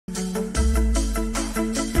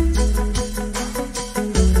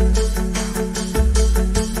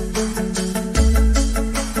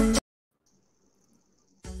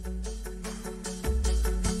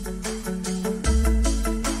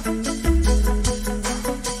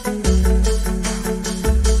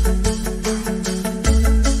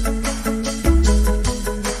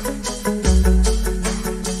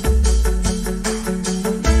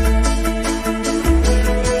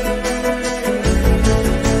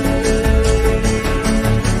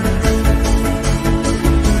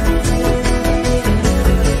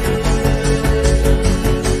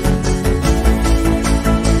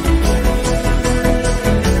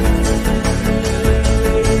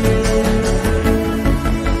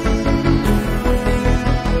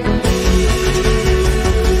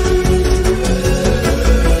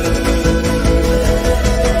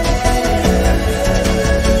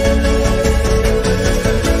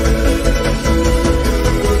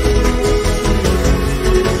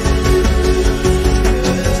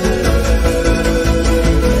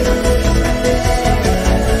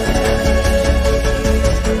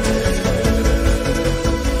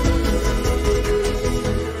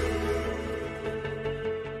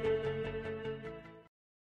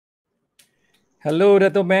Hello,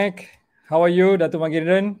 Datuk Mac. How are you, Datuk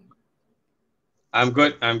Magendran? I'm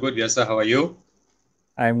good. I'm good. Yes, sir. How are you?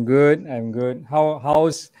 I'm good. I'm good.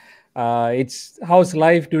 How's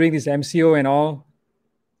life during this MCO and all?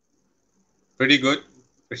 Pretty good.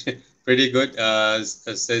 Pretty good.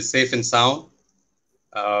 Safe and sound.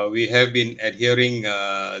 We have been adhering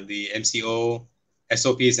the MCO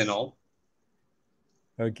SOPs and all.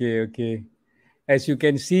 Okay, okay. As you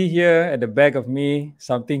can see here at the back of me,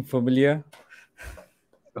 something familiar.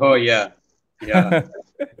 Oh yeah, yeah,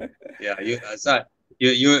 yeah. Sir,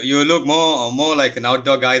 you look more like an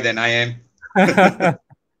outdoor guy than I am.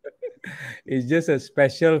 It's just a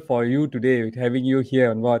special for you today with having you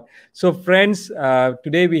here on board. So, friends,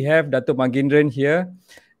 today we have Datuk Magendran here.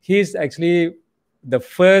 He's actually the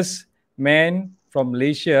first man from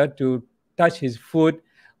Malaysia to touch his foot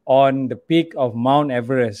on the peak of Mount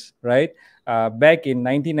Everest, right? Back in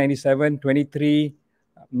 1997, 23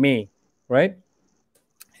 May, right?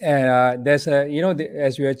 And there's a,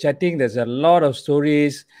 as we are chatting, there's a lot of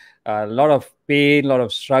stories, a lot of pain, a lot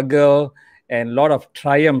of struggle, and a lot of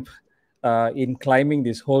triumph in climbing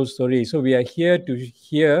this whole story. So we are here to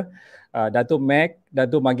hear Datuk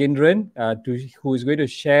Magendran, who is going to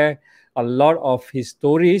share a lot of his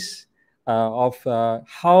stories of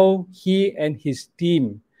how he and his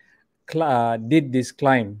team did this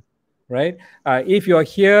climb, right? If you're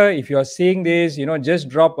here, if you're seeing this, just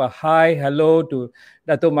drop a hi, hello to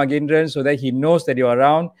Dato Magendran so that he knows that you're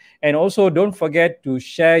around. And also, don't forget to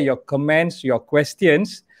share your comments, your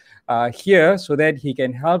questions here so that he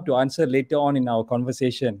can help to answer later on in our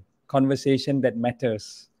conversation that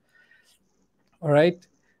matters. All right.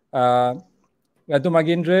 Uh, Dato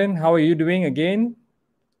Magendran, how are you doing again?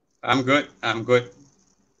 I'm good. I'm good.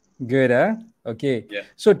 Good, huh? Okay. Yeah.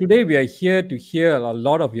 So today we are here to hear a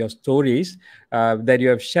lot of your stories that you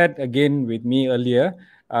have shared again with me earlier.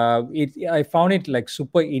 I found it like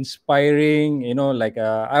super inspiring.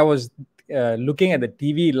 I was looking at the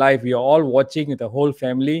TV live. We are all watching with the whole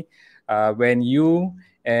family when you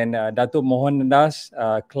and Dato Mohandas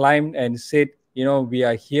climbed and said, we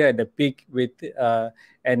are here at the peak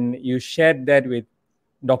and you shared that with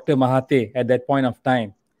Dr. Mahathir at that point of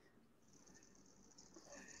time.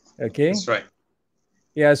 Okay. That's right.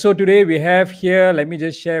 Yeah, so today we have here, let me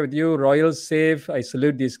just share with you, Royal Safe. I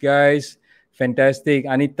salute these guys. Fantastic.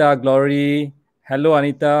 Anita, Glory. Hello,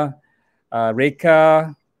 Anita.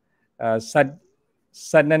 Rekha,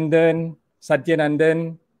 Sadnandan,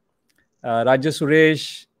 Satyanandan, Raja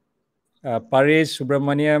Suresh, Paresh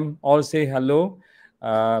Subramaniam. All say hello.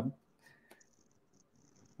 All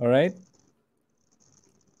right.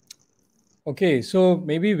 Okay, so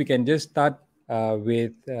maybe we can just start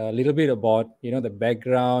with a little bit about the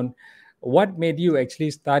background. What made you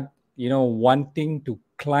actually start wanting to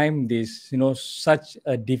climb this such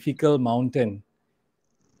a difficult mountain,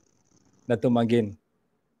 Dato Magin?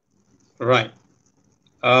 Right.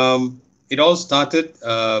 It all started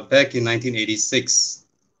back in 1986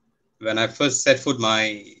 when I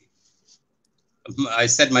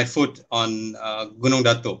set my foot on Gunung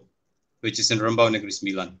Dato, which is in Rembau Negeri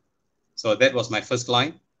Sembilan. So that was my first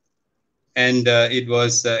climb. And it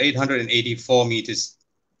was 884 meters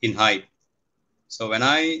in height. So when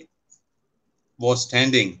I was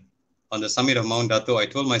standing on the summit of Mount Dato, I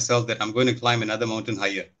told myself that I'm going to climb another mountain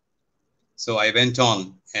higher. So I went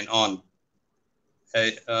on and on.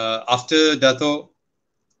 After Dato,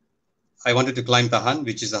 I wanted to climb Tahan,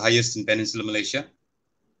 which is the highest in Peninsular Malaysia.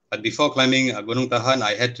 But before climbing Gunung Tahan,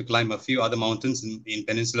 I had to climb a few other mountains in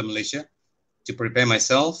Peninsular Malaysia to prepare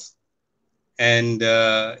myself. And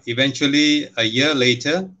eventually, a year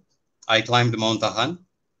later, I climbed Mount Tahan.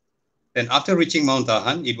 Then after reaching Mount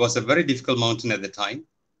Tahan, it was a very difficult mountain at the time.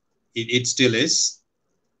 It still is.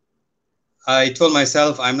 I told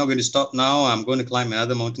myself, I'm not going to stop now. I'm going to climb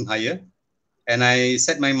another mountain higher. And I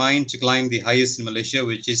set my mind to climb the highest in Malaysia,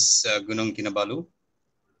 which is Gunung Kinabalu.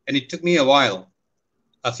 And it took me a while,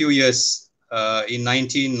 a few years. In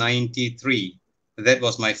 1993, that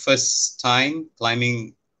was my first time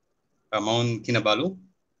climbing Mount Kinabalu.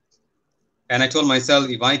 And I told myself,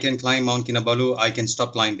 if I can climb Mount Kinabalu, I can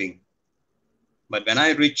stop climbing. But when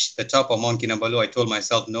I reached the top of Mount Kinabalu, I told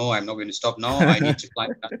myself, no, I'm not going to stop now. I need to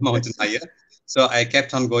climb that mountain higher. So I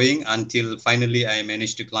kept on going until finally I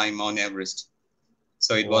managed to climb Mount Everest.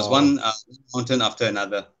 So it was one mountain after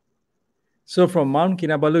another. So from Mount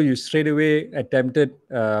Kinabalu, you straight away attempted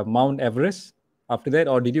Mount Everest after that,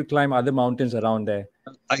 or did you climb other mountains around there?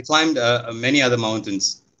 I climbed many other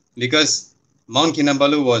mountains because Mount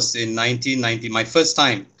Kinabalu was in 1990, my first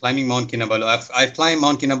time climbing Mount Kinabalu. I've climbed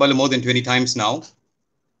Mount Kinabalu more than 20 times now.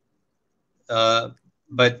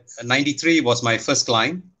 But 93 was my first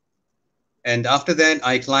climb. And after that,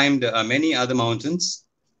 I climbed many other mountains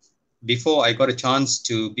before I got a chance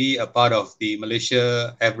to be a part of the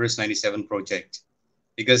Malaysia Everest 97 project.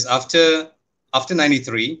 Because after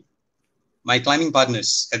 93, my climbing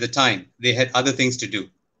partners at the time, they had other things to do.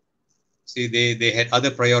 See, they had other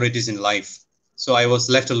priorities in life. So I was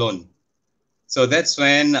left alone. So that's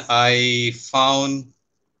when I found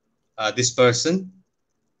this person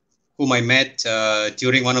whom I met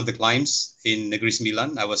during one of the climbs in Negeri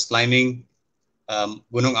Sembilan. I was climbing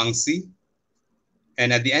Gunung Angsi.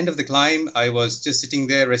 And at the end of the climb, I was just sitting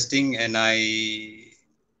there resting and I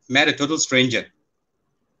met a total stranger.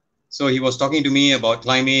 So he was talking to me about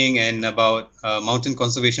climbing and about mountain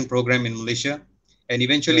conservation program in Malaysia. And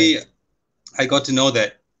eventually Right. I got to know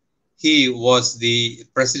that he was the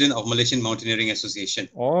president of Malaysian Mountaineering Association.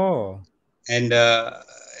 Oh, And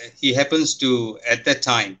he happens to, at that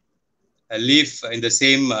time, live in the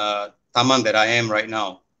same taman that I am right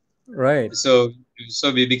now. right. So,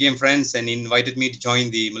 so we became friends and he invited me to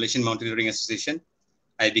join the Malaysian Mountaineering Association.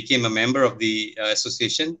 I became a member of the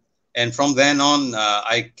association. And from then on,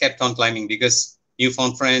 I kept on climbing because you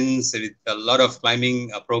found friends, a lot of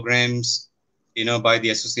climbing programs, by the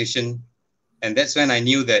association. And that's when I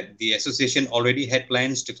knew that the association already had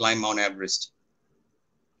plans to climb Mount Everest,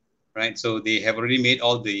 right? So they have already made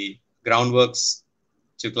all the groundworks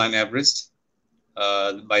to climb Everest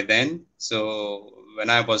by then. So when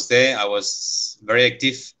I was there, I was very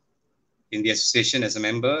active in the association as a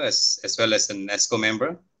member, as well as an ESCO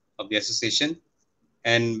member of the association.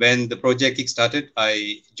 And when the project kick-started,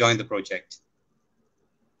 I joined the project.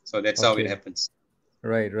 So that's how it Okay. happens.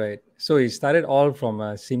 Right, right. So it started all from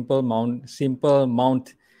a simple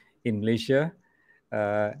mount in Malaysia,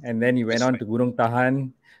 and then you went That's on right. to Gunung Tahan.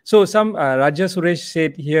 So some Raja Suresh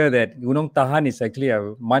said here that Gunung Tahan is actually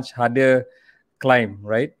a much harder climb,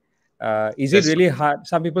 right? Is it That's really hard?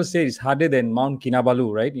 Some people say it's harder than Mount Kinabalu,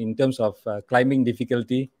 right, in terms of climbing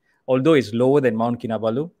difficulty, although it's lower than Mount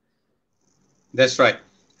Kinabalu. That's right.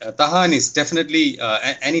 Tahan is definitely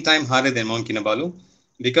any time harder than Mount Kinabalu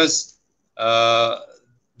because uh,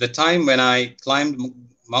 the time when I climbed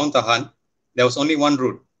Mount Tahan, there was only one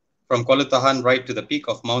route from Kuala Tahan right to the peak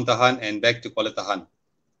of Mount Tahan and back to Kuala Tahan.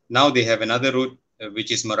 Now they have another route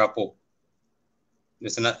which is Merapo.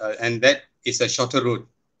 And that is a shorter route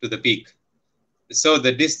to the peak. So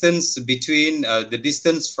the distance between the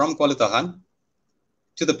distance from Kuala Tahan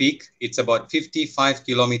to the peak, it's about 55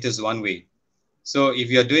 kilometers one way. So if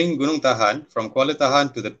you're doing Gunung Tahan from Kuala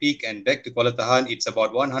Tahan to the peak and back to Kuala Tahan, it's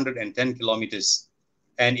about 110 kilometers.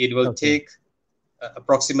 And it will Okay, take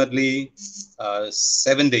approximately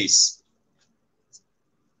 7 days.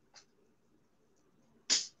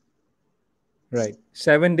 right.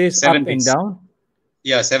 7 days Seven up and days. down.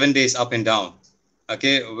 Yeah, 7 days up and down.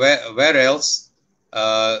 Okay, where else?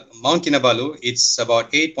 Mount Kinabalu, it's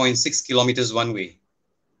about 8.6 kilometers one way.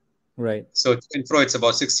 Right, So to and fro, it's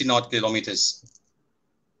about 16 odd kilometers.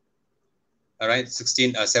 All right,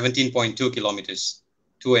 17.2 kilometers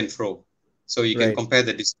to and fro. So you can right. compare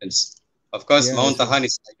the distance. Of course, Yeah, Mount that's right. Tahan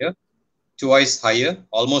is higher, twice higher,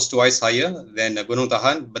 almost twice higher than Gunung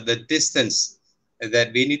Tahan, but the distance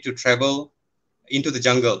that we need to travel into the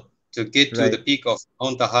jungle to get to the Right. peak of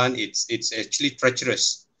Mount Tahan, it's actually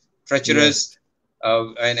treacherous, treacherous, Yes.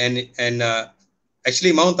 and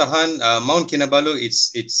actually Mount Tahan, Mount Kinabalu,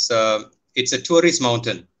 it's a tourist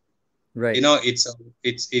mountain. Right.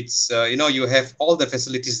 It's you have all the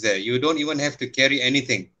facilities there. You don't even have to carry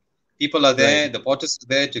anything. People are Right. there, the porters are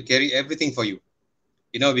there to carry everything for you.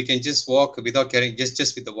 We can just walk without carrying,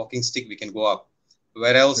 just with the walking stick we can go up.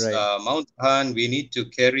 Where else, Right. Mount Han, we need to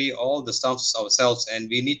carry all the stuffs ourselves, and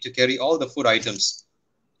we need to carry all the food items,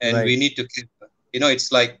 and we Right. need to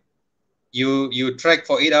it's like you trek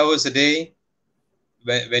for 8 hours a day.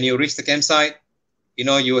 When you reach the campsite, we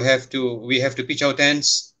have to pitch our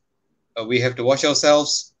tents, we have to wash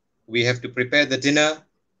ourselves, we have to prepare the dinner,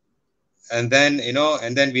 and then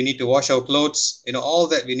we need to wash our clothes, all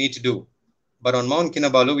that we need to do. But on Mount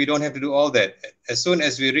Kinabalu, we don't have to do all that. As soon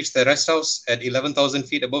as we reach the rest house at 11,000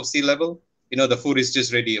 feet above sea level, the food is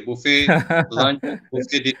just ready. A buffet lunch,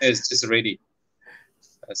 buffet dinner is just ready.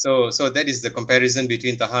 So that is the comparison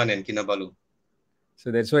between Tahan and Kinabalu.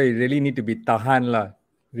 So that's why you really need to be tahan lah.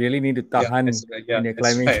 Really need to Yeah, tahan that's right. Yeah, when you're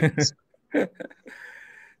that's climbing. right.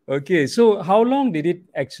 Okay, so how long did it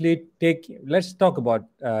actually take? Let's talk about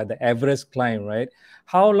the Everest climb, right?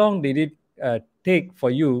 How long did it take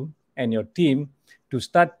for you and your team to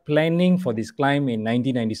start planning for this climb in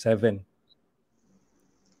 1997?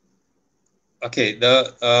 Okay,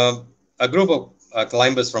 a group of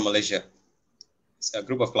climbers from Malaysia. It's a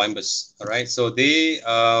group of climbers. All right, so they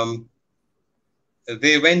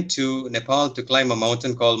they went to Nepal to climb a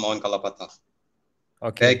mountain called Mount Kalapata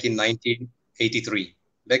Okay. back in 1983.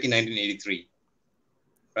 Back in 1983,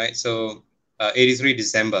 right? So 83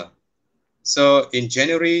 December. So in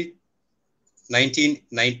January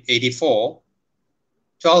 1984,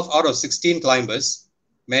 12 out of 16 climbers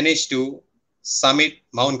managed to summit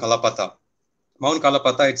Mount Kalapata. Mount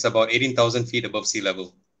Kalapata, it's about 18,000 feet above sea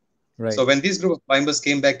level. Right. So when this group of climbers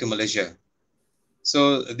came back to Malaysia,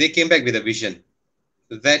 so they came back with a vision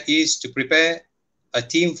that is to prepare a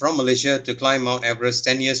team from Malaysia to climb Mount Everest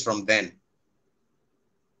 10 years from then.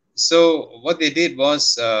 So what they did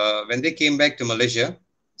was when they came back to Malaysia,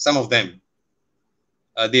 some of them,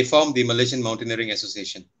 they formed the Malaysian Mountaineering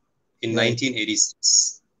Association in Right.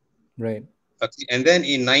 1986. Right. Okay. And then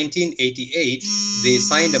in 1988, they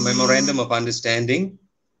signed a memorandum of understanding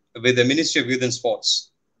with the Ministry of Youth and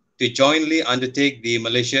Sports to jointly undertake the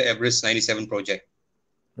Malaysia Everest 97 project.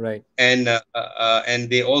 Right. And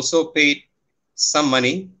they also paid some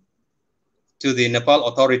money to the Nepal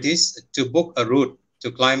authorities to book a route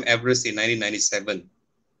to climb Everest in 1997.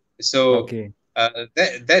 So Okay.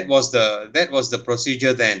 that was the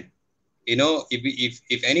procedure then. You know,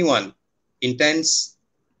 if anyone intends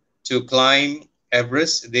to climb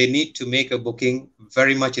Everest, they need to make a booking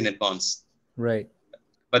very much in advance. Right.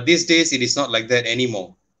 But these days, it is not like that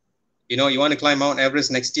anymore. You know, you want to climb Mount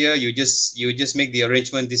Everest next year, you just make the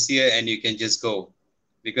arrangement this year and you can just go,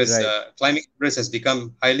 because Right. climbing Everest has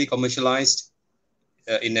become highly commercialized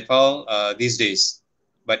in Nepal these days.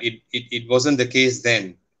 But it wasn't the case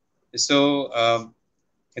then. So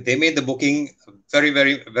they made the booking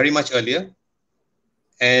very much earlier,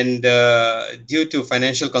 and due to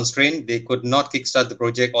financial constraint, they could not kickstart the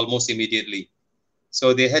project almost immediately.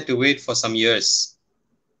 So they had to wait for some years.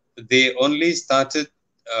 They only started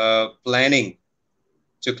planning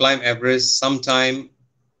to climb Everest sometime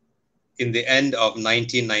in the end of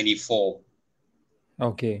 1994.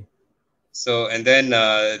 Okay. So, and then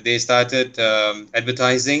they started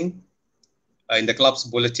advertising in the club's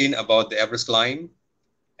bulletin about the Everest climb,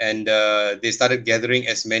 and they started gathering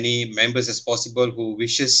as many members as possible who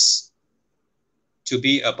wishes to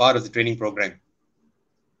be a part of the training program.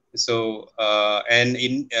 So,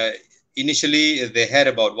 initially they had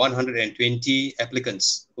about 120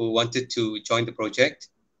 applicants who wanted to join the project.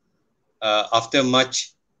 After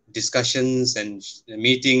much discussions and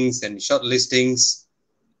meetings and shortlistings,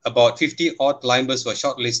 about 50 odd climbers were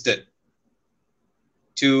shortlisted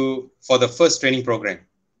for the first training program,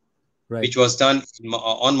 Right. which was done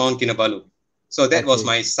on Mount Kinabalu. So that was Okay.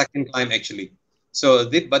 my second climb actually. So,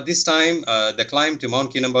 but this time the climb to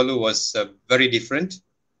Mount Kinabalu was very different.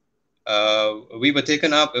 We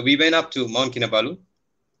went up to Mount Kinabalu,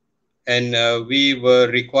 and we were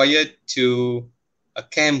required to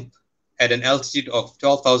camp at an altitude of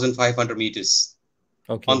 12,500 meters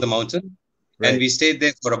on the Okay. mountain, and Right. we stayed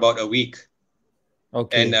there for about a week.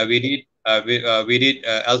 And Okay. we did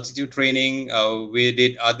altitude training. We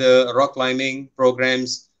did other rock climbing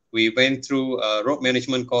programs. We went through rope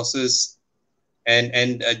management courses,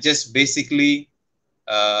 and just basically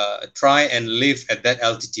try and live at that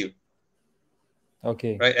altitude.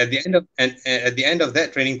 Okay. Right at the end of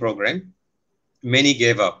that training program, many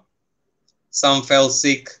gave up. Some fell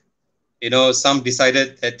sick. You know, some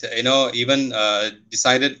decided that even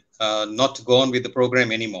decided not to go on with the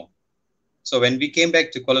program anymore. So when we came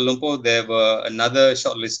back to Kuala Lumpur, there were another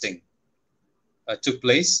shortlisting took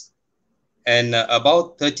place, and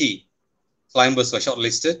about 30 climbers were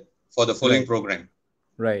shortlisted for the following Right. program.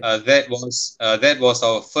 Right. That was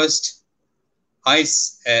our first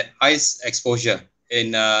ice exposure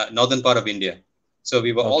in northern part of India. So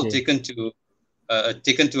we were all Okay. taken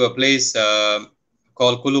to a place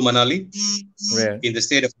called Kulu Manali Right. in the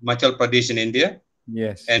state of Himachal Pradesh in India,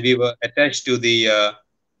 Yes. and we were attached to the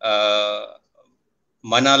uh,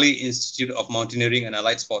 Manali Institute of Mountaineering and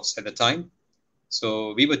Allied Sports at the time.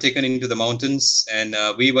 So we were taken into the mountains, and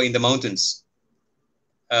we were in the mountains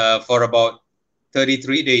for about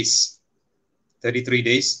 33 days. 33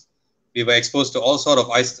 days. We were exposed to all sort of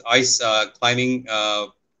ice climbing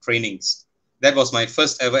trainings. That was my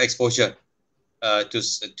first ever exposure to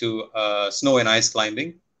snow and ice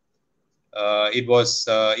climbing.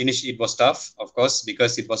 Initially it was tough, of course,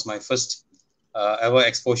 because it was my first ever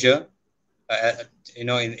exposure, uh,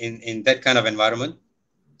 in that kind of environment.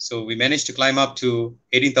 So we managed to climb up to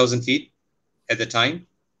 18,000 feet at the time.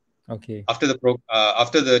 Okay. After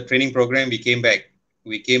the training program, we came back.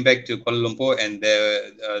 We came back to Kuala Lumpur, and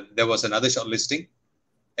there was another shortlisting,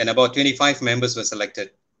 and about 25 members were selected.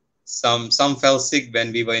 Some fell sick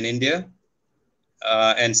when we were in India,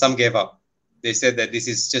 and some gave up. They said that this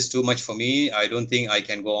is just too much for me. I don't think I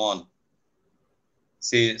can go on.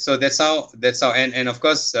 See, so that's how, and of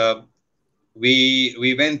course,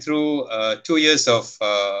 we went through 2 years of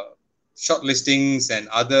shortlistings and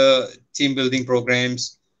other team building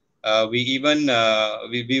programs. We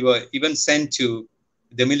were even sent to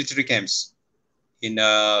the military camps in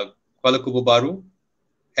Kuala Kubu Baru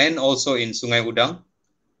and also in Sungai Udang,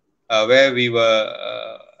 where we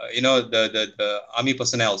were, the army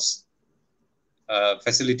personnels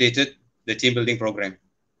facilitated the team building program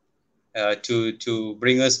to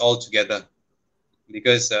bring us all together,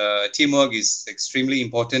 because teamwork is extremely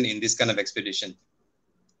important in this kind of expedition.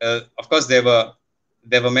 Of course, there were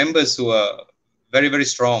members who were very, very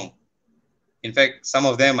strong. In fact, some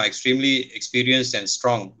of them are extremely experienced and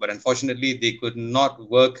strong, but unfortunately, they could not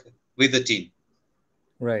work with the team.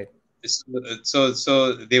 Right.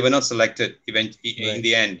 So they were not selected in Right.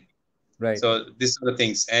 the end. Right. So these are the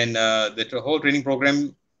things, and the whole training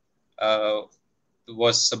program uh,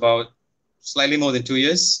 was about slightly more than 2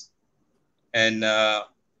 years, and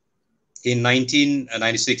in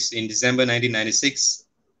 1996, in December 1996,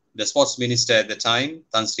 the sports minister at the time,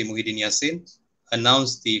 Tan Sri Muhyiddin Yassin,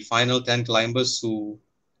 announced the final 10 climbers who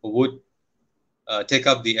would take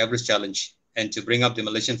up the Everest challenge and to bring up the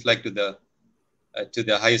Malaysian flag to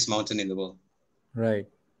the highest mountain in the world. Right.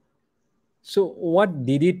 So, what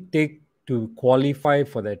did it take to qualify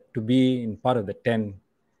for that, to be in part of the 10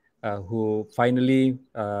 who finally,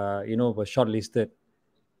 were shortlisted?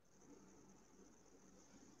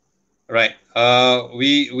 Right.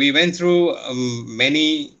 We went through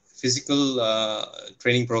many physical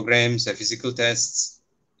training programs, physical tests,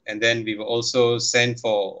 and then we were also sent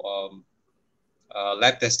for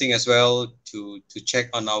lab testing as well to check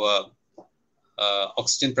on our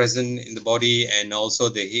oxygen present in the body and also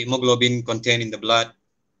the hemoglobin contained in the blood,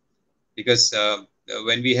 because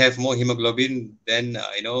when we have more hemoglobin, then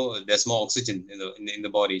there's more oxygen in the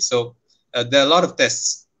body. So there are a lot of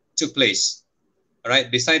tests took place. All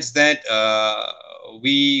right. Besides that,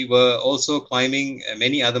 we were also climbing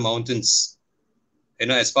many other mountains,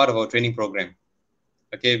 as part of our training program.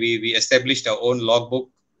 Okay, we established our own logbook.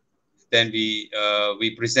 Then we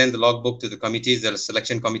present the logbook to the committees, the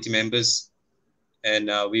selection committee members, and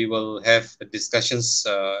we will have discussions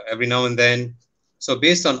every now and then. So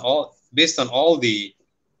based on all the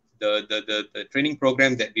training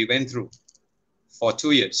program that we went through for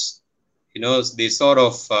 2 years, they sort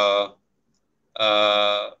of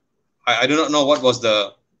I do not know what was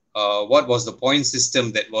the point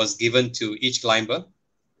system that was given to each climber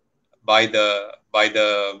by the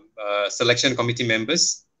selection committee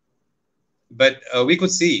members, but we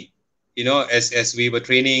could see, as we were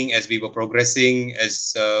training, as we were progressing,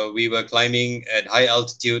 as we were climbing at high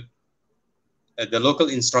altitude, the local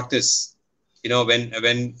instructors, when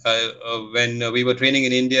we were training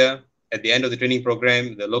in India, at the end of the training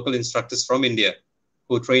program, the local instructors from India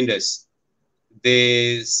who trained us,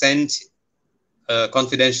 they sent a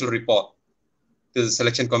confidential report to the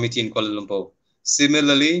selection committee in Kuala Lumpur.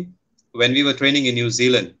 Similarly, when we were training in New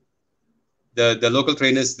Zealand, the local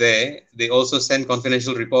trainers there, they also sent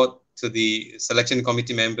confidential report to the selection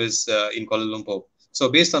committee members in Kuala Lumpur. So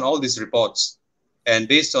based on all these reports, and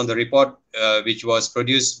based on the report which was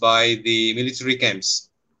produced by the military camps,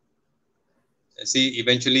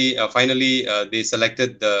 finally, they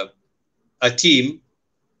selected a team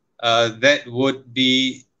that would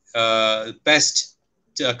be best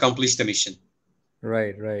to accomplish the mission.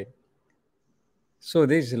 Right, right. So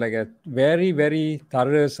this is like a very, very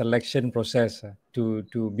thorough selection process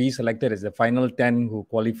to be selected as the final 10 who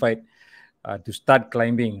qualified to start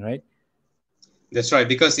climbing, right? That's right,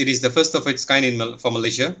 because it is the first of its kind for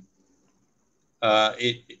Malaysia.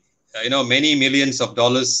 It, many millions of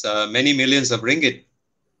dollars, many millions of ringgit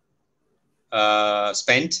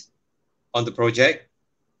spent on the project,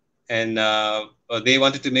 and they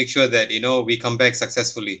wanted to make sure that we come back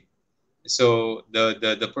successfully. So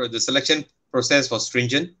the selection process was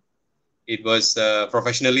stringent. It was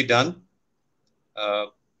professionally done.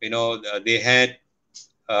 They had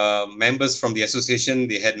members from the association.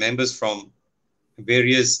 They had members from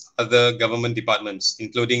various other government departments,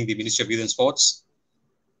 including the Ministry of Youth and Sports,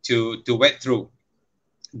 to vet through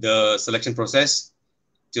the selection process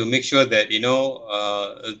to make sure that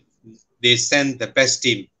they send the best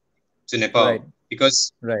team to Nepal, Right,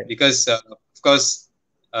 because right, of course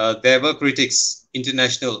there were critics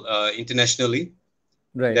internationally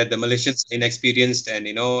right, that the Malaysians are inexperienced, and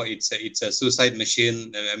it's a suicide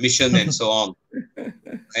mission and so on.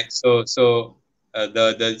 Right? So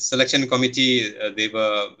the selection committee, they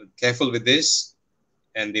were careful with this,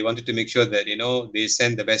 and they wanted to make sure that they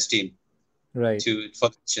send the best team right. for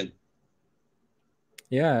the mission.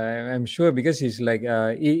 Yeah, I'm sure because it's like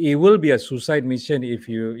it will be a suicide mission if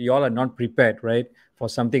you all are not prepared, right, for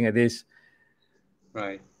something like this.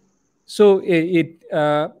 Right. So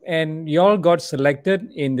and you all got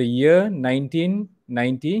selected in the year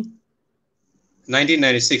 1990.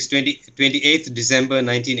 1996, 28th December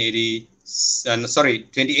 1980. Sorry,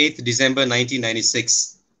 28th December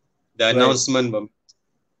 1996. The Right. announcement.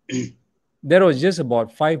 That was just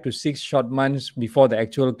about 5 to 6 short months before the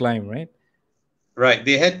actual climb, right? Right.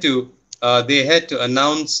 They had to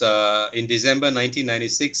announce in December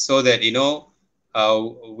 1996 so that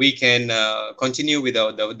we can continue with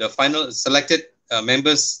the final selected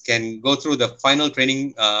members can go through the final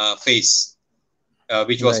training phase,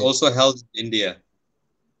 which was Right, also held in India.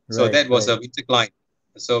 So right, that was right. a winter climb.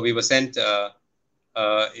 So we were sent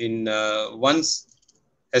in once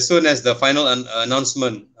as soon as the final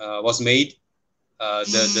announcement was made,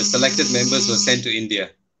 the selected members were sent to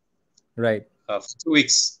India Right. for 2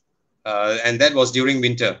 weeks, and that was during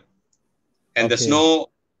winter. And the Okay. snow,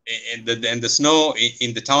 and the snow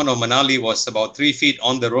in the town of Manali was about 3 feet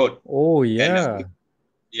on the road. Oh And yeah.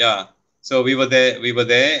 yeah, so we were there. We were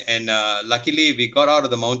there, and luckily we got out of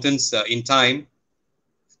the mountains in time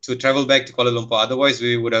to travel back to Kuala Lumpur. Otherwise,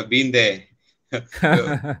 we would have been there.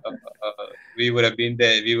 We would have been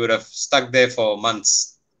there. We would have stuck there for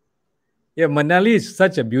months. Yeah, Manali is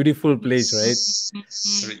such a beautiful place, right?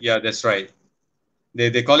 Yeah, that's right.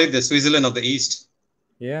 They call it the Switzerland of the East.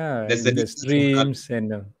 Yeah, That's the and the nickname of Manali.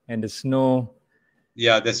 streams and the snow.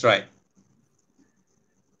 Yeah, that's right.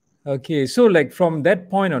 Okay, so like from that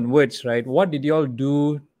point onwards, right? What did you all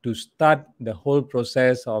do to start the whole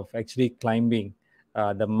process of actually climbing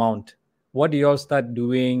the mount? What did you all start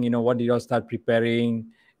doing? What did you all start preparing,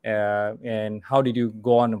 and how did you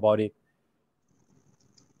go on about it?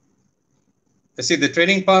 See, the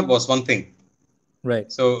training part was one thing.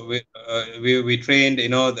 Right, So we trained.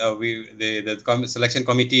 Selection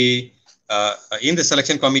committee. In the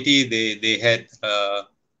selection committee, they had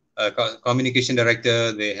a communication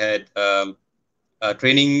director. They had a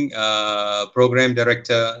training program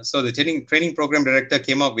director. So the training program director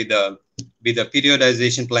came up with a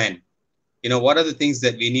periodization plan. What are the things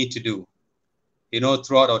that we need to do?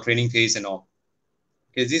 Throughout our training phase and all.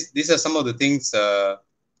 Because these are some of the things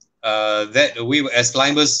that we as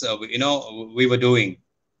climbers, we were doing.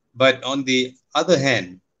 But on the other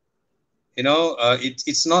hand,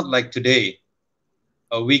 it's not like today.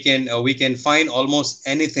 We can find almost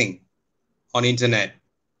anything on internet.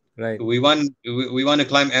 right, We want to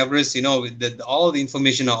climb Everest. All the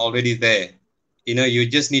information are already there. You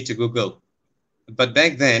just need to Google. But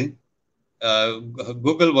back then, uh,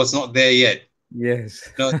 Google was not there yet. yes,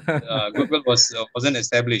 you know, Google wasn't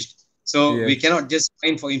established. So we yes, cannot just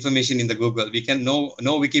find for information in the Google. We can no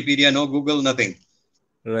Wikipedia, no Google, nothing.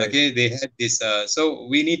 right, Okay, they had this. So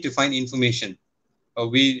we need to find information.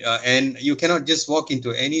 And you cannot just walk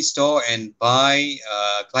into any store and buy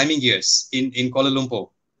climbing gears in Kuala Lumpur.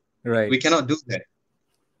 right, We cannot do that.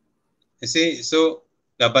 You see, so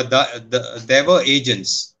but there were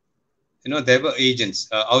agents. There were agents,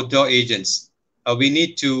 outdoor agents. We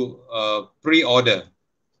need to pre-order.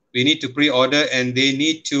 We need to pre-order, and they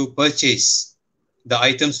need to purchase the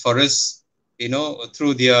items for us,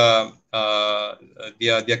 through their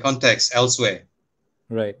contacts elsewhere.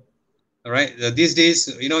 right, All right. These days,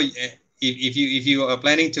 if you are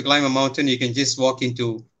planning to climb a mountain, you can just walk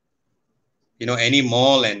into any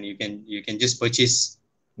mall, and you can just purchase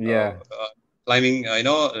yeah, climbing,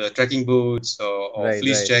 trekking boots, or right,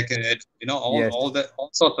 fleece right, jacket, yes, all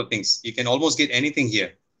sorts of things. You can almost get anything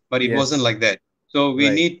here, but it wasn't yes, like that. So we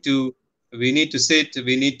right, need to sit,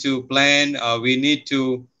 we need to plan, we need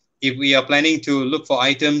to, if we are planning to look for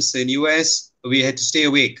items in US, we had to stay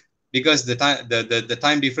awake because the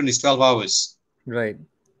time difference is 12 hours. right.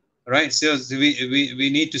 Right. So we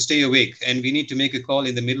need to stay awake, and we need to make a call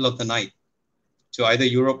in the middle of the night to either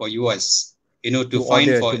Europe or US, to To find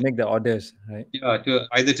order, for, to make the orders, right? yeah, to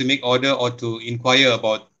either to make order or to inquire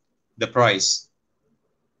about the price.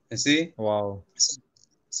 You see, Wow,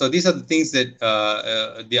 so these are the things that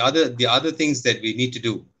the other things that we need to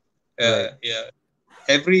do. right, Yeah,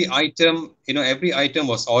 every item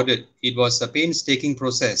was ordered. It was a painstaking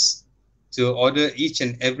process to order each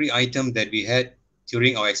and every item that we had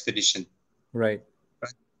during our expedition. right,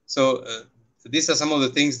 Right? So these are some of the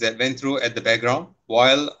things that went through at the background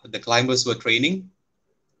while the climbers were training,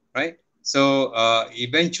 right? So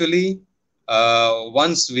eventually,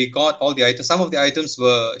 once we got all the items, some of the items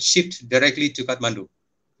were shipped directly to Kathmandu,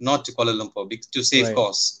 not to Kuala Lumpur, to save right,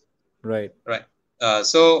 costs, right, right?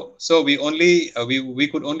 So we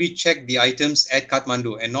could only check the items at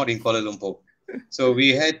Kathmandu and not in Kuala Lumpur. So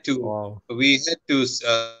Wow. we had to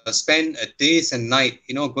spend days and night,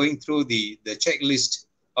 going through the checklist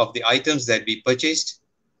of the items that we purchased.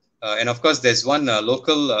 And of course, there's one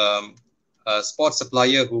local sports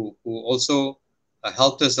supplier who also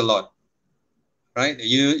helped us a lot, right?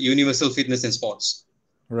 Universal Fitness and Sports.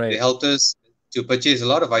 They Right. helped us to purchase a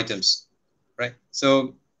lot of items, right?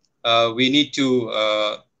 So we need to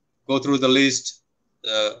go through the list,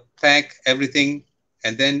 pack everything,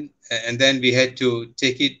 and then we had to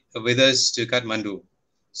take it with us to Kathmandu.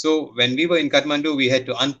 So when we were in Kathmandu, we had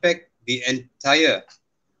to unpack the entire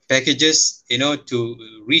packages, to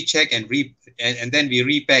recheck and then we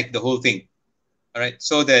repack the whole thing. All right,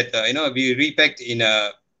 so that we repacked in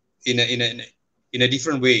a in a in a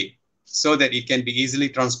different way, so that it can be easily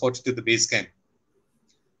transported to the base camp.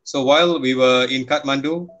 So while we were in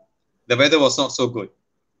Kathmandu, the weather was not so good.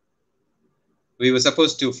 We were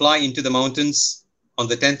supposed to fly into the mountains on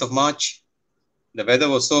the 10th of March. The weather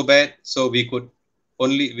was so bad, so we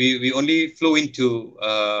only flew into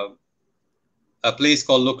a place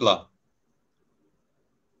called Lukla.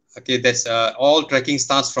 Okay, that's all trekking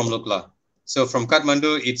starts from Lukla. So from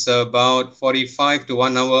Kathmandu, it's about 45 to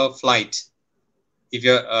 1 hour flight. If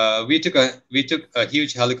you're, we took a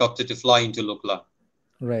huge helicopter to fly into Lukla.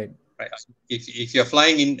 Right. Right. If you're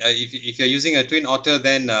flying in, if you're using a twin otter,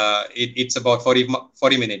 then it's about 40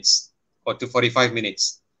 minutes or to 45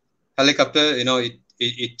 minutes. Helicopter,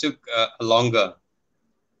 it took longer.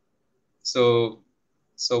 So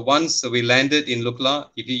once we landed in Lukla,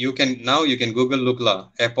 if you can now you can Google Lukla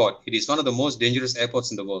Airport. It is one of the most dangerous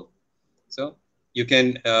airports in the world. So you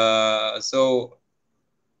can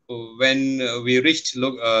when we reached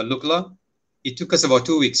Lukla, it took us about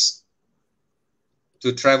 2 weeks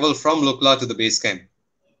to travel from Lukla to the base camp.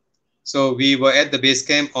 So we were at the base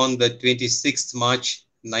camp on the 26th March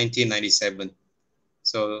 1997.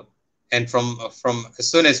 So, and from as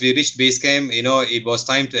soon as we reached base camp, it was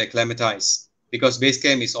time to acclimatize, because base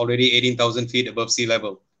camp is already 18,000 feet above sea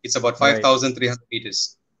level. It's about Right. 5,300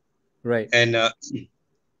 meters. Right. And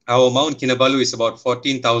our Mount Kinabalu is about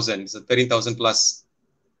 14,000, so 13,000 plus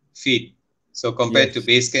feet. So compared to Yes.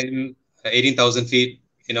 base camp, 18,000 feet,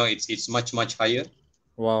 it's much, much higher.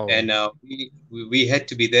 Wow. And we had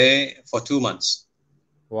to be there for 2 months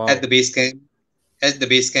at the Wow. base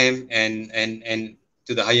camp, and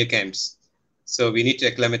to the higher camps. So we need to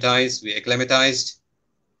acclimatize. We acclimatized,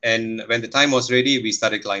 and when the time was ready, we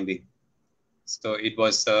started climbing. So it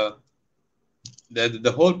was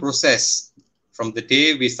the whole process from the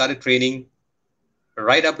day we started training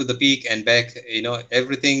right up to the peak and back.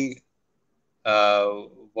 Everything uh,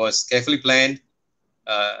 was carefully planned.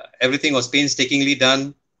 Everything was painstakingly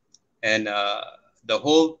done, and the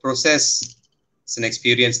whole process is an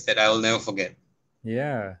experience that I will never forget.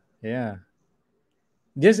 Yeah. Yeah.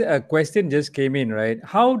 Just a question just came in, right?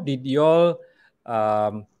 How did y'all,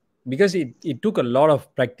 um, because it took a lot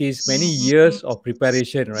of practice, many years of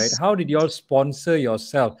preparation, right? How did y'all sponsor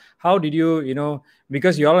yourself? How did you,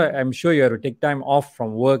 because y'all, I'm sure you have to take time off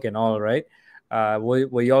from work and all, right?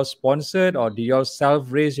 Were y'all sponsored, or did y'all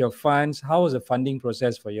self raise your funds? How was the funding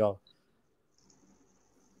process for y'all?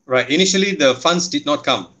 Right. Initially, the funds did not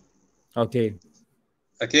come. Okay.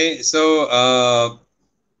 Okay. So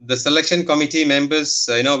the selection committee members,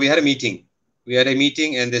 we had a meeting. We had a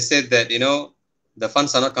meeting, and they said that the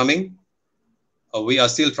funds are not coming. We are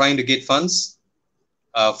still trying to get funds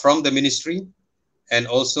from the ministry and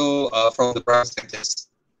also from the private sectors.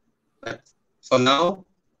 But for now,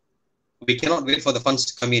 we cannot wait for the funds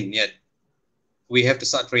to come in yet. We have to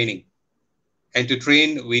start training, and to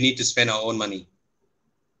train, we need to spend our own money.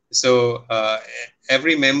 So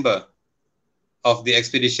every member of the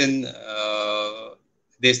expedition,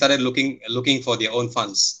 they started looking for their own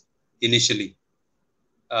funds initially.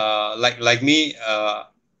 Like me,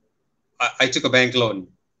 I took a bank loan,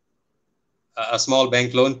 a small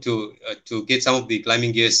bank loan to get some of the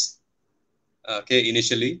climbing gears. Okay,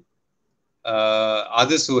 initially,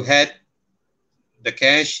 others who had the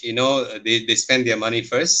cash, they spend their money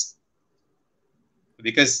first,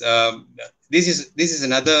 because this is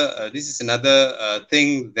another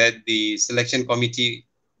thing that the selection committee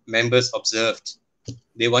members observed.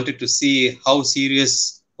 They wanted to see how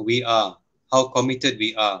serious we are, how committed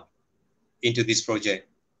we are into this project.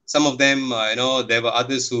 Some of them, there were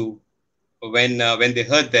others who, when they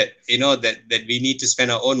heard that, that we need to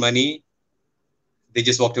spend our own money, they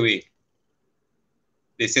just walked away.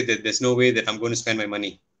 They said that there's no way that I'm going to spend my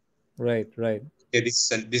money. Right. Right. Okay,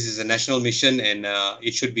 this is a national mission, and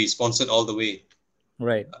it should be sponsored all the way.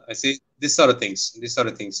 Right. I say this sort of things.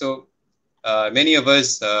 So many of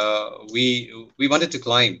us, we wanted to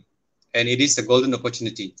climb, and it is a golden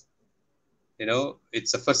opportunity.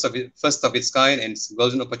 It's a first of its kind, and it's a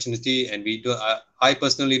golden opportunity. And I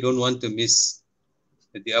personally don't want to miss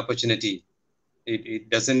the opportunity. It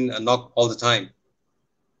doesn't knock all the time.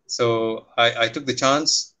 So I took the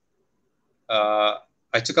chance. Uh,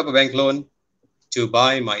 I took up a bank loan to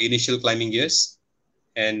buy my initial climbing gears,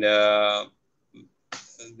 and that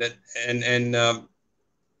and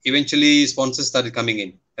eventually sponsors started coming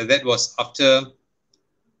in. And that was after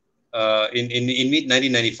in mid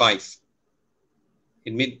 1995.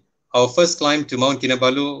 In mid Our first climb to Mount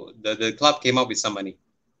Kinabalu, the club came up with some money.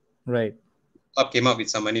 Right. Club came up with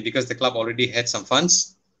some money because the club already had some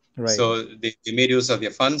funds. Right. So they made use of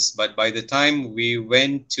their funds. But by the time we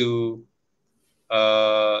went to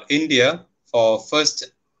India for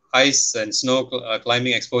first ice and snow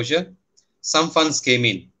climbing exposure, some funds came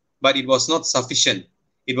in, but it was not sufficient.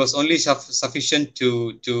 It was only sufficient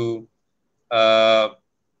to uh,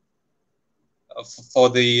 for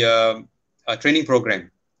the training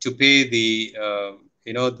program, to pay the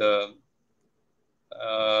the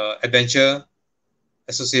adventure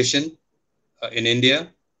association in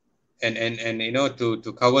India, and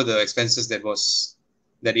to cover the expenses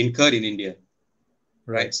that incurred in India,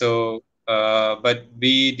 right? Right. So, but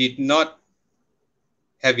we did not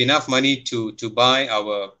have enough money to buy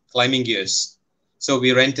our climbing gears, so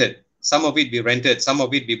we rented. Some of it we rented, some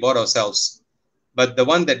of it we bought ourselves. But the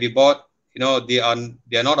one that we bought, they are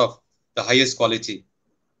not of the highest quality.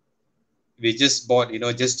 We just bought,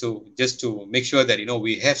 just to make sure that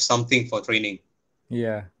we have something for training.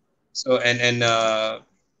 Yeah. So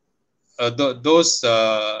those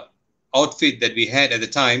outfit that we had at the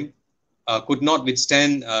time could not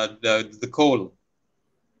withstand the cold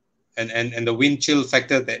and the wind chill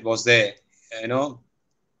factor that was there, you know.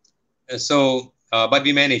 But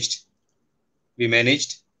we managed. We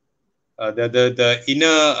managed. The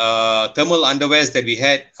inner thermal underwears that we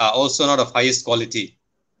had are also not of highest quality.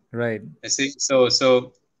 Right. I see. So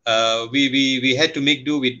we had to make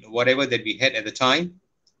do with whatever that we had at the time.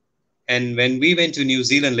 And when we went to New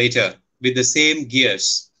Zealand later with the same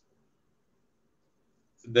gears,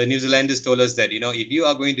 the New Zealanders told us that, if you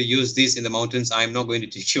are going to use this in the mountains, I'm not going to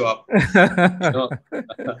take you up. You know,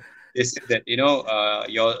 they said that,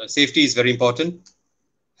 your safety is very important.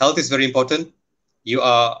 Health is very important. You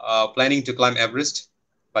are planning to climb Everest,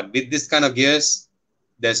 but with this kind of gears,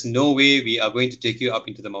 there's no way we are going to take you up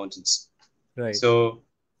into the mountains. Right. So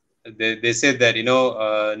they said that,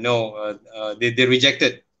 no, they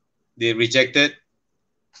rejected. They rejected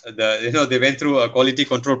they went through a quality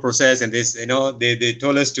control process, and they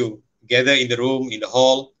told us to gather in the room, in the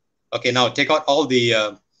hall. Okay, now take out all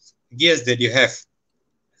the gears that you have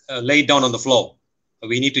laid down on the floor.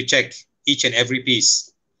 We need to check each and every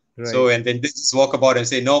piece. So, Right. and then this just walk about and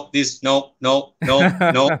say, nope, this, nope, no, no,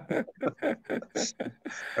 no,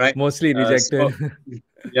 right? Mostly rejected. So,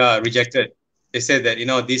 yeah, rejected. They said that,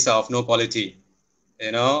 these are of no quality,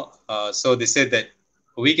 so they said that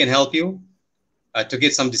we can help you to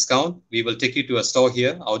get some discount. We will take you to a store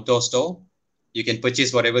here, outdoor store. You can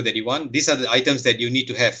purchase whatever that you want. These are the items that you need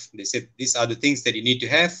to have. They said these are the things that you need to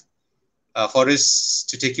have for us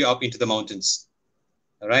to take you up into the mountains.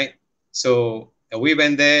 All right. So we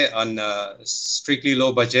went there on strictly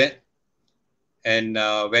low budget. And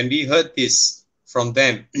when we heard this from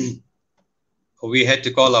them, we had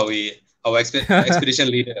to call our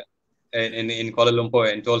expedition leader in Kuala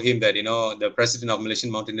Lumpur and told him that, the president of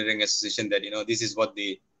Malaysian Mountaineering Association, that, this is what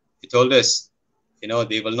he told us.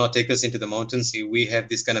 They will not take us into the mountains if we have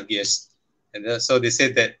this kind of gears. And so they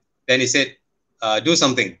said that, then he said, do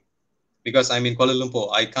something, because I'm in Kuala Lumpur.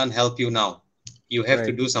 I can't help you now. You have to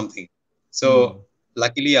Right. do something. Hmm. So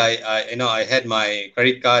luckily I had my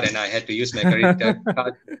credit card, and I had to use my credit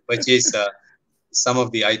card to purchase some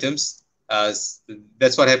of the items.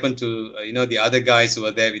 That's what happened to the other guys who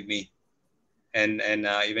were there with me, and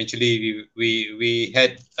eventually we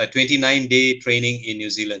had a 29-day training in New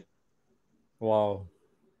Zealand. Wow.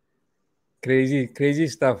 Crazy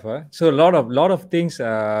stuff, huh? So a lot of things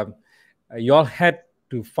you all had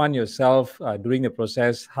to fund yourself during the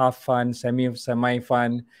process, half fund, semi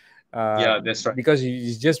fund, uh, Yeah, that's right. because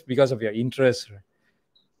it's just because of your interest.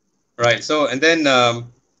 Right. So, and then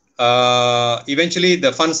eventually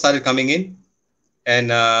the funds started coming in,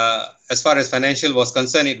 and as far as financial was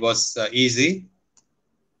concerned, it was easy.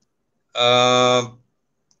 Uh,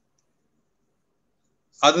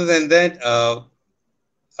 Other than that,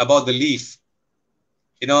 about the leave,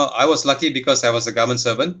 I was lucky because I was a government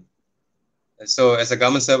servant. So as a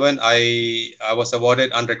government servant, I was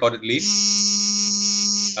awarded unrecorded leave.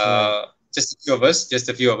 Right. Just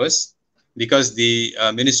a few of us, because the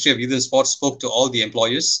Ministry of Youth and Sports spoke to all the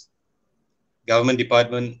employers, government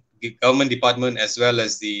department, government department as well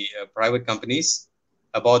as the private companies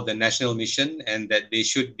about the national mission and that they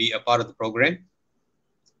should be a part of the program.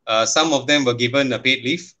 Some of them were given a paid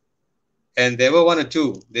leave, and there were one or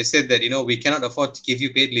two. They said that we cannot afford to give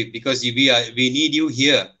you paid leave because we need you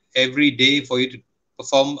here every day for you to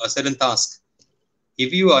perform a certain task.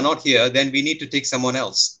 If you are not here, then we need to take someone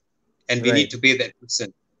else, and we need Right. to pay that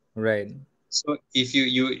person. Right. So if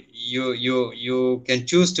you can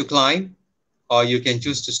choose to climb, or you can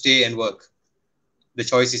choose to stay and work. The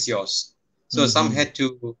choice is yours. So Mm-hmm.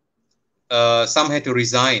 some had to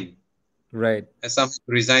resign, Right. and some had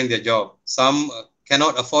to resign their job. Some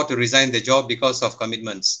cannot afford to resign their job because of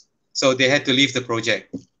commitments. So they had to leave the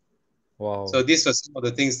project. So Wow. these were some of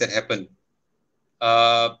the things that happened.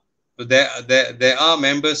 Uh, there are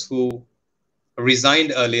members who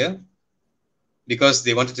resigned earlier because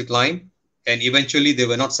they wanted to climb, and eventually they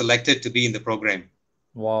were not selected to be in the program.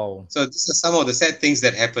 Wow. So these are some of the sad things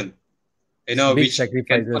that happen, It's big which cannot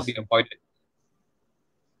sacrifices. be avoided.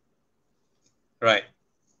 Right,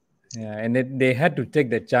 Yeah, and they had to take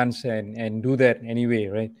the chance and do that anyway,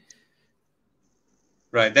 right?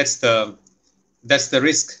 right. That's the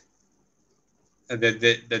risk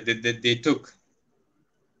that they took.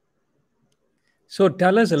 So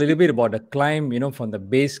tell us a little bit about the climb, from the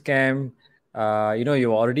base camp.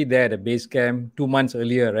 You're already there at the base camp 2 months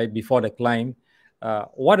earlier, right? Before the climb.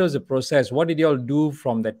 What was the process? What did you all do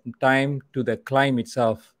from that time to the climb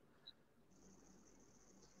itself?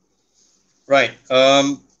 Right.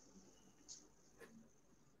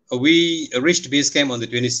 We reached base camp on the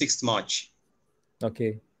 26th March,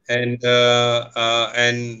 Okay. and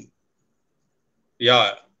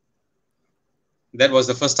yeah, that was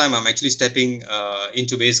the first time I'm actually stepping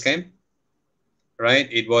into base camp.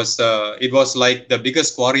 Right. It was like the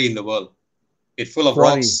biggest quarry in the world. It's full of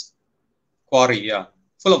Quarry. rocks. Quarry, yeah,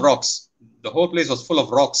 full of rocks. The whole place was full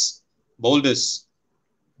of rocks, boulders,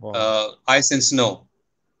 Wow. ice and snow.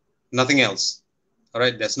 Nothing else. All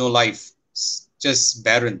right. There's no life. It's just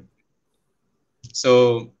barren.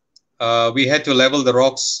 So we had to level the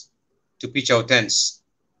rocks to pitch our tents,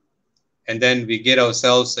 and then we get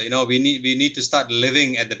ourselves. We need to start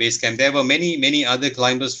living at the base camp. There were many other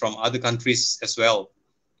climbers from other countries as well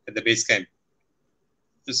at the base camp.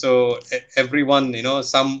 So everyone,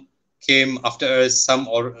 some came after us. Some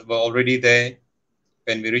were already there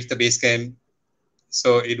when we reached the base camp.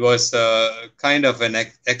 So it was kind of an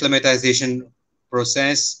acclimatization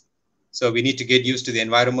process. So we need to get used to the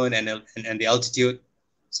environment and the altitude.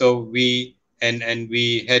 So we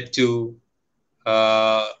had to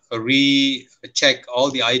recheck all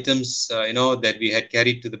the items that we had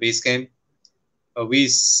carried to the base camp. We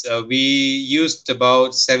used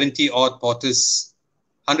about 70 odd porters,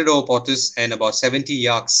 100 odd porters, and about 70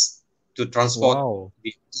 yaks to transport Wow.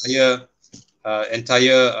 the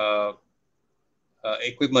entire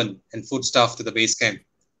equipment and food stuff to the base camp.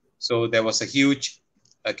 So there was a huge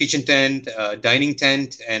kitchen tent, dining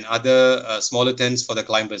tent, and other smaller tents for the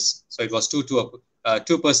climbers. So it was two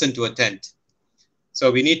person to a tent.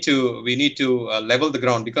 So we need to level the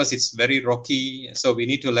ground because it's very rocky. So we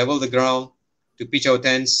need to level the ground to pitch our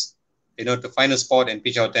tents, to find a spot and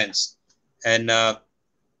pitch our tents. And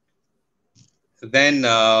then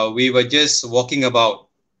we were just walking about.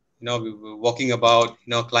 We were walking about,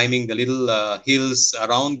 climbing the little hills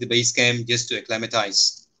around the base camp just to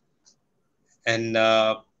acclimatize. And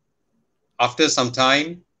after some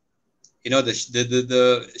time,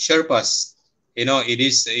 the Sherpas,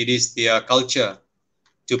 it is their culture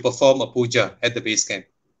to perform a puja at the base camp,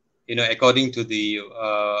 according to the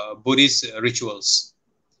Buddhist rituals.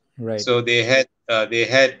 Right. So they had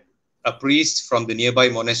a priest from the nearby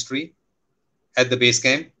monastery at the base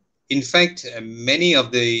camp. In fact, many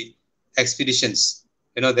of the expeditions,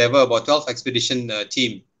 there were about 12 expedition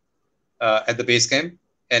team at the base camp,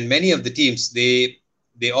 and many of the teams they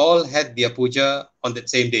all had their puja on that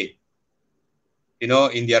same day, in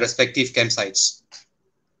their respective campsites,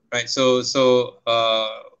 right? So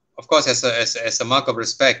of course, as a mark of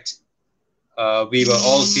respect, we were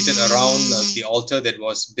all seated around the altar that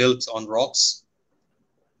was built on rocks,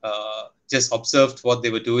 just observed what they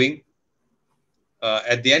were doing.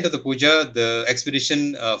 At the end of the puja, the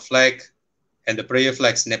expedition flag and the prayer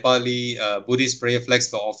flags, Nepali Buddhist prayer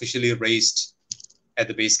flags, were officially raised at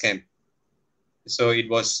the base camp. So it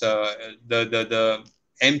was the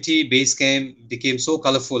empty base camp became so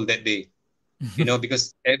colorful that day,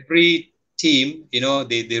 because every team,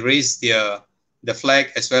 they raised the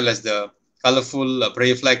flag as well as the colorful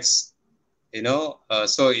prayer flags,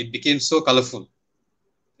 so it became so colorful.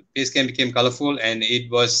 The base camp became colorful, and it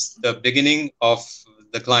was the beginning of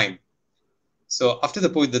the climb. So after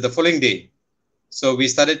the following day, so we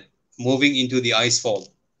started moving into the ice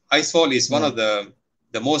fall. Ice fall is one Right. of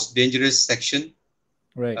the most dangerous section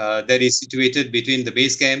Right. that is situated between the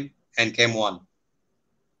base camp and Camp 1.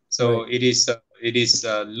 So Right. it is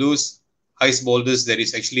loose ice boulders that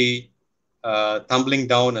is actually tumbling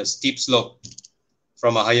down a steep slope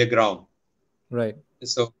from a higher ground. Right.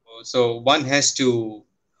 So so one has to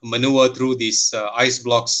maneuver through these ice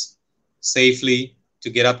blocks safely to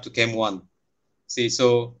get up to Camp 1. See,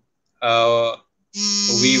 so uh,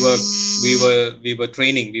 we were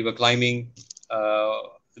training, we were climbing. Uh,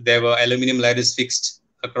 there were aluminum ladders fixed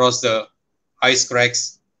across the ice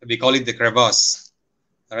cracks. We call it the crevasse,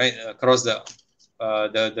 all right, across the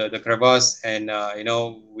crevasse, and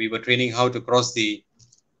we were training how to cross the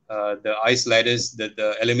ice ladders,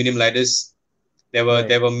 the aluminum ladders. There were Right.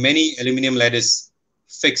 there were many aluminum ladders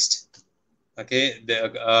fixed, okay,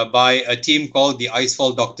 by a team called the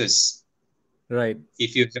Icefall Doctors. Right.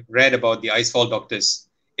 If you've read about the Icefall Doctors,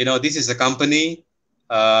 this is a company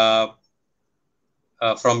uh,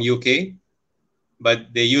 from UK,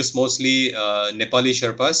 but they use mostly Nepali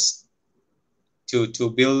Sherpas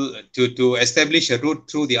to establish a route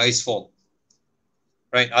through the icefall,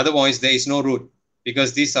 right? Otherwise, there is no route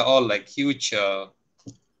because these are all like huge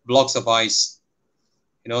blocks of ice,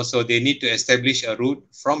 so they need to establish a route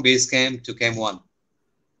from base camp to Camp 1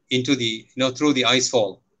 into through the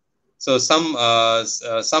icefall. So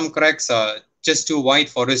some cracks are just too wide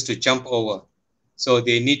for us to jump over. So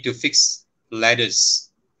they need to fix ladders,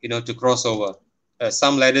 to cross over.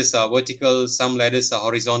 Some ladders are vertical, some ladders are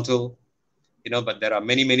horizontal, but there are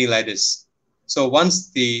many, many ladders. So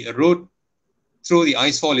once the route through the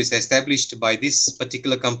icefall is established by this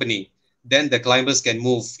particular company, then the climbers can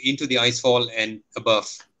move into the icefall and above.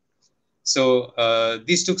 So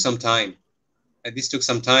this took some time. This took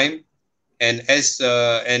some time, and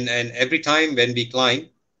and every time when we climb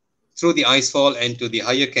through the icefall and to the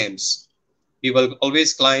higher camps, we will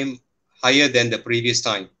always climb higher than the previous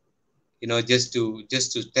time. Just to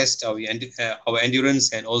test our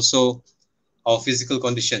endurance and also our physical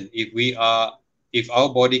condition. If our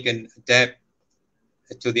body can adapt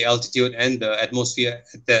to the altitude and the atmosphere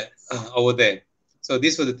over there. So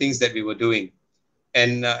these were the things that we were doing.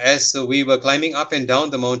 And as we were climbing up and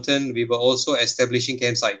down the mountain, we were also establishing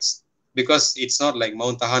campsites, because it's not like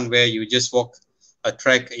Mount Tahan where you just walk a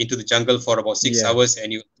trek into the jungle for about six Yeah. hours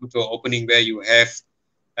and you go to an opening where you have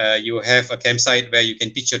a campsite where you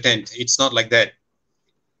can pitch your tent. It's not like that.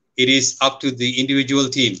 It is up to the individual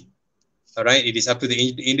team. All right, it is up to the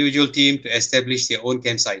individual team to establish their own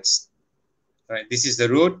campsites. All right, this is the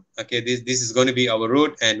route. Okay, this is going to be our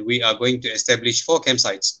route, and we are going to establish 4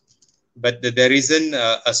 campsites. But there isn't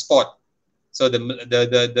a spot. So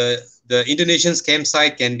the Indonesians'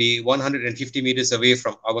 campsite can be 150 meters away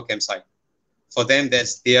from our campsite. For them,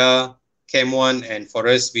 that's their Camp 1, and for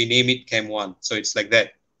us, we name it Camp 1. So it's like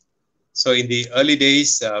that. So in the early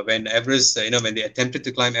days, when Everest, when they attempted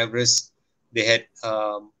to climb Everest, they had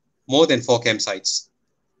more than 4 campsites.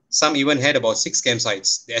 Some even had about 6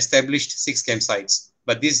 campsites. They established 6 campsites.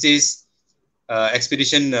 But these days,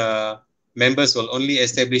 expedition members will only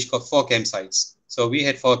establish 4 campsites. So we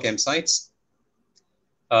had 4 campsites.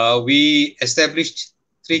 We established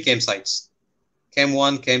 3 campsites: Camp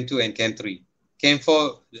 1, Camp 2, and Camp 3. Camp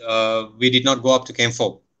 4, we did not go up to Camp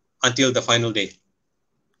 4 until the final day.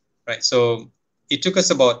 Right. So it took us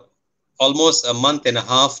about almost a month and a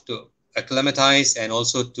half to acclimatize and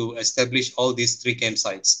also to establish all these 3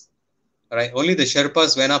 campsites. All right. Only the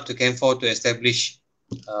Sherpas went up to Camp 4 to establish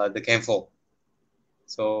the Camp 4.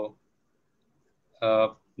 So uh,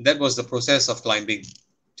 that was the process of climbing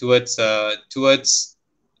towards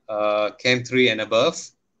Camp 3 and above.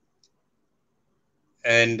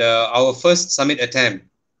 And our first summit attempt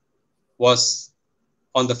was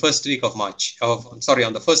on the first week of March. On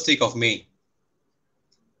the first week of May.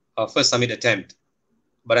 Our first summit attempt.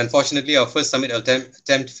 But unfortunately, our first summit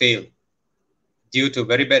attempt failed due to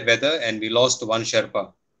very bad weather, and we lost one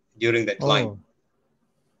Sherpa during that climb. Oh.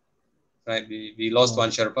 Right, we lost Oh.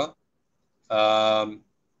 one Sherpa.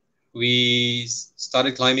 We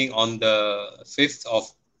started climbing on the 5th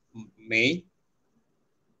of May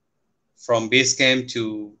from base camp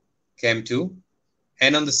to Camp 2,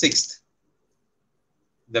 and on the 6th,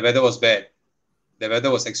 the weather was bad. The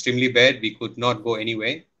weather was extremely bad. We could not go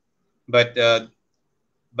anywhere. But the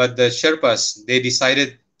Sherpas, they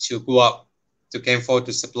decided to go up to Camp 4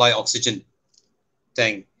 to supply oxygen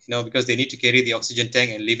tank, because they need to carry the oxygen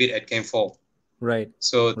tank and leave it at Camp 4. Right.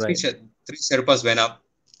 So Right. three Sherpas went up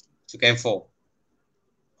to Camp 4.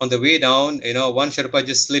 On the way down, one Sherpa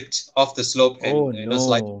just slipped off the slope and Oh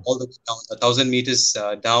slided no. all the way down, 1,000 meters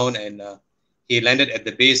down, and he landed at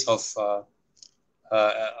the base of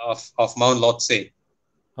of Mount Lhotse.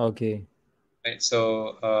 Okay. Right?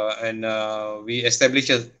 So and we established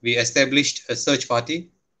a search party,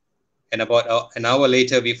 and about an hour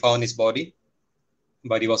later we found his body,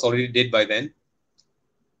 but he was already dead by then.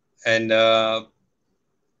 And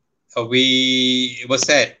we it was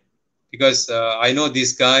sad because I know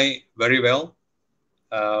this guy very well.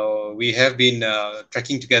 We have been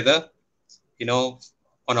trekking together, you know,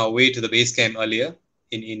 on our way to the base camp earlier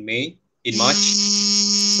in March.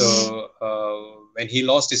 So when he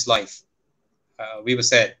lost his life, we were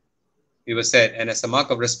sad. We were sad, and as a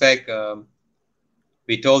mark of respect,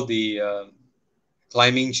 we told the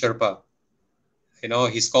climbing Sherpa.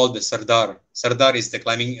 He's called the Sardar. Sardar is the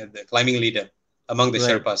climbing leader among the Right.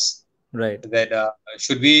 Sherpas. Right. That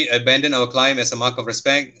should we abandon our climb as a mark of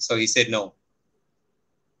respect? So he said no.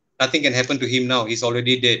 Nothing can happen to him now. He's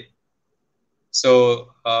already dead.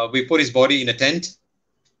 So we put his body in a tent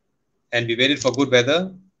and we waited for good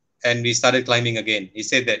weather and we started climbing again. He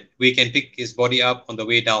said that we can pick his body up on the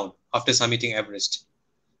way down after summiting Everest.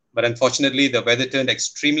 But unfortunately, the weather turned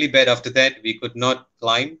extremely bad after that. We could not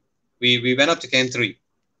climb. We went up to Camp 3.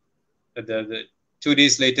 The 2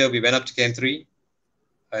 days later, we went up to Camp 3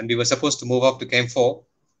 and we were supposed to move up to Camp 4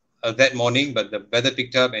 that morning, but the weather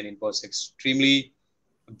picked up and it was extremely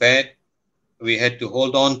bad. We had to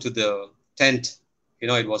hold on to the tent.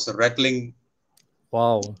 It was rattling.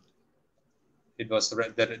 Wow. It was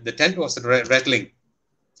the tent was rattling.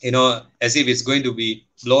 As if it's going to be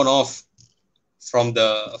blown off from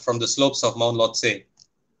the slopes of Mount Lhotse.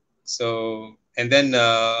 So and then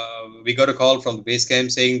we got a call from the base camp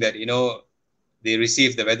saying that they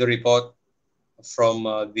received the weather report from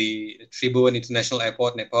the Tribhuvan International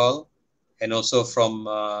Airport, Nepal, and also from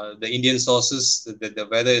the Indian sources that the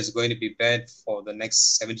weather is going to be bad for the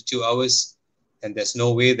next 72 hours, and there's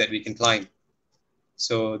no way that we can climb.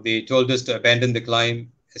 So they told us to abandon the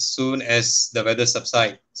climb as soon as the weather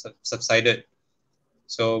subsided.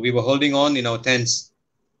 So we were holding on in our tents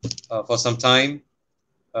for some time.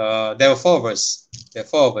 There were four of us. There are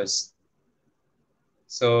four of us.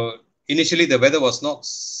 So initially the weather was not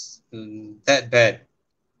that bad.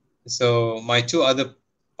 So my two other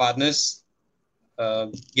partners,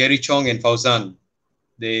 Gary Chong and Fauzan,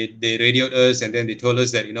 they radioed us and then they told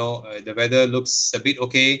us that the weather looks a bit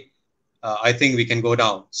okay. I think we can go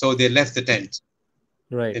down. So they left the tent.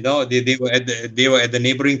 Right. They were at the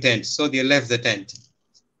neighboring tent, so they left the tent.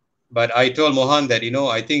 But I told Mohan that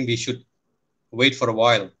I think we should wait for a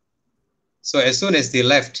while. So as soon as they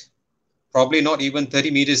left, probably not even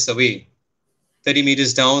 30 meters away, 30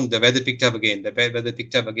 meters down, the weather picked up again. The bad weather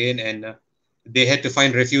picked up again, and they had to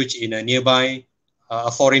find refuge in a nearby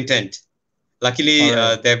a foreign tent. All Luckily,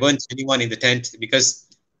 right. there weren't anyone in the tent because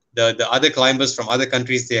the other climbers from other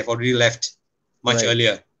countries, they have already left much Right.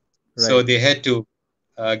 earlier. So Right. they had to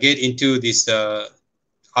get into this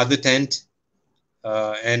other tent,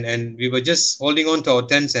 and we were just holding on to our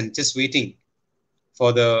tents and just waiting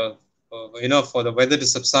for the weather to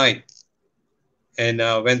subside. And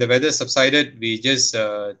when the weather subsided, we just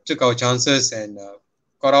took our chances and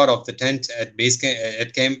got out of the tent at base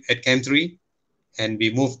camp at Camp 3, and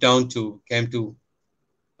we moved down to Camp 2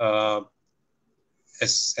 uh,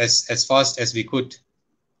 as fast as we could.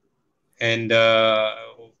 And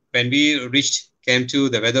when we reached Camp 2,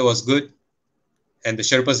 the weather was good, and the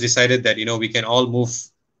Sherpas decided that we can all move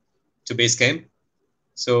to base camp.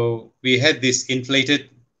 So we had this inflated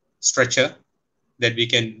stretcher that we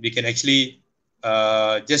can actually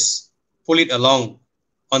just pull it along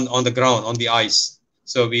on the ground on the ice.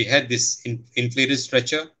 So we had this inflated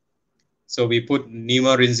stretcher. So we put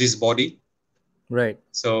Nima Rinzi's body. Right.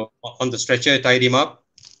 So on the stretcher, tied him up,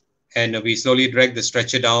 and we slowly dragged the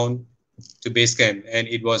stretcher down to base camp. And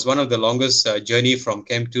it was one of the longest journey from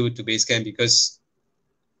Camp 2 to base camp because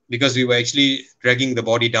we were actually dragging the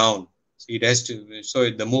body down. So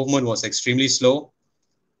the movement was extremely slow,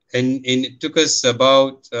 and it took us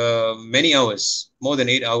about many hours, more than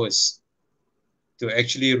 8 hours, to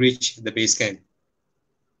actually reach the base camp.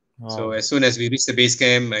 So Wow. as soon as we reached the base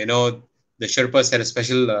camp, the Sherpas had a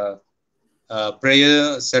special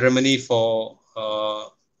prayer ceremony for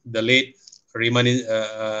the late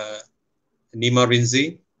Nima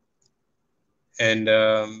Rinzi, and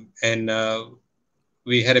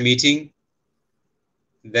we had a meeting.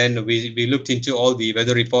 Then we looked into all the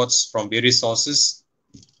weather reports from various sources,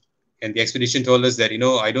 and the expedition told us that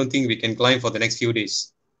I don't think we can climb for the next few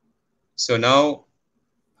days. So now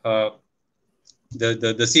uh,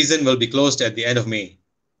 the season will be closed at the end of May.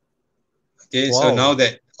 Okay, so now Wow.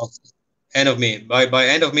 that end of May, by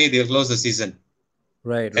end of May they'll close the season,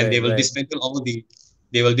 Right. and Right. Right. they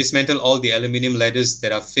will dismantle all the aluminum ladders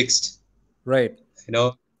that are fixed Right. You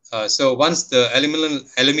know, so once the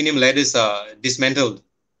aluminum ladders are dismantled,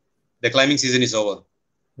 the climbing season is over.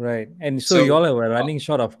 Right. And so you So all were running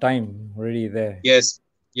short of time already there. yes,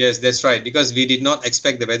 yes, that's right. Because we did not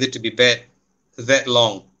expect the weather to be bad that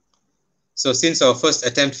long. So since our first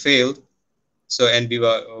attempt failed, so and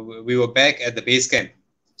we were back at the base camp,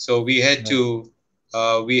 so Right.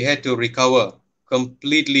 we had to recover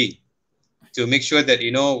completely to make sure that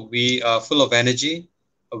we are full of energy,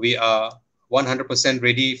 we are 100%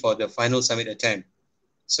 ready for the final summit attempt.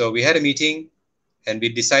 So we had a meeting and we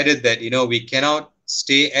decided that we cannot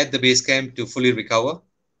stay at the base camp to fully recover.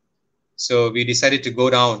 So we decided to go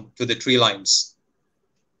down to the tree lines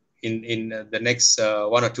in the next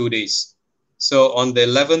 1 or 2 days. So on the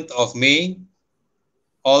 11th of May,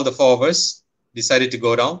 all the four of us decided to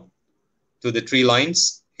go down to the tree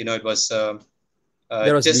lines. It was That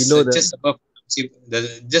was just below the just above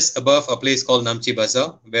just above a place called Namchi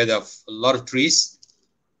Bazaar, where there are a lot of trees.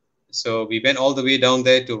 So we went all the way down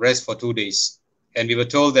there to rest for 2 days, and we were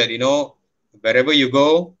told that wherever you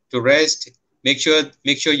go to rest, make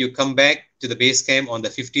sure you come back to the base camp on the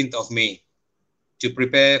 15th of May to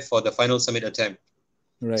prepare for the final summit attempt.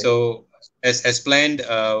 right. So as planned,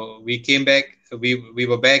 we came back. We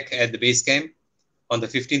were back at the base camp on the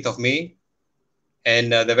 15th of May,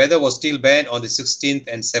 and the weather was still bad on the 16th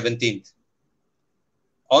and 17th.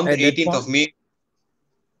 On the At that 18th point of May,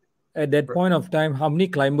 at that point of time, how many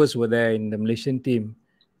climbers were there in the Malaysian team?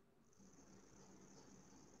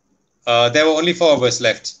 there were only four of us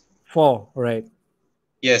left. Four, right.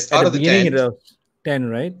 Yes, At out the of the beginning it 10, was 10,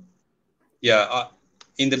 right? yeah,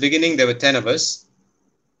 in the beginning there were 10 of us,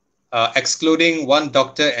 excluding one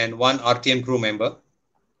doctor and one RTM crew member.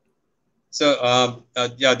 So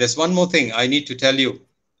yeah, there's one more thing I need to tell you.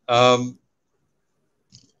 Um,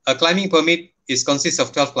 a climbing permit consists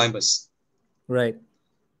of 12 climbers. Right.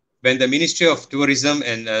 When the Ministry of Tourism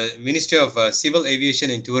and Ministry of Civil Aviation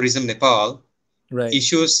and Tourism Nepal Right.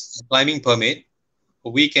 issues a climbing permit,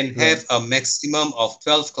 we can Right. have a maximum of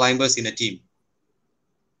 12 climbers in a team.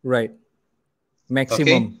 Right. Okay,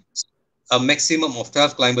 Maximum. a maximum of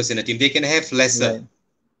 12 climbers in a team. They can have lesser, Right.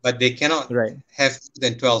 but they cannot Right. have more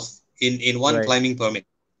than 12 in one Right. climbing permit.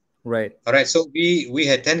 Right. All right, so we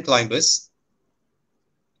had 10 climbers,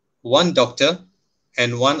 one doctor,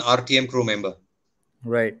 and one RTM crew member.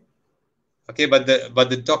 Right. Okay, but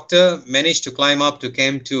the doctor managed to climb up to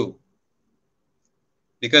Camp 2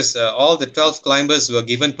 because all the 12 climbers were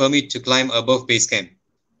given permit to climb above base camp.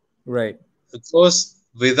 Right. Those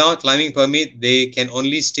without climbing permit, they can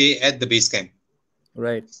only stay at the base camp.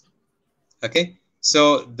 Right. Okay,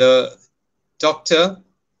 so the doctor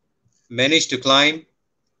managed to climb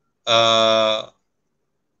uh,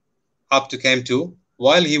 up to Camp 2.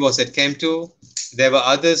 While he was at Camp 2, there were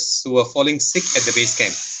others who were falling sick at the base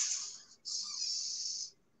camp.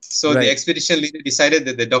 So the Right. expedition leader decided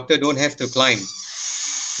that the doctor don't have to climb.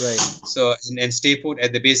 Right. So and stay put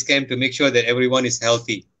at the base camp to make sure that everyone is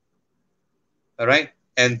healthy. All right,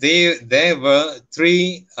 and there were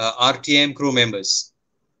three RTM crew members,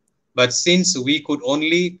 but since we could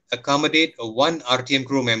only accommodate one RTM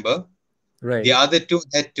crew member, Right. the other two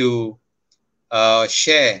had to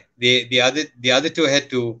share. The other two had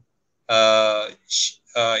to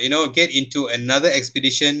get into another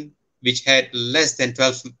expedition which had less than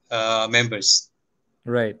 12 members.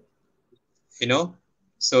 Right. You know,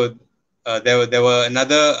 so there were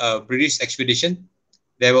another British expedition.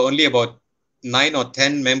 There were only about 9 or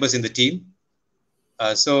 10 members in the team.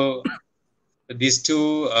 So these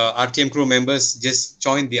two RTM crew members just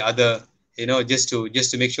joined the other, just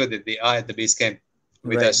to make sure that they are at the base camp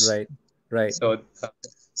with Right. us. Right. Right. So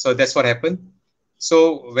so that's what happened.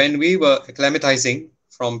 So when we were acclimatizing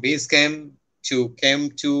from base camp to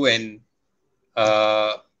Camp 2 and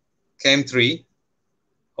uh, Camp 3,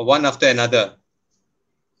 one after another,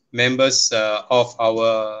 members of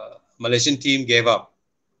our Malaysian team gave up.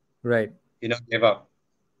 Right. Gave up.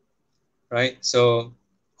 Right. So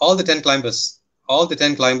all the 10 climbers,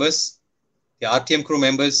 the RTM crew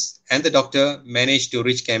members, and the doctor managed to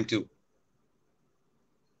reach Camp 2.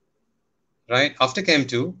 Right. After Camp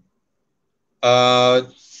 2, uh,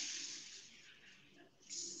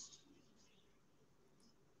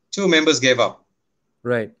 two members gave up.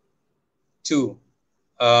 Right. Two.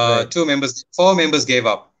 Right. Four members gave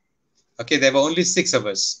up. Okay, there were only six of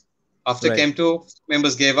us. After Right. Camp 2,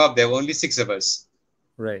 members gave up. There were only six of us.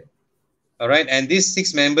 Right. All right, and these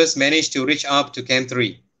six members managed to reach up to Camp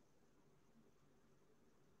 3.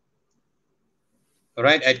 All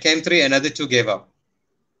right, at Camp 3, another two gave up.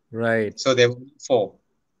 Right. So there were only four.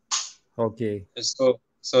 Okay.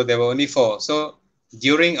 So there were only four. So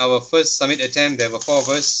during our first summit attempt, there were four of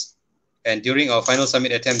us. And during our final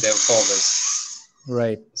summit attempt, there were four of us.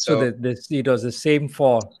 Right. So So it was the same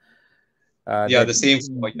four yeah, that. the same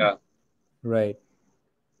four. Yeah. Right.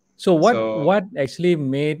 So So what actually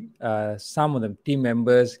made some of the team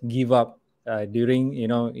members give up during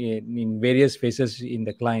in various phases in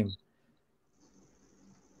the climb?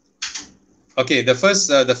 okay, the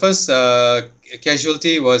first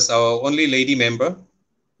casualty was our only lady member.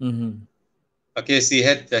 Mm-hmm. Okay, she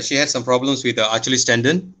had some problems with the Achilles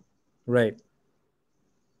tendon, Right.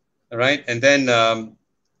 right? And then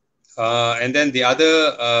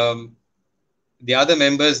the other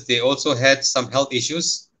members, they also had some health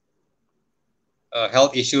issues,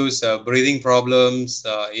 breathing problems,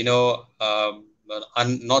 not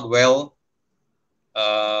well.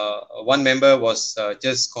 One member was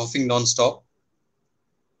just coughing non-stop.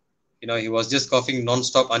 He was just coughing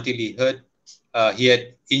non-stop until he had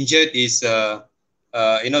injured his the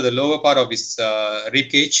lower part of his rib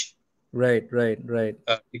cage Right. Right. Right.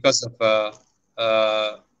 because of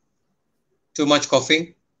too much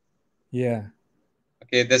coughing. Yeah.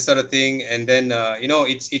 Okay, that sort of thing. And then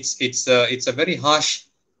it's a very harsh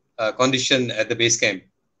condition at the base camp.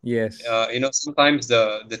 Yes. Sometimes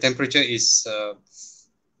the temperature is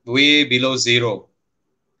way below zero.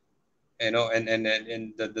 And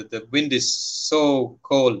the wind is so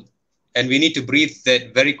cold, and we need to breathe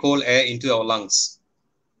that very cold air into our lungs.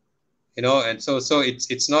 And so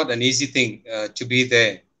it's not an easy thing to be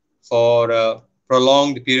there for a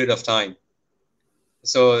prolonged period of time.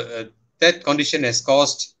 So that condition has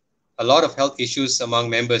caused a lot of health issues among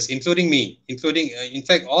members, including me, including in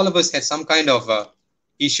fact all of us had some kind of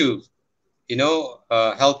issue,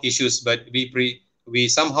 health issues, but we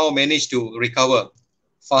somehow managed to recover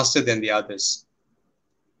faster than the others,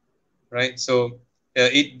 right? So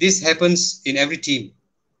this happens in every team,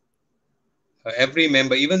 every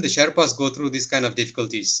member, even the Sherpas go through this kind of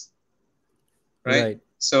difficulties, right? Right.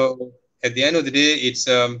 So at the end of the day,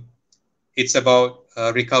 it's about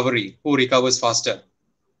recovery, who recovers faster.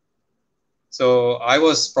 So I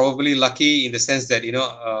was probably lucky in the sense that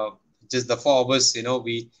just the four of us,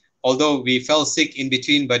 although we fell sick in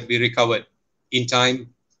between, but we recovered in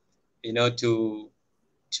time,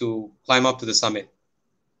 to climb up to the summit.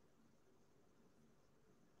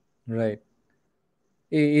 Right.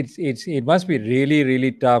 It must be really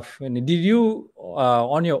really tough. And did you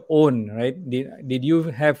on your own, right? Did you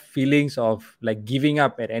have feelings of like giving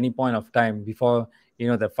up at any point of time before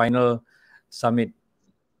the final summit?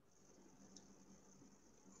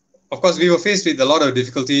 Of course, we were faced with a lot of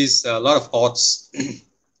difficulties, a lot of odds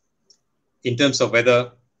in terms of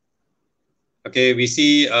weather. Okay, we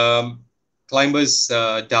see climbers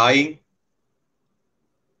dying.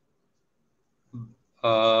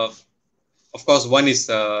 Uh, of course, one is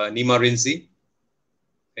Nima Rinzi,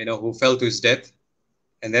 who fell to his death.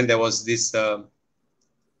 And then there was this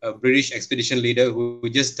British expedition leader who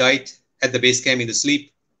just died at the base camp in the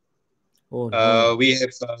sleep. Oh no. We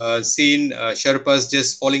have seen Sherpas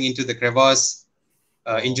just falling into the crevasse,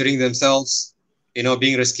 Wow. injuring themselves,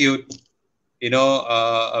 being rescued,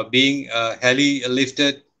 being heli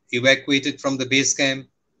lifted, evacuated from the base camp.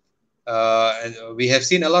 And we have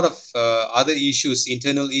seen a lot of other issues,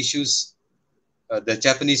 internal issues. The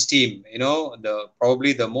Japanese team,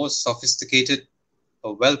 probably the most sophisticated,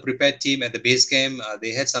 a well-prepared team at the base camp.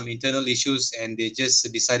 They had some internal issues, and they just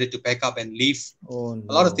decided to pack up and leave. Oh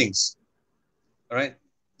A lot of no. things, all right?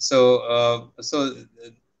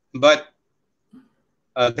 But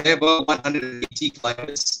there were 180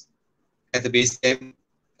 climbers at the base camp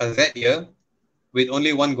that year with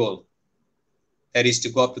only one goal, that is to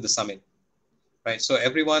go up to the summit, right? So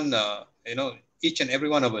everyone, each and every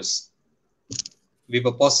one of us, we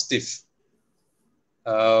were positive.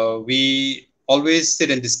 We always sit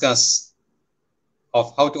and discuss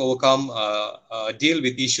of how to overcome, deal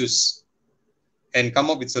with issues, and come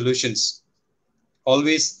up with solutions.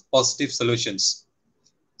 Always positive solutions.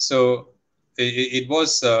 So it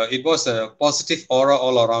was a positive aura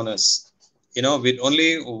all around us. With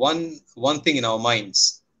only one thing in our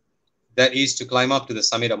minds, that is to climb up to the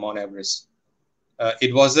summit of Mount Everest.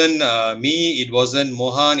 It wasn't me, it wasn't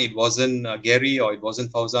Mohan, it wasn't Gary, or it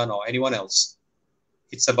wasn't Fauzan or anyone else.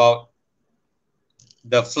 It's about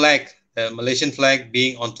the flag, the Malaysian flag,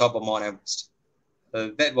 being on top of Mount Everest.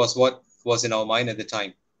 That was what was in our mind at the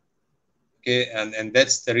time. Okay, and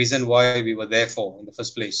that's the reason why we were there for in the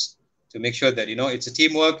first place, to make sure that it's a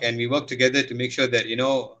teamwork, and we work together to make sure that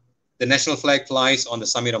the national flag flies on the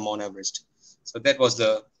summit of Mount Everest. So that was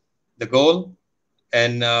the goal.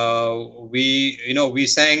 And we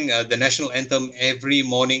sang the national anthem every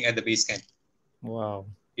morning at the base camp. Wow.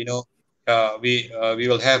 We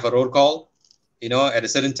will have a roll call at a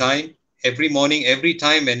certain time, every morning, every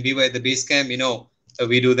time when we were at the base camp,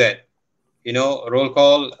 we do that, roll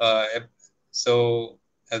call. So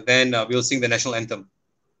then we'll sing the national anthem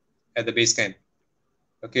at the base camp.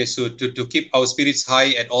 Okay, so to keep our spirits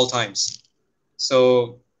high at all times.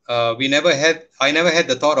 So I never had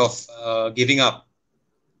the thought of giving up.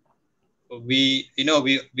 We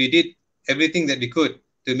did everything that we could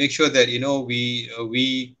to make sure that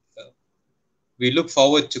we look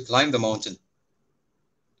forward to climb the mountain.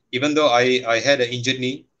 Even though I had an injured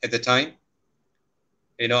knee at the time,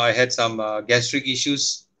 I had some gastric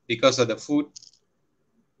issues because of the food,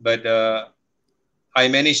 but I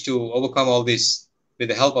managed to overcome all this with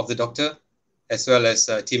the help of the doctor as well as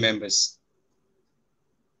team members.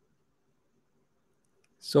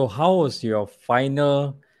 So, how was your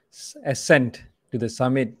final ascent to the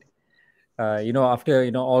summit?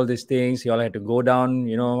 After all these things, you all had to go down.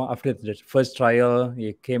 After the first trial,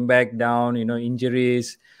 you came back down.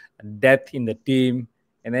 Injuries, death in the team,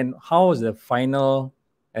 and then how was the final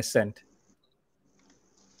ascent?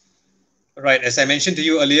 Right, as I mentioned to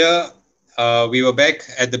you earlier, we were back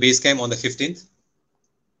at the base camp on the 15th.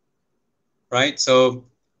 Right, so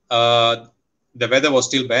the weather was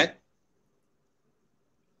still bad.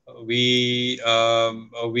 We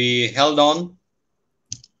held on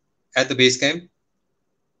at the base camp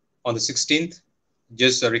on the 16th,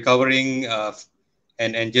 just recovering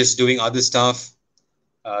and just doing other stuff,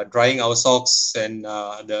 drying our socks and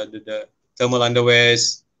the thermal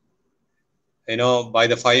underwears, by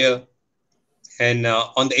the fire. And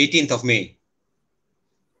on the 18th of May,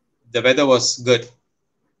 the weather was good.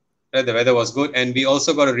 The weather was good, and we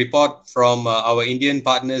also got a report from our Indian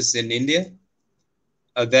partners in India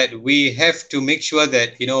that we have to make sure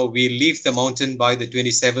that we leave the mountain by the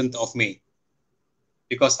 27th of May,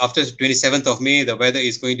 because after the 27th of May the weather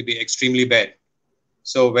is going to be extremely bad.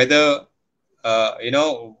 So whether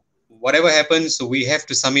whatever happens, so we have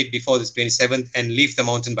to summit before this 27th and leave the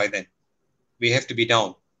mountain by then. We have to be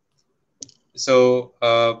down. So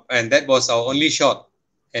and that was our only shot,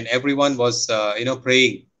 and everyone was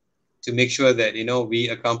praying to make sure that we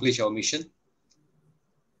accomplish our mission.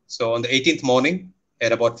 So on the 18th morning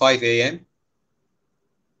at about 5 a.m.,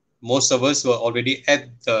 most of us were already at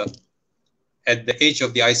the edge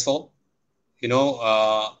of the icefall,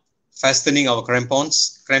 fastening our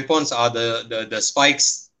crampons. Crampons are the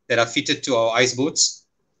spikes that are fitted to our ice boots.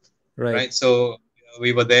 Right. So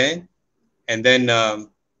we were there, and then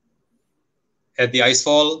at the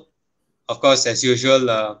icefall, of course, as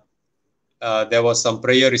usual, there was some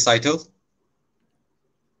prayer recital.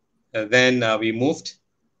 Then we moved.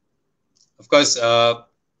 Of course,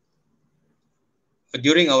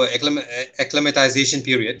 during our acclimatization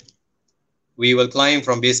period, we will climb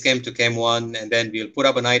from base camp to camp 1, and then we'll put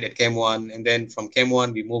up a night at camp 1, and then from camp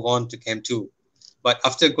 1 we move on to camp 2. But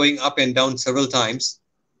after going up and down several times,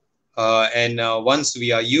 and once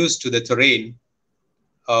we are used to the terrain,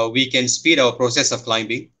 we can speed up our process of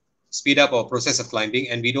climbing,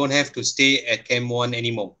 and we don't have to stay at camp 1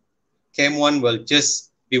 anymore. Camp 1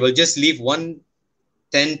 we will just leave one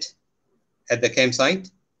tent at the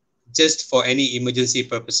campsite just for any emergency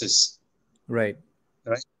purposes. Right.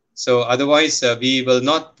 So otherwise, we will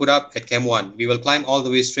not put up at camp 1. We will climb all the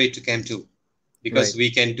way straight to camp 2, because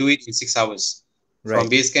we can do it in 6 hours. From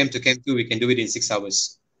base camp to camp 2, we can do it in 6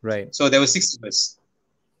 hours. Right. So there were 6 of us.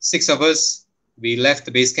 6 of us, we left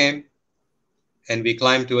the base camp and we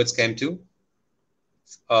climbed towards camp 2.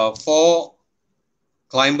 4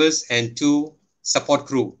 climbers and 2 support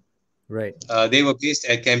crew. Right. They were based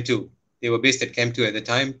at camp 2. They were based at camp 2 at the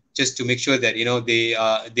time, just to make sure that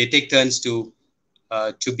they take turns to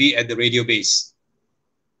be at the radio base,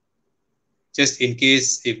 just in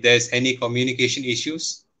case if there's any communication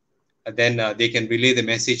issues, then they can relay the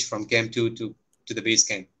message from camp 2 to the base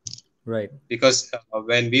camp. Right. Because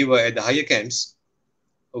when we were at the higher camps,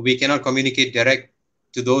 we cannot communicate direct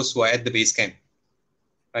to those who are at the base camp.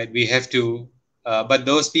 Right? We have to, but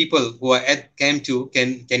those people who are at camp 2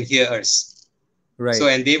 can hear us. Right. So,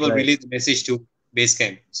 and they will relay the message to base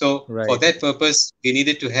camp. So for that purpose, we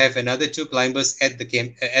needed to have another 2 climbers at the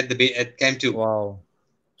camp at camp 2. Wow,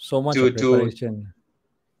 so much preparation.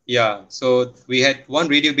 Yeah, so we had one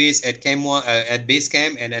radio base at camp 1 at base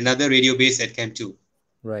camp, and another radio base at camp 2.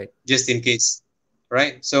 Right. Just in case.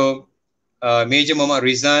 Right. So Major Muhammad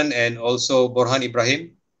Rizan and also Borhan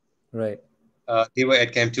Ibrahim. Right. They were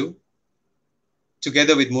at camp 2,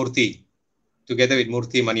 together with Murthy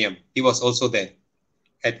Maniam. He was also there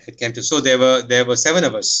at camp 2. So there were 7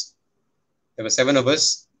 of us.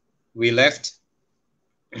 We left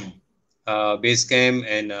base camp,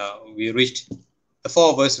 and the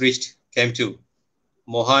 4 of us reached camp 2.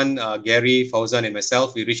 Mohan, Gary, Fauzan, and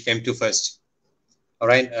myself, we reached Camp 2 first. All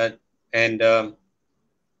right. And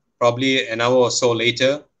probably an hour or so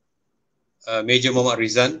later, Major Mohammad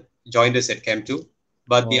Rizan joined us at Camp 2.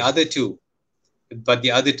 But the Wow. other two,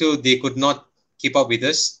 they could not keep up with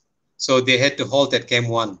us. So they had to halt at Camp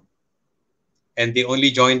 1. And they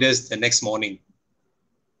only joined us the next morning.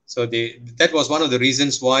 So that was one of the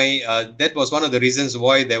reasons why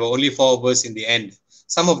there were only four of us in the end.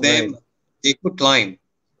 Some of Right. them, they could climb,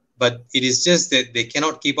 but it is just that they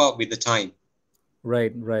cannot keep up with the time.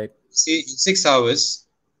 Right. Right. See, in 6 hours,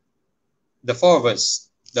 the four of us,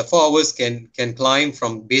 can climb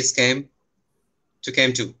from base camp to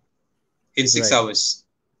camp 2 in six Right. hours.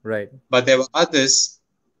 Right. But there were others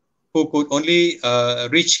who could only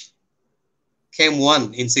reach camp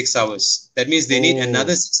 1 in 6 hours. That means they need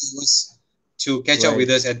another Oh. 6 hours to catch up Right. with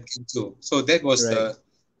us at camp 2. So Right. that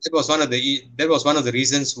was one of the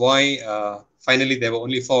reasons why finally there were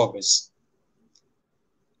only four of us.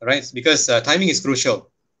 Right? Because timing is crucial.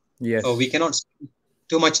 We Yes. cannot spend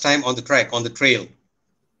too much time on the track, on the trail.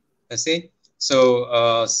 I see. So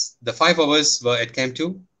the five of us were at camp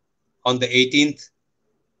 2 on the 18th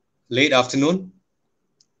late afternoon,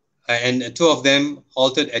 and two of them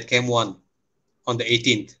halted at camp 1 on the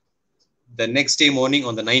 18th. The next day morning,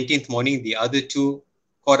 on the 19th morning, the other two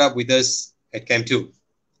caught up with us at camp 2.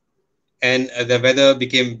 And the weather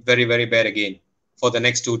became very, very bad again for the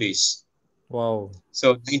next 2 days. Wow.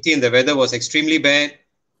 So 19th, the weather was extremely bad.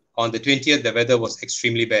 On the 20th, the weather was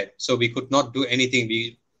extremely bad. So we could not do anything.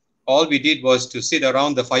 All we did was to sit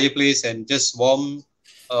around the fireplace and just warm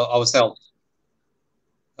ourselves.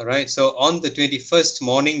 All right. So on the 21st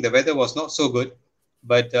morning, the weather was not so good,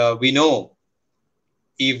 but we know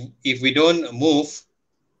if we don't move,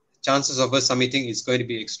 chances of us submitting is going to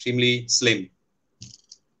be extremely slim.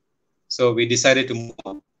 So we decided to move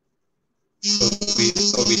on. So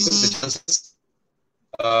we took the chances.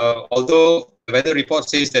 Although the weather report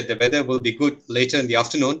says that the weather will be good later in the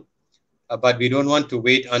afternoon, but we don't want to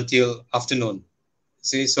wait until afternoon.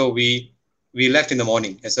 See, so we left in the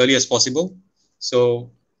morning as early as possible.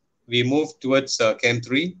 So we moved towards Camp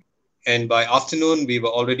 3, and by afternoon we were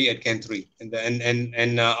already at Camp 3.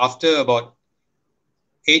 And after about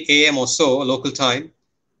 8 a.m. or so local time,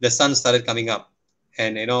 the sun started coming up,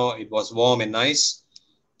 and it was warm and nice.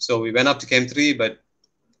 So we went up to Camp 3, but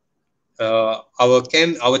our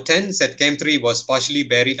tents at Camp 3 was partially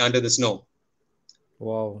buried under the snow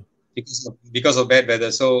Wow. because of bad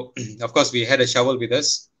weather. So of course we had a shovel with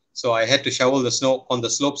us. So I had to shovel the snow on the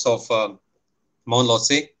slopes of Mount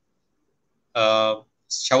Lhotse,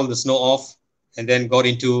 shovel the snow off, and then got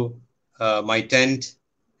into my tent,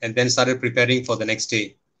 and then started preparing for the next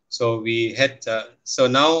day. So we had so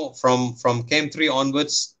now from Camp 3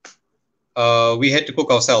 onwards, we had to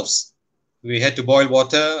cook ourselves. We had to boil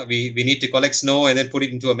water. We need to collect snow and then put it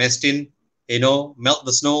into a mess tin. Melt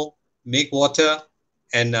the snow, make water,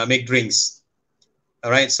 and make drinks. All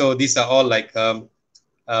right. So these are all like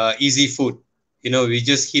easy food. We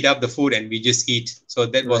just heat up the food and we just eat. So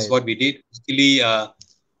that was Right. what we did. Actually,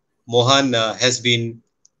 Mohan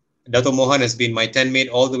Dato Mohan has been my tent mate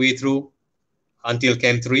all the way through until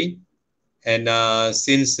Camp 3. And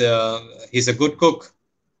since he's a good cook,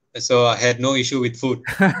 so I had no issue with food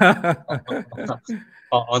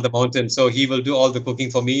on the mountain. So he will do all the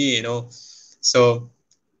cooking for me. So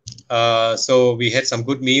so we had some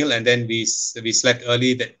good meal, and then we slept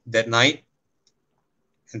early that night.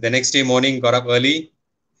 And the next day morning, got up early.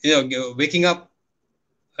 Waking up,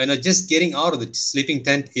 just getting out of the sleeping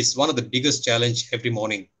tent is one of the biggest challenge every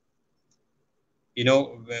morning.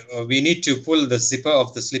 We need to pull the zipper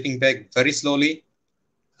of the sleeping bag very slowly,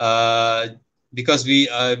 uh, because we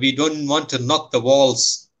don't want to knock the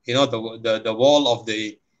walls, the wall of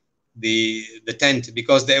the tent,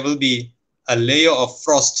 because there will be a layer of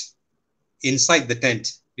frost inside the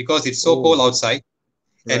tent because it's so cold Oh. outside,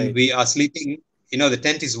 and Right. we are sleeping. The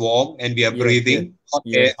tent is warm and we are Yes. Yes. breathing hot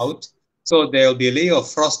air Yes. out. So there will be a layer of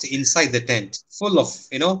frost inside the tent, full of,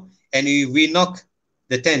 and if we knock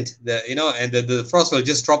the tent, and the frost will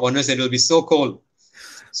just drop on us and it will be so cold.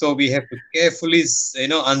 So we have to carefully,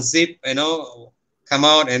 unzip, come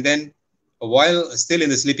out, and then while still in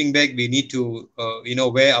the sleeping bag, we need to,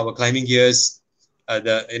 wear our climbing gears,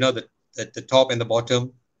 the top and the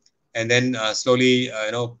bottom, and then slowly,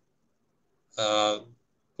 uh,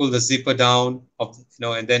 pull the zipper down of,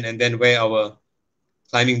 and then wear our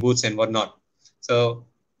climbing boots and whatnot. So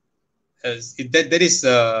that is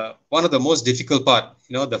one of the most difficult part.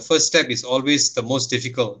 The first step is always the most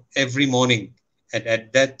difficult every morning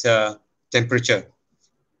at that temperature.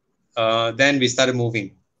 Then we started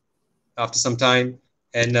moving after some time,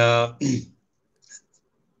 and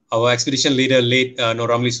our expedition leader, late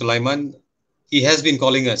Noramli Sulaiman, he has been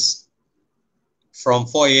calling us from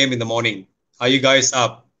 4 a.m. in the morning. Are you guys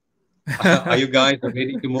up? Are you guys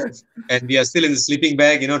ready to move? And we are still in the sleeping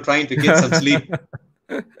bag, trying to get some sleep.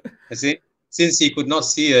 I say, since he could not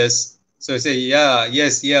see us, so I say, yeah,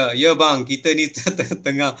 yes, yeah, bang, kita ni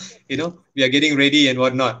tengah, we are getting ready and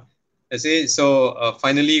whatnot. I say, so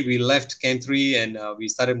finally we left Camp 3 and we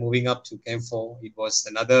started moving up to Camp 4. It was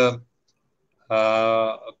another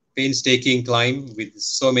painstaking climb with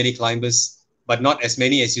so many climbers, but not as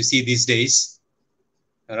many as you see these days.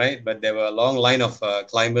 All right, but there were a long line of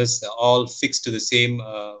climbers, all fixed to the same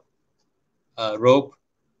rope,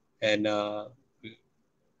 and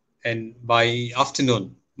by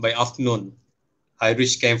afternoon, I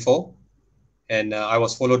reached Camp 4, and I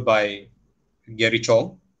was followed by Gary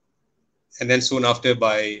Chong, and then soon after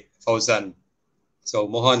by Fauzan. So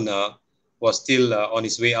Mohan was still on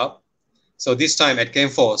his way up. So this time at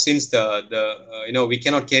Camp 4, since we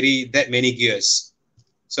cannot carry that many gears,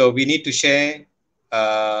 so we need to share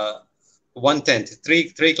one tent.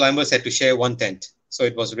 Three climbers had to share one tent. So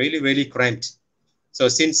it was really, really cramped. So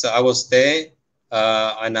since I was there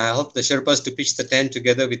and I helped the Sherpas to pitch the tent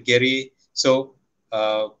together with Gary. So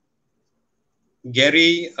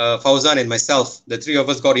Gary, Fauzan, and myself, the three of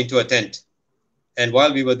us got into a tent. And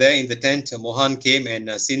while we were there in the tent, Mohan came, and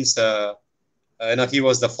since he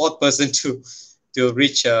was the fourth person to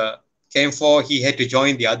reach Camp 4, he had to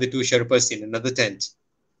join the other two Sherpas in another tent.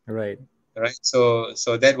 Right. Right. So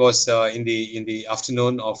that was in the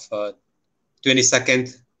afternoon of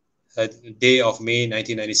 22nd day of May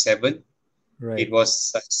 1997. Right. It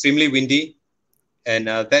was extremely windy, and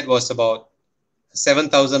that was about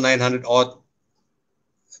 7,900 odd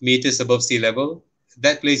meters above sea level.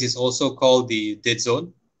 That place is also called the dead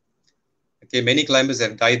zone. Okay, many climbers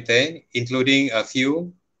have died there, including a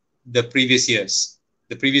few the previous year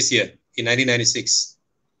in 1996.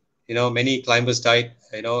 Many climbers died.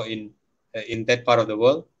 In that part of the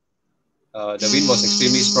world. The wind was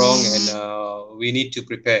extremely strong, and we need to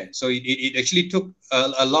prepare. So it actually took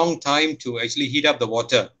a long time to actually heat up the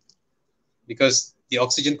water, because the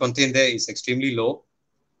oxygen content there is extremely low.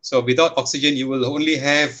 So without oxygen, you will only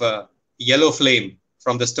have yellow flame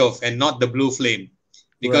from the stove and not the blue flame,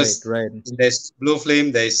 because Right. there's blue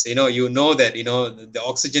flame. There's that the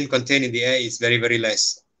oxygen content in the air is very, very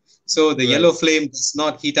less. So the Right. yellow flame does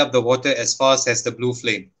not heat up the water as fast as the blue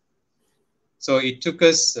flame. So it took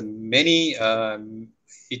us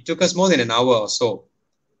it took us more than an hour or so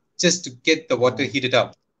just to get the water heated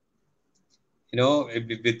up,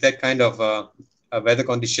 with that kind of weather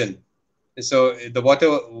condition. So the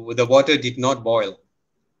water did not boil.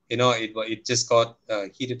 It just got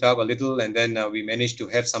heated up a little, and then we managed to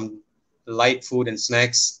have some light food and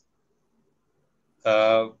snacks,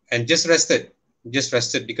 and just rested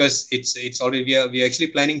because it's already we are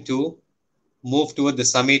actually planning to move toward the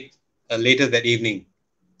summit later that evening.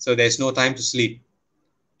 So there's no time to sleep.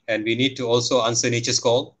 And we need to also answer nature's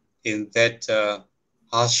call in that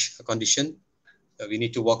harsh condition. We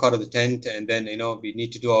need to walk out of the tent, and then we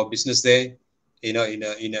need to do our business there, in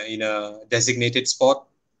a designated spot.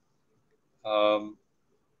 Um,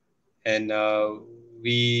 and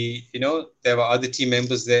we, there were other team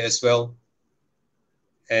members there as well.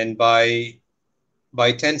 And by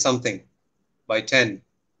 10 something, by 10,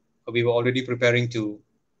 we were already preparing to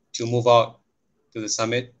move out to the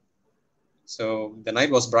summit. So the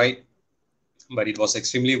night was bright, but it was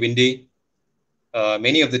extremely windy.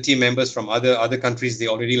 Many of the team members from other countries, they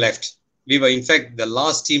already left. We were in fact the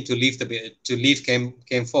last team to leave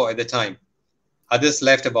Camp 4 at the time. Others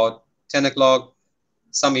left about 10 o'clock.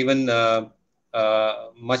 Some even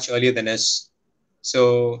much earlier than us.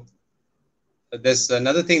 So there's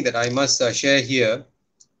another thing that I must share here.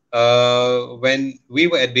 When we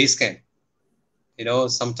were at base camp,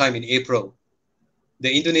 sometime in April, the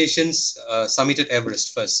Indonesians summited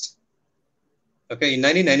Everest first. Okay, in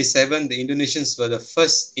 1997, the Indonesians were the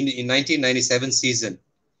first, in 1997 season,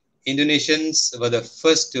 Indonesians were the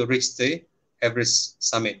first to reach the Everest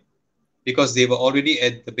summit, because they were already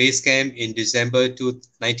at the base camp in December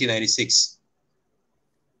 1996.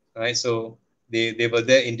 Right, so they were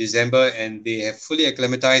there in December, and they have fully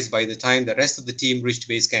acclimatized by the time the rest of the team reached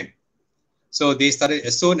base camp. So they started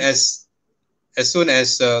as soon as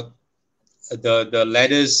the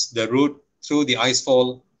ladders, the route through the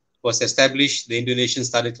icefall was established, the Indonesians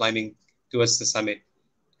started climbing towards the summit.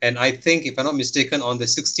 And I think, if I'm not mistaken, on the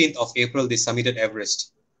 16th of April, they summited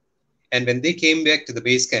Everest. And when they came back to the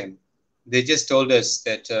base camp, they just told us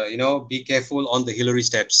that, be careful on the Hillary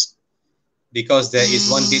steps, because there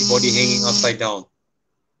is one dead body hanging upside down.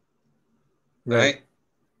 Right.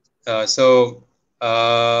 So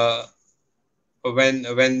uh, when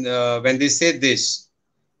they said this,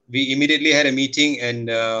 we immediately had a meeting and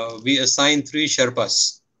we assigned three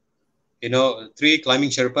Sherpas, three climbing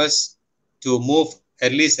Sherpas to move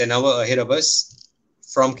at least an hour ahead of us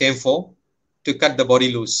from Camp 4 to cut the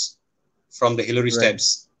body loose from the Hillary Right.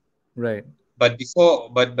 steps. Right. But before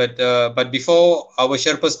our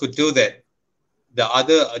Sherpas could do that, the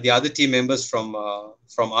other team members from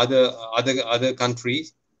other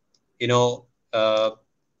countries, you know, uh,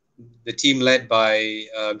 the team led by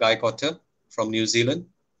Guy Cotter from New Zealand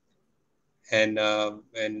and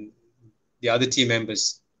the other team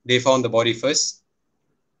members, they found the body first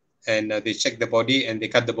and they checked the body and they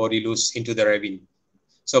cut the body loose into the ravine.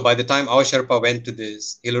 So by the time our Sherpa went to the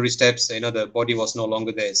Hillary steps, the body was no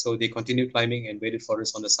longer there. So they continued climbing and waited for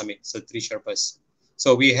us on the summit. So three Sherpas.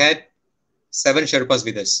 So we had seven Sherpas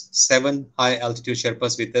with us, seven high altitude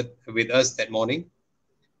Sherpas with us that morning.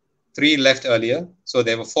 Three left earlier, so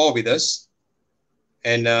there were four with us.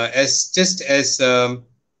 And as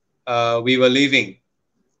we were leaving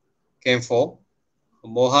Camp 4,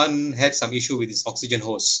 Mohan had some issue with his oxygen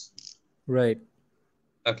hose. Right.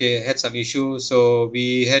 Okay, had some issue, so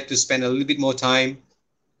we had to spend a little bit more time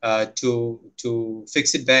to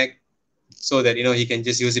fix it back so that he can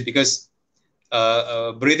just use it because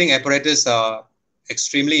breathing apparatus are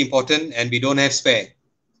extremely important and we don't have spare.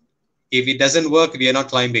 If it doesn't work, we are not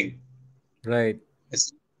climbing. Right.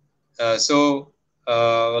 So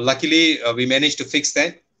luckily we managed to fix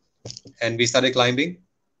that and we started climbing.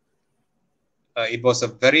 It was a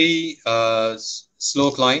very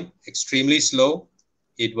slow climb, extremely slow.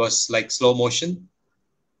 It was like slow motion.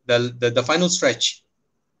 The final stretch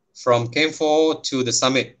from Camp 4 to the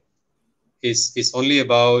summit is only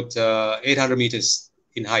about 800 meters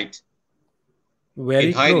in height. In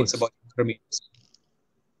Very height, it's close. about 800 meters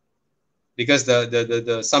because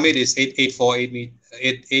the summit is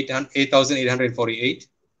 8,848.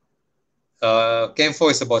 Camp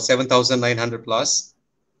 4 is about 7,900 plus.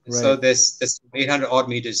 So Right. there's 800 odd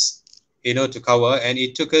meters, to cover, and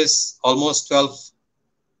it took us almost 12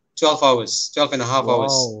 hours, 12 and a half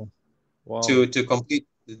hours Wow. Wow. to complete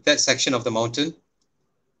that section of the mountain.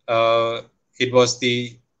 Uh, it was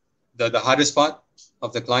the hardest part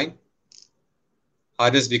of the climb.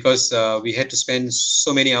 Hardest because we had to spend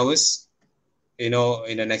so many hours, in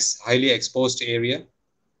an highly exposed area.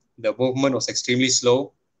 The movement was extremely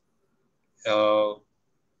slow. Uh,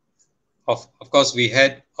 of course, we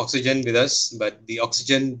had oxygen with us, but the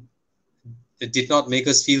oxygen did not make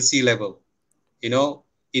us feel sea level. You know,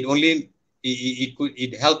 it only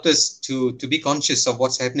it helped us to be conscious of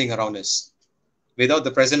what's happening around us. Without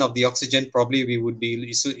the presence of the oxygen, probably we would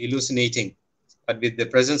be hallucinating. But with the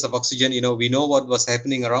presence of oxygen, we know what was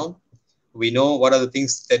happening around. We know what are the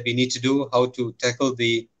things that we need to do, how to tackle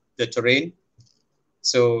the terrain.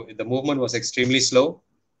 So the movement was extremely slow,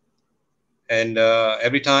 and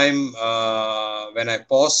every time when I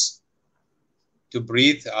pause to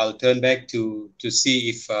breathe, I'll turn back to see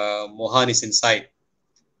if Mohan is inside.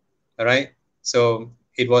 All right. So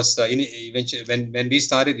it was eventually when we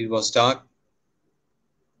started, it was dark.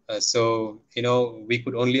 So we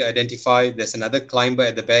could only identify there's another climber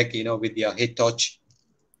at the back, with their head torch,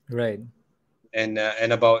 Right. and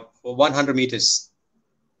about 100 meters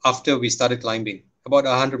after we started climbing, about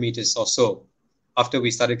 100 meters or so after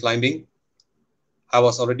we started climbing, I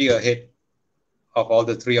was already ahead of all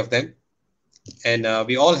the three of them, and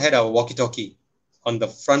we all had our walkie-talkie on the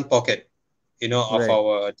front pocket, of Right.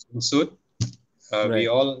 our suit. We Right.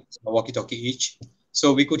 all a walkie-talkie each,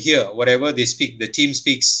 so we could hear whatever they speak. The team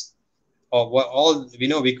speaks, or what all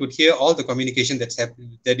we could hear all the communication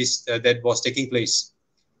that was taking place.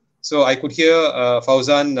 So I could hear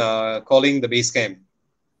Fauzan calling the base camp,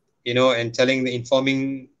 and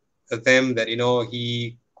informing them that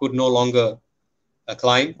he could no longer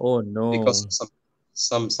climb Oh because no. of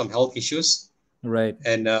some health issues. Right.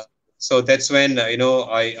 And so that's when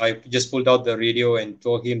I just pulled out the radio and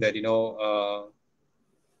told him that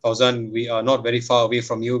Fauzan, we are not very far away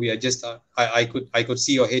from you. We are just I could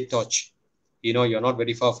see your head torch. You're not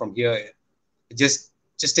very far from here. Just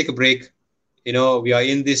take a break. We are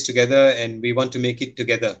in this together and we want to make it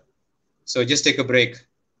together. So just take a break.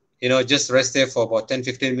 Just rest there for about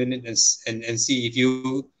 10-15 minutes and see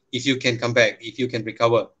if you can come back, if you can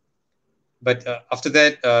recover. But after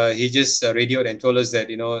that, he just radioed and told us that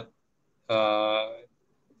uh,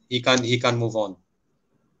 he can't move on,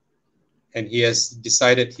 and he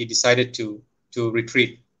decided to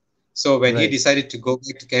retreat. So when he Right. decided to go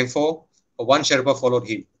back to Camp 4, one Sherpa followed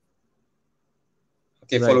him.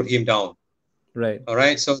 Okay, Right. followed him down. Right. All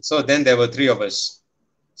right. So then there were three of us.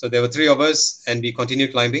 So there were three of us, and we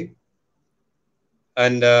continued climbing.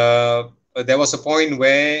 And there was a point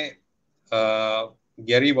where uh,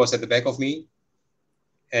 Gary was at the back of me,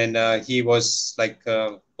 and he was like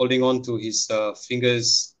holding on to his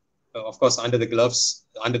fingers, of course, under the gloves,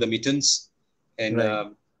 under the mittens, and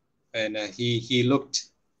Right. he looked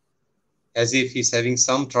as if he's having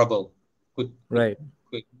some trouble. Could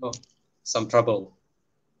could, Right. some trouble.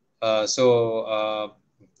 So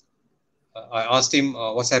I asked him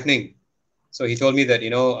what's happening. So he told me that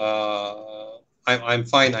I'm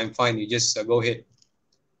fine. I'm fine. You just go ahead.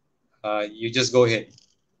 You just go ahead.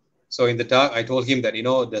 So in the dark, I told him that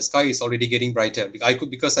the sky is already getting brighter.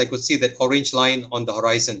 Because I could see that orange line on the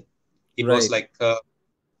horizon. It was Right. like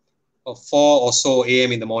 4 or so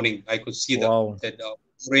a.m. in the morning. I could see the Wow. that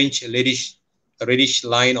orange reddish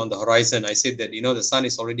line on the horizon. I said that the sun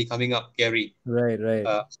is already coming up, Gary. Right. Right.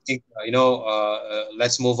 I think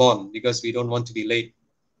let's move on because we don't want to be late.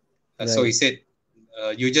 So he Right. said,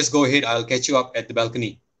 you just go ahead. I'll catch you up at the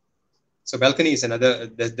balcony. So balcony is another.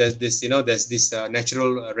 There's this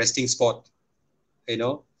natural resting spot. You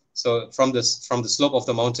know. So from the slope of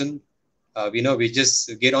the mountain, we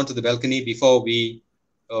just get onto the balcony before we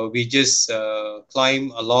just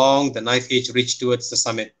climb along the knife edge ridge towards the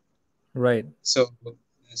summit. Right. So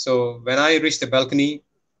when I reached the balcony,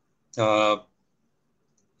 uh,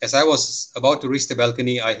 as I was about to reach the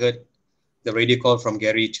balcony, I heard the radio call from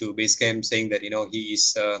Gary to base camp saying that he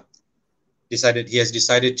has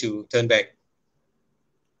decided to turn back.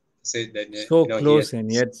 Said that So he has. close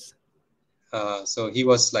and yet. So he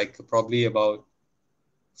was like probably about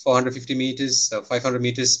 450 meters, 500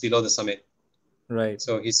 meters below the summit. Right.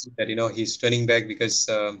 So he said that he's turning back because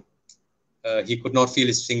he could not feel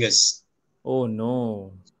his fingers. Oh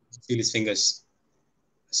no. Feel his fingers.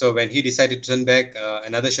 So when he decided to turn back,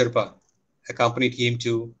 another Sherpa accompanied him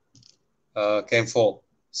to Camp 4.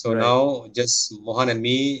 So Right. now just Mohan and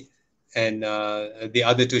me and the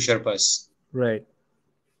other two Sherpas. Right.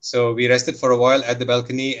 So we rested for a while at the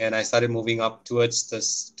balcony, and I started moving up towards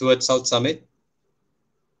South Summit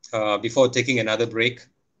before taking another break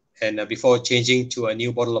and before changing to a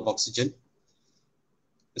new bottle of oxygen.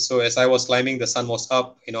 So as I was climbing, the sun was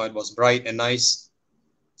up. It was bright and nice.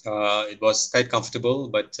 It was quite comfortable,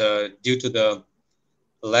 but due to the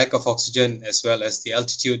lack of oxygen as well as the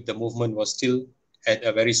altitude, the movement was still at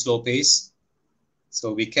a very slow pace.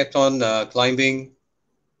 So we kept on climbing,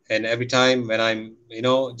 and every time when I'm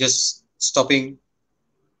just stopping,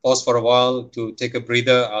 pause for a while to take a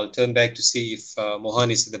breather, I'll turn back to see if Mohan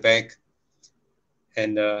is at the back,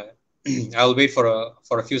 and I'll wait for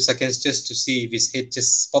a few seconds just to see if his head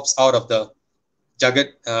just pops out of the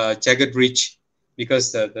jagged ridge,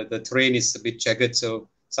 because the terrain is a bit jagged, so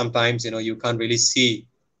sometimes you can't really see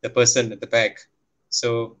the person at the back.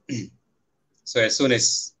 So so as soon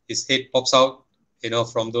as his head pops out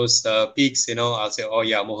from those peaks, I'll say, oh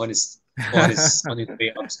yeah, Mohan is on his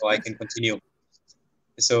way up, so I can continue.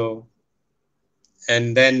 So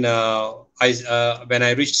and then I when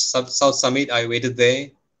I reached South Summit, I waited there,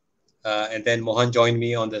 and then Mohan joined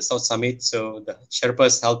me on the South Summit. So the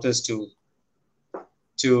Sherpas helped us to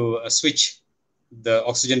switch the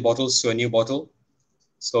oxygen bottles to a new bottle.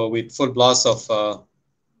 So with full blast of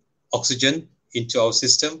oxygen into our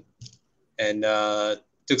system, and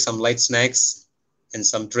took some light snacks and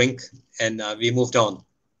some drink, and we moved on.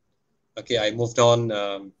 Okay, I moved on,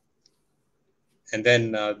 and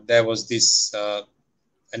then there was this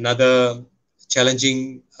another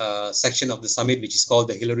challenging section of the summit, which is called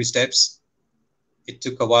the Hillary Steps. It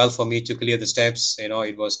took a while for me to clear the steps.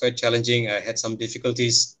 It was quite challenging. I had some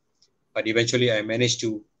difficulties, but eventually I managed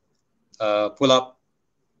to pull up,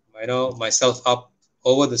 myself up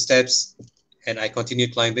over the steps, and I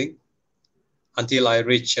continued climbing until I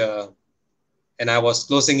reached. And I was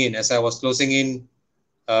closing in. As I was closing in,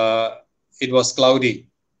 uh, it was cloudy,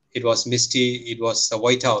 it was misty, it was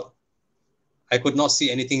white out. I could not see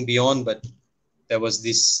anything beyond, but there was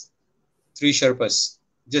these three Sherpas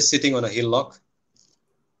just sitting on a hillock.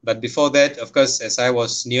 But before that, of course, as I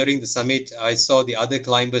was nearing the summit, I saw the other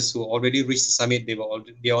climbers who already reached the summit. They were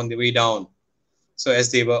already on the way down. So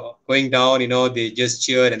as they were going down, they just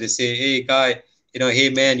cheered and they say, "Hey, guy, hey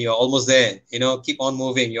man, you're almost there. Keep on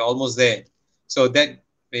moving. You're almost there." So that,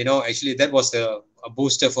 actually, that was a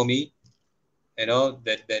booster for me.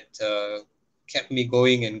 That kept me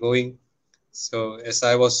going and going. So as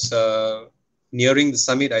I was nearing the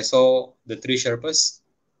summit, I saw the three Sherpas,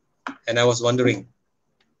 and I was wondering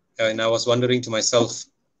to myself,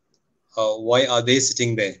 why are they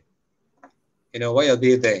sitting there? Why are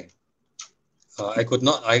they there? I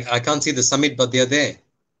can't see the summit, but they're there.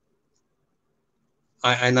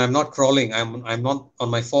 And I'm not crawling. I'm not on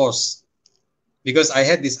my force, because I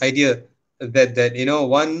had this idea. that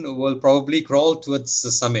one will probably crawl towards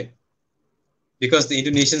the summit, because the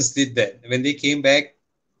Indonesians did that when they came back,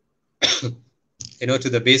 to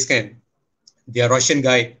the base camp. Their Russian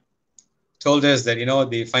guide told us that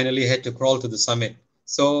they finally had to crawl to the summit.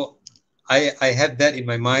 So I had that in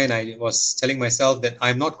my mind. I was telling myself that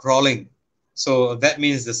I'm not crawling, so that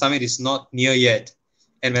means the summit is not near yet.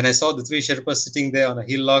 And when I saw the three Sherpas sitting there on a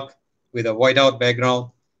hillock with a whiteout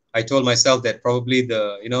background, I told myself that probably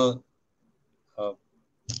uh,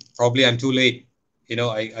 probably I'm too late.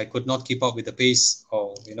 I could not keep up with the pace,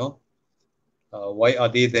 or why are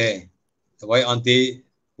they there? Why aren't they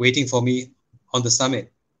waiting for me on the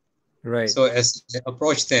summit? Right. So as I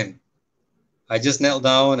approached them, I just knelt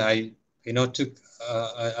down. I, took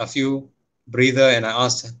a few breather, and I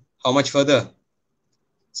asked, "How much further?"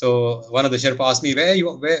 So one of the Sherpa asked me,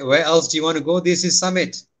 "Where else do you want to go? This is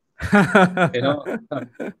summit." You know,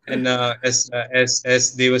 and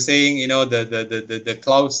as they were saying, the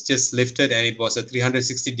clouds just lifted, and it was a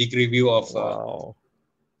 360-degree view Wow.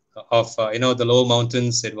 of the lower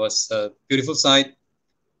mountains. It was a beautiful sight.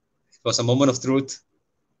 It was a moment of truth.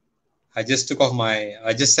 I just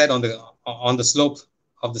sat on the slope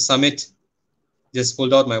of the summit, just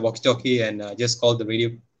pulled out my walkie-talkie, and just called the radio,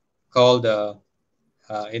 called uh,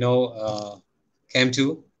 you know uh, Cam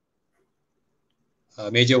 2.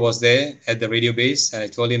 Major was there at the radio base, and I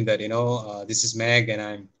told him that this is Mag, and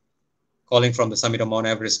I'm calling from the summit of Mount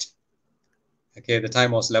Everest. Okay, the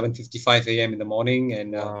time was 11:55 a.m. in the morning,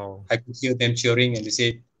 and Wow. I could hear them cheering, and they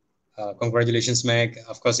said, "Congratulations, Mag!"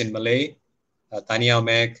 Of course, in Malay, Tania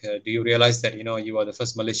Mag, do you realize that you are the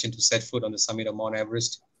first Malaysian to set foot on the summit of Mount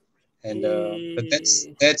Everest? And but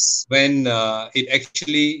Eh, that's when it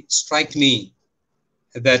actually struck me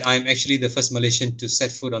that I'm actually the first Malaysian to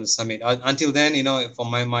set foot on the summit. Until then, for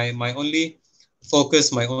my only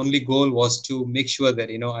focus, my only goal was to make sure that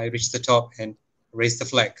I reach the top and raise the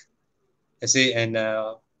flag. I say, and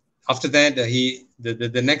after that,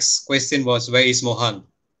 the next question was, where is Mohan?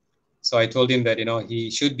 So I told him that he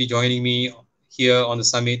should be joining me here on the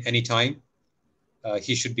summit anytime.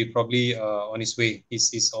 He should be probably on his way.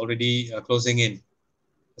 He's already closing in.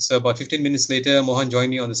 So about 15 minutes later, Mohan joined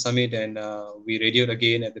me on the summit, and we radioed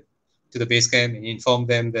again to the base camp and informed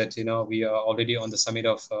them that we are already on the summit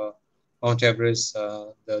of Mount Everest.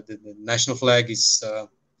 The national flag is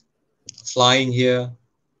flying here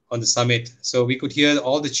on the summit, so we could hear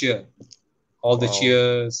all the wow.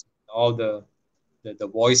 cheers, all the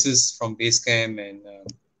voices from base camp, and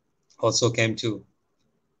also came too.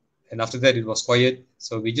 And after that, it was quiet.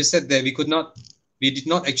 So we just said that we did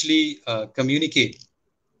not actually communicate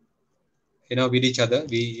with each other.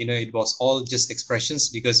 It was all just expressions,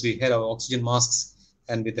 because we had our oxygen masks,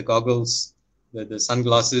 and with the goggles, the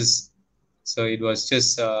sunglasses. So it was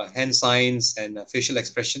just hand signs and facial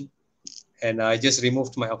expression. And I just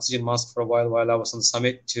removed my oxygen mask for a while I was on the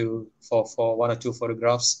summit for one or two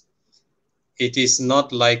photographs. It is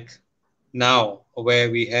not like now where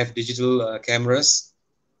we have digital cameras.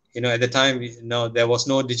 At the time, no, there was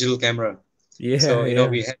no digital camera. Yeah, So yeah.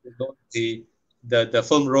 we had to load the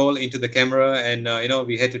film roll into the camera, and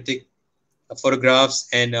we had to take photographs,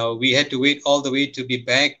 and we had to wait all the way to be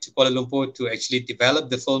back to Kuala Lumpur to actually develop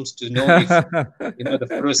the films to know if the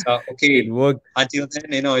photos are It okay. worked. Until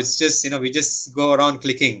then, it's just we just go around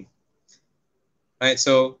clicking, right?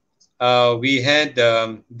 So we had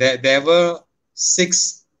there were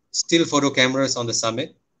six still photo cameras on the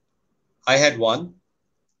summit. I had one.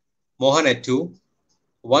 Mohan had two.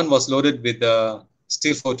 One was loaded with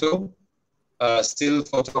still photo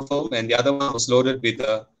film, and the other one was loaded with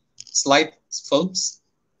slide films.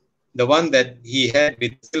 The one that he had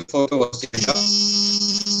with the still photo was jammed up.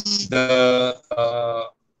 The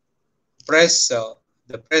press,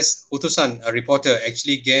 Utusan, a reporter,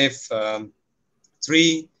 actually gave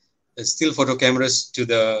three still photo cameras to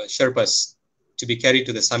the Sherpas to be carried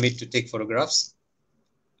to the summit to take photographs.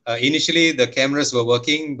 Initially, the cameras were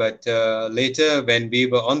working, but later, when we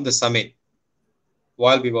were on the summit,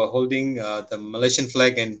 while we were holding the Malaysian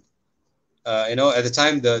flag, and at the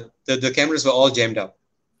time, the cameras were all jammed up.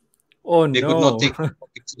 Oh They could not no. take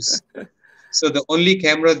pictures. So the only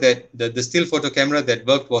camera the still photo camera that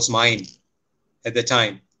worked was mine at the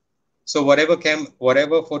time. So whatever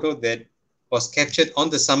photo that was captured on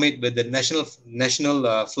the summit with the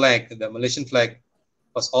national flag, the Malaysian flag,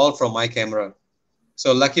 was all from my camera.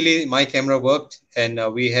 So luckily my camera worked, and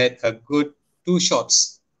we had a good two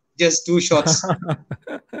shots, just two shots,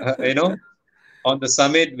 you know, on the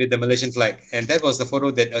summit with the Malaysian flag, and that was the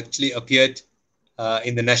photo that actually appeared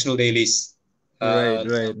in the national dailies Right, uh,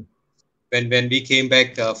 right. when we came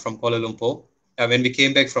back from Kuala Lumpur, when we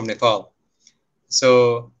came back from Nepal.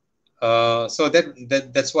 So So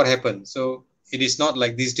that's what happened. So it is not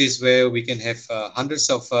like these days where we can have hundreds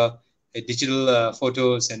of digital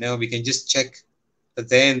photos, and now we can just check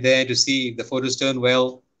there and there to see if the photos turn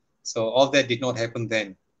well. So all that did not happen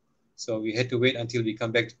then. So we had to wait until we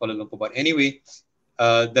come back to Kuala Lumpur. But anyway,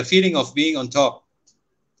 the feeling of being on top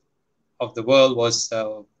of the world was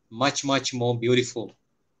much more beautiful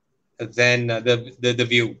than the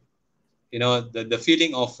view. You know, the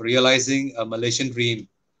feeling of realizing a Malaysian dream.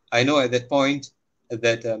 I know at that point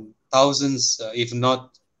that thousands, if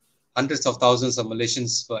not hundreds of thousands of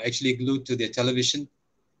Malaysians were actually glued to their television,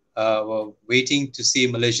 were waiting to see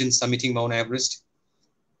Malaysians summiting Mount Everest.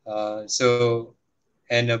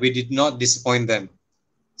 And we did not disappoint them.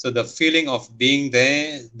 So the feeling of being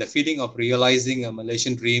there, the feeling of realizing a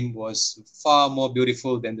Malaysian dream was far more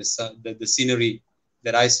beautiful than the scenery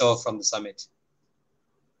that I saw from the summit.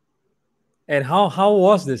 And how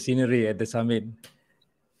was the scenery at the summit?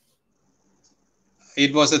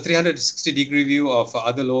 It was a 360-degree view of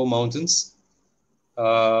other lower mountains.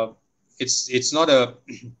 Uh, it's not a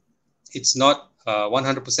it's not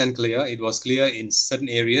 100% clear. It was clear in certain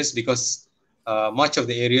areas because much of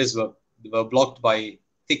the areas were blocked by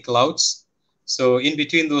thick clouds. So in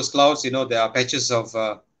between those clouds, you know, there are patches of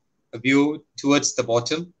a view towards the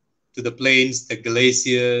bottom, to the plains, the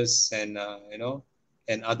glaciers, and you know,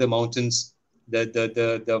 and other mountains.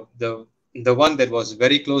 The one that was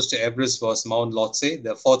very close to Everest was Mount Lhotse,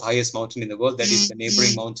 the fourth highest mountain in the world. That is the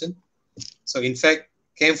neighboring mountain. So in fact,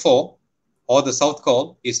 Camp 4, or the South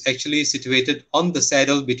Col, is actually situated on the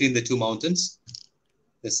saddle between the two mountains,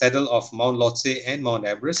 the saddle of Mount Lhotse and Mount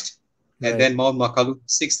Everest. And Right. then Mount Makalu,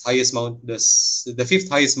 sixth highest mountain, the fifth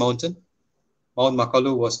highest mountain, Mount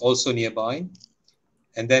Makalu was also nearby.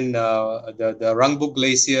 And then the Rangbuk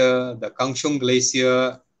Glacier, the Kangshung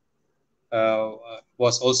Glacier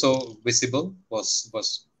was also visible,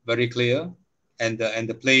 was very clear, and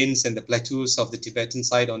the plains and the plateaus of the Tibetan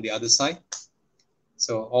side on the other side.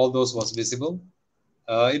 So all those was visible.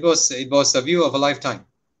 It was a view of a lifetime,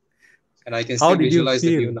 and I can How still did you visualize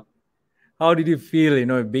the view feel? now. How did you feel,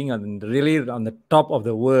 being really on the top of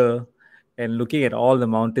the world and looking at all the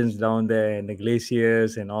mountains down there and the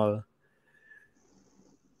glaciers and all?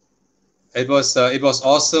 It was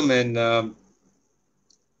awesome, and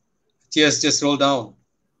tears just rolled down.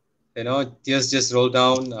 You know, tears just rolled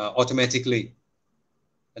down automatically.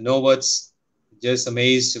 And no words, just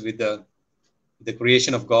amazed with the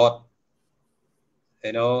creation of God.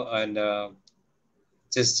 You know, and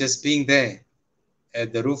just being there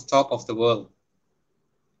at the rooftop of the world.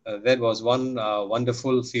 That was one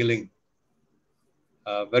wonderful feeling.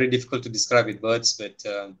 Very difficult to describe with words, but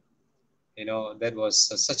you know, that was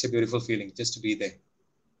such a beautiful feeling just to be there.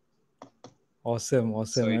 Awesome,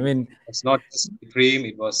 So awesome. it, I it mean, was not just a dream.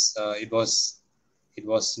 It was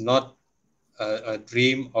not a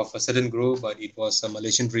dream of a certain group, but it was a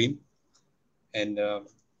Malaysian dream, and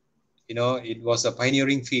you know, it was a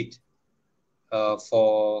pioneering feat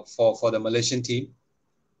for the Malaysian team.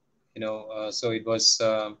 You know, so it was.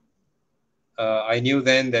 I knew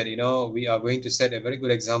then that, you know, we are going to set a very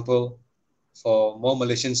good example for more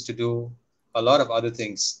Malaysians to do a lot of other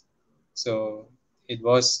things. So it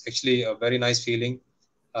was actually a very nice feeling.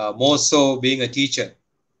 More so being a teacher,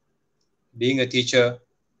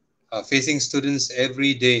 facing students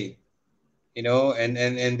every day, you know, and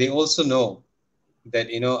they also know that,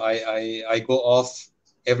 you know, I go off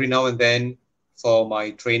every now and then for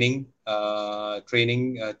my training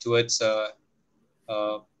towards uh,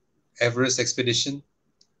 Everest expedition.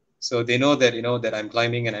 So they know that, you know, that I'm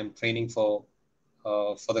climbing and I'm training for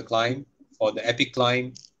the climb, for the epic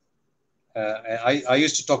climb. I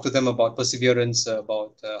used to talk to them about perseverance,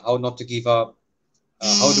 about how not to give up,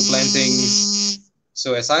 how to plan things.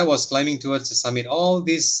 So as I was climbing towards the summit, all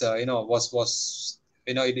this, you know, was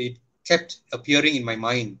you know, it kept appearing in my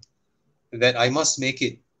mind that I must make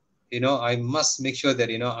it. You know, I must make sure that,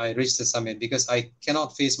 you know, I reach the summit, because I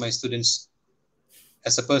cannot face my students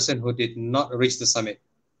as a person who did not reach the summit.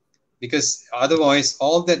 Because otherwise,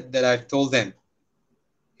 all that I've told them,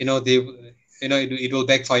 you know, it will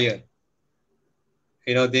backfire.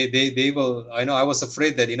 You know, they will. I know, I was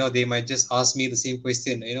afraid that, you know, they might just ask me the same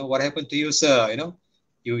question. You know, what happened to you, sir? You know,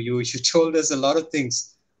 you told us a lot of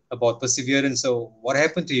things about perseverance. So what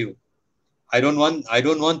happened to you? I don't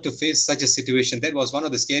want to face such a situation. That was one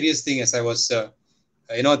of the scariest thing, as I was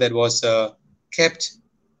you know, that was kept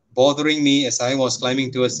bothering me as I was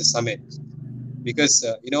climbing towards the summit. Because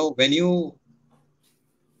you know, when you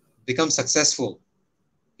become successful,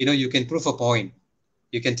 you know, you can prove a point.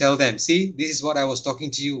 You can tell them, see, this is what I was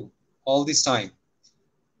talking to you all this time.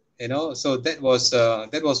 You know, so that was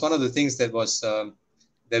one of the things that was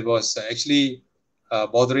that was actually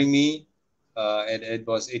bothering me. And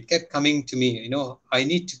it kept coming to me, I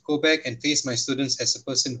need to go back and face my students as a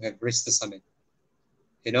person who have reached the summit.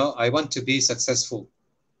 I want to be successful.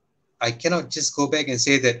 I cannot just go back and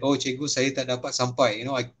say that, oh, cikgu, saya tak dapat sampai.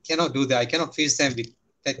 I cannot do that. I cannot face them with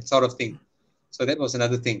that sort of thing. So that was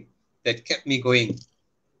another thing that kept me going,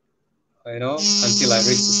 until I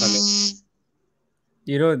reached the summit.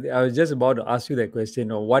 I was just about to ask you that question,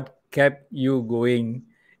 or what kept you going,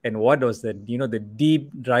 and what was the deep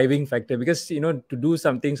driving factor? Because to do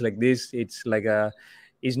some things like this, it's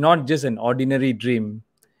not just an ordinary dream.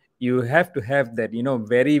 You have to have that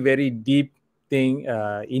very very deep thing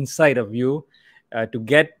inside of you to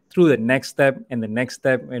get through the next step and the next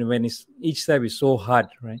step, and when each step is so hard,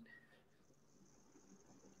 right?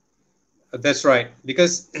 That's right.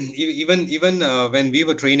 Because even when we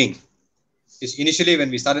were training, initially when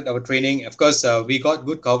we started our training, of course, we got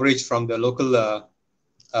good coverage from the local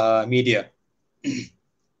media.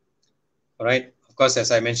 All right. Of course,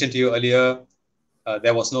 as I mentioned to you earlier,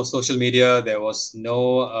 there was no social media, there was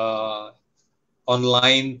no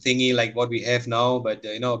online thingy like what we have now. But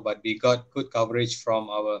but we got good coverage from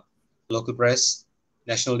our local press,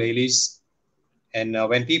 national dailies, and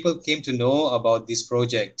when people came to know about this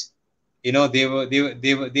project, they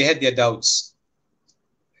had their doubts.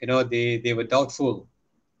 They were doubtful.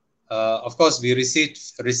 Of course, we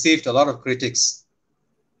received a lot of critics,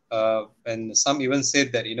 and some even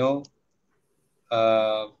said that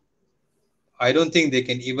uh, I don't think they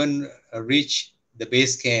can even reach the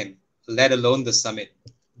base camp, let alone the summit.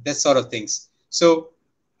 That sort of things. So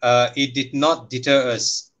it did not deter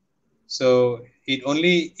us. So it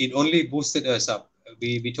only boosted us up.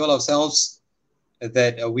 We told ourselves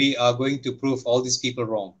that we are going to prove all these people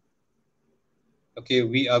wrong. Okay,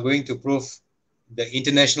 we are going to prove the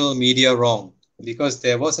international media wrong, because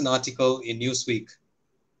there was an article in Newsweek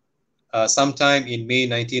sometime in May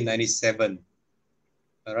 1997.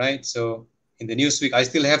 All right, so in the Newsweek, I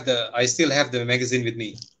still have the magazine with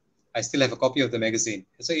me. I still have a copy of the magazine.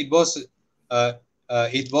 So uh,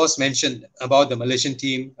 it was mentioned about the Malaysian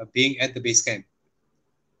team being at the base camp.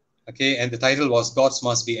 Okay, and the title was "Gods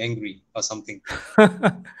Must Be Angry" or something. All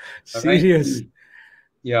right, Serious.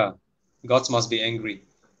 yeah, gods must be angry.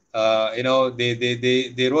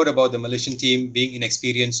 They wrote about the Malaysian team being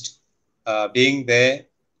inexperienced, being there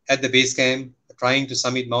at the base camp, trying to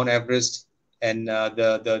summit Mount Everest, and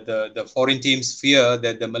the foreign teams fear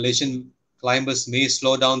that the Malaysian climbers may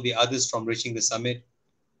slow down the others from reaching the summit.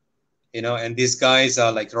 And these guys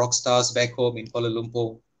are like rock stars back home in Kuala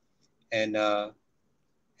Lumpur, and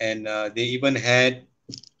they even had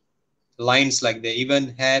lines like they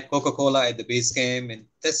even had Coca-Cola at the base camp and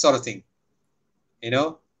that sort of thing. You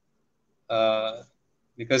know, uh,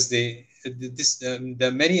 because the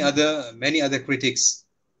many other critics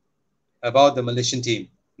about the Malaysian team,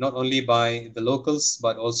 not only by the locals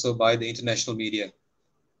but also by the international media.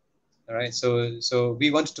 All right, so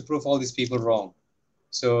we wanted to prove all these people wrong.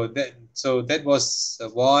 So that was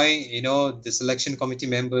why the selection committee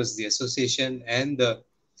members, the association, and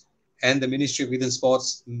the Ministry of Youth and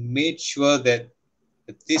Sports made sure that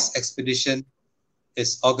this expedition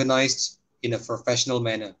is organized in a professional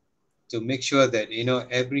manner, to make sure that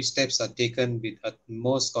every steps are taken with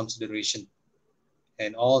utmost consideration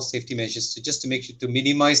and all safety measures, to just to make sure to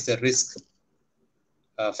minimize the risk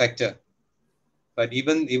factor. But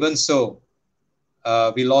even so,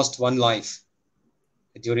 we lost one life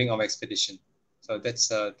during our expedition. So that's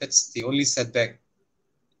the only setback.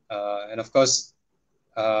 And of course,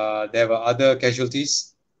 there were other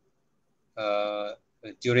casualties uh,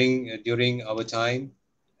 during our time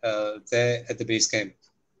there at the base camp.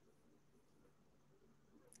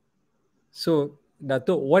 So,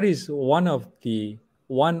 Dato, what is one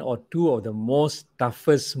or two of the most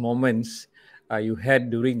toughest moments you had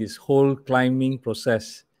during this whole climbing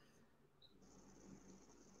process?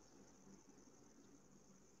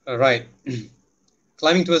 Right,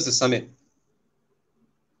 climbing towards the summit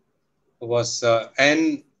was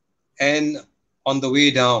and on the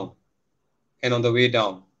way down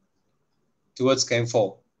towards Camp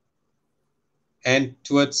 4 and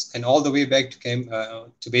all the way back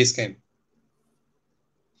to base camp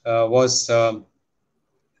was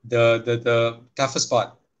the toughest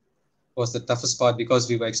part. Was the toughest part because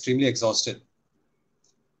we were extremely exhausted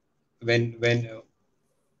when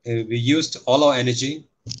we used all our energy,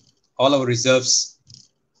 all our reserves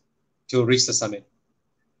to reach the summit.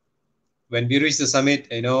 When we reach the summit,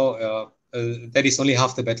 that is only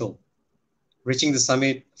half the battle. Reaching the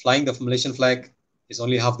summit, flying the Malaysian flag is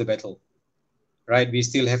only half the battle, right? We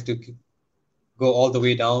still have to go all the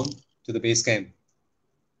way down to the base camp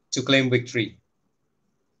to claim victory.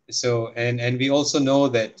 So, and we also know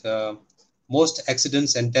that most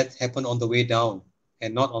accidents and death happen on the way down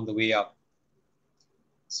and not on the way up.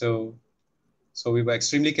 So, so we were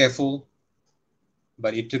extremely careful,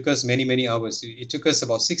 but it took us many, many hours. It took us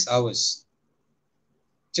about 6 hours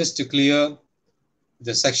just to clear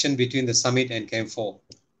the section between the summit and Camp 4,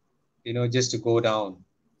 just to go down.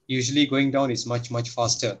 Usually going down is much, much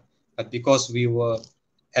faster. But because we were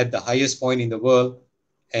at the highest point in the world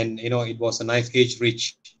and, it was a knife edge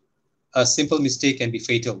reach, a simple mistake can be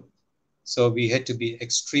fatal. So we had to be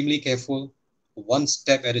extremely careful, one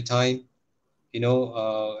step at a time, and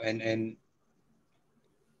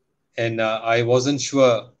I wasn't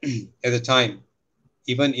sure at the time,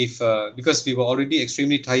 even if because we were already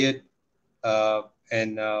extremely tired, uh,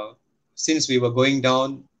 and since we were going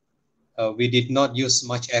down, we did not use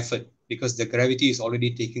much effort because the gravity is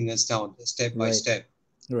already taking us down step by Right. step.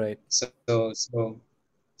 Right. So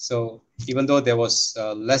even though there was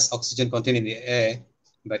less oxygen content in the air,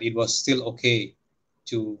 but it was still okay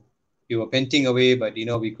to we were panting away, but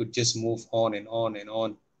we could just move on and on and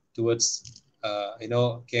on towards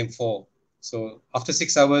Camp 4. So after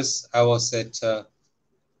 6 hours, I was in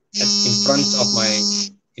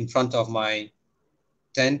front of my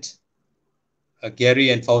tent. Gary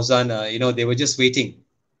and Fauzan, they were just waiting.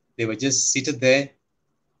 They were just seated there,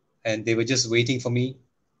 and they were just waiting for me.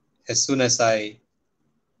 As soon as I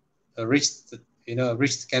reached the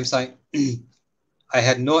campsite, I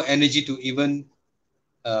had no energy to even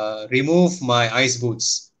remove my ice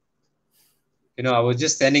boots. I was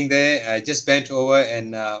just standing there. I just bent over,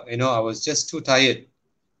 and I was just too tired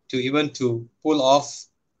to pull off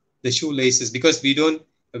the shoelaces, because we don't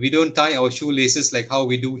tie our shoelaces like how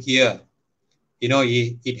we do here.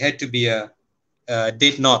 It had to be a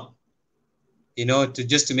date knot, to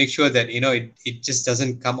just to make sure that it just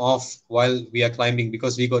doesn't come off while we are climbing,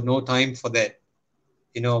 because we got no time for that,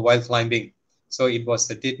 while climbing. So it was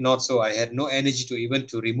a did not. So I had no energy to even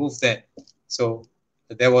to remove that. So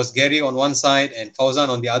there was Gary on one side and Fauzan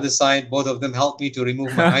on the other side. Both of them helped me to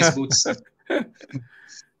remove my ice boots.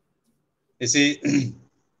 You see,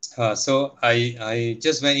 so I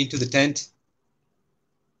just went into the tent.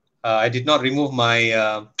 I did not remove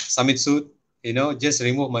my summit suit. Just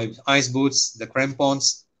remove my ice boots, the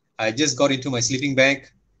crampons. I just got into my sleeping bag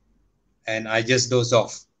and I just dozed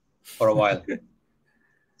off for a while.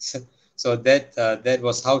 So that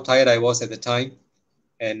was how tired I was at the time.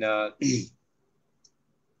 And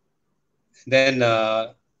then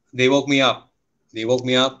they woke me up. They woke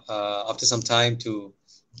me up after some time.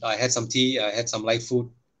 I had some tea, I had some light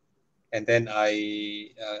food, and then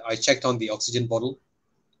I checked on the oxygen bottle.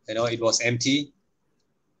 It was empty.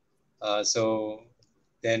 So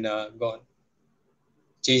then got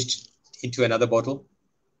changed into another bottle.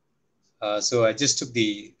 So I just took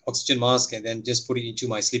the oxygen mask and then just put it into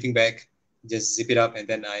my sleeping bag, just zip it up, and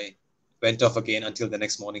then I went off again until the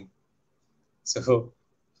next morning. So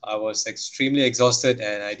I was extremely exhausted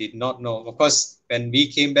and I did not know. Of course, when we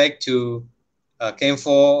came back to Camp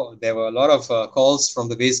 4, there were a lot of calls from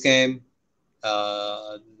the base camp.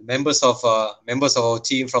 Members of our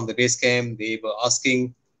team from the base camp, they were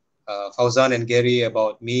asking Fauzan and Gary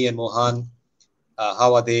about me and Mohan.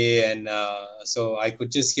 How are they? And so I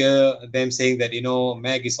could just hear them saying that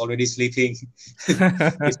Mag is already sleeping.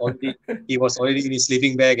 he's already he was already in his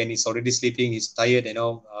sleeping bag and he's already sleeping. He's tired. He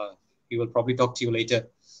will probably talk to you later.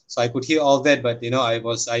 So I could hear all that, but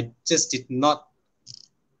I just did not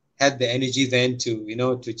had the energy then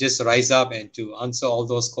to just rise up and to answer all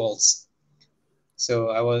those calls. So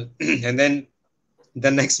I was, and then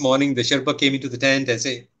the next morning the Sherpa came into the tent and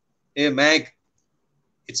said, "Hey Mag,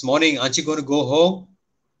 it's morning. Aren't you going to go home?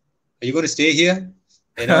 Are you going to stay here?"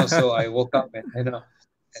 So I woke up and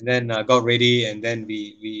then got ready, and then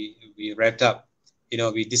we wrapped up.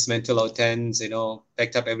 We dismantled our tents,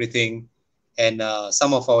 packed up everything, and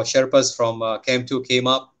some of our Sherpas from Camp 2 came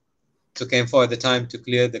up to Camp 4 at the time to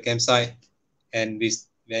clear the campsite, and we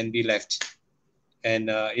left.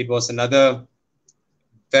 And it was another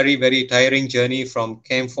very, very tiring journey from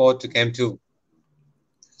Camp 4 to Camp 2.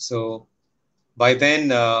 So by then,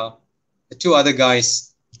 the two other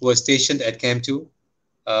guys who were stationed at Camp 2,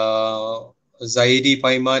 uh, Zaidi,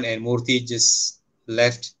 Paiman, and Murthy just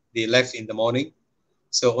left. They left in the morning.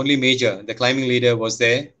 So only Major, the climbing leader, was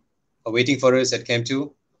there waiting for us at Camp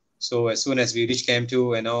 2. So as soon as we reached Camp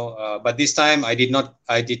 2, but this time I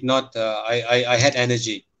had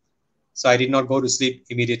energy. So I did not go to sleep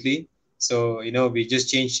immediately. So, we just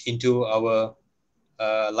changed into our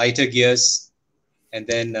lighter gears, and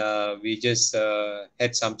then we just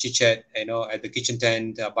had some chit chat, at the kitchen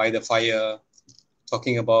tent by the fire,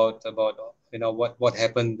 talking about what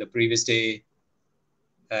happened the previous day,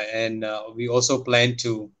 and we also plan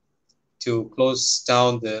to close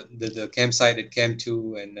down the campsite at Camp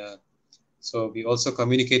 2, and so we also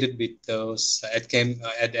communicated with those at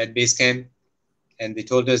at base camp, and they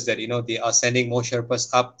told us that they are sending more Sherpas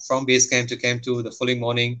up from base camp to Camp 2 the following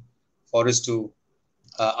morning for us to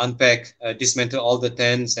unpack, dismantle all the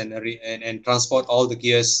tents, and transport all the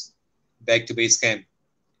gears back to base camp.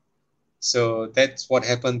 So that's what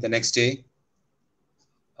happened the next day,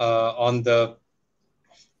 on the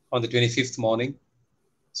 25th morning.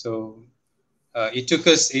 So it took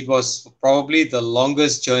us. It was probably the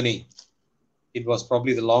longest journey. It was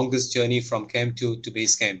probably the longest journey from Camp 2 to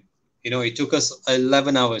base camp. It took us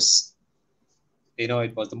 11 hours.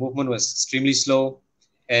 The movement was extremely slow,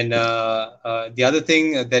 and the other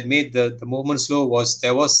thing that made the movement slow was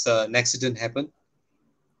there was an accident happened.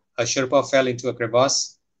 A Sherpa fell into a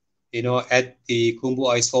crevasse, at the Kumbu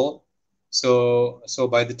Icefall. So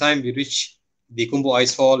by the time we reached the Kumbu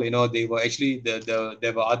Icefall, they were actually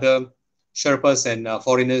there were other Sherpas and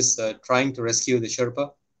foreigners trying to rescue the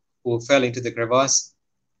Sherpa who fell into the crevasse.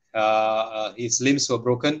 His limbs were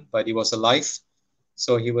broken, but he was alive.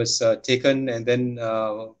 So he was taken and then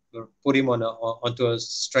put him onto a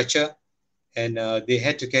stretcher, and they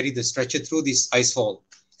had to carry the stretcher through this icefall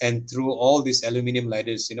and through all these aluminum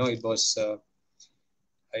ladders. It was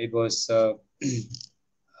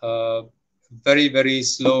a very, very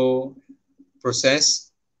slow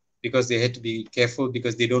process, because they had to be careful,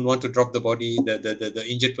 because they don't want to drop the body, the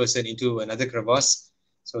injured person, into another crevasse.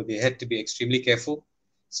 So they had to be extremely careful.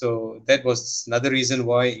 So that was another reason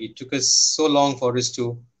why it took us so long for us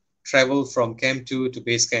to travel from Camp 2 to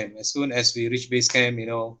base camp. As soon as we reached base camp,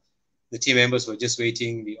 the team members were just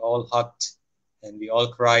waiting. We all hugged and we all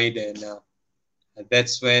cried, and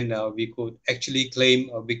that's when we could actually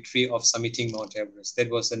claim a victory of summiting Mount Everest.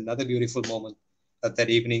 That was another beautiful moment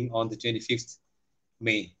that evening on the 25th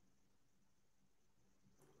May.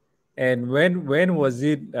 And when was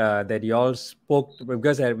it that you all spoke?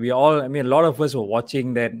 Because we all, I mean, a lot of us were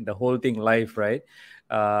watching the whole thing live, right?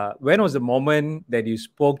 When was the moment that you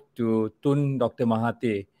spoke to Tun Dr.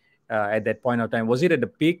 Mahathir at that point of time? Was it at the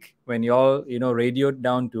peak when you all, radioed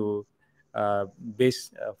down to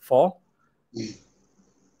base 4?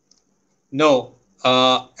 No,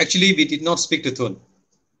 actually, we did not speak to Tun.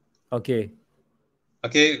 Okay.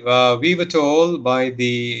 Okay, we were told by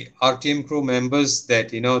the RTM crew members that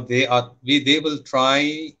they will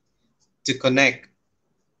try to connect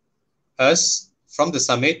us from the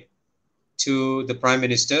summit to the Prime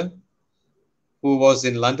Minister, who was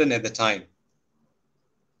in London at the time.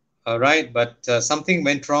 All right, but something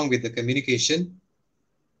went wrong with the communication.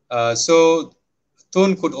 So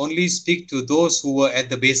Tun could only speak to those who were at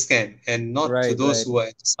the base camp and not to Right, those right. who were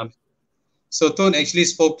at the summit. So Tun actually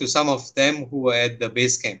spoke to some of them who were at the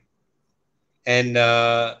base camp. And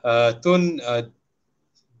Tun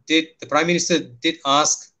the Prime Minister did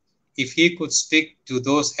ask if he could speak to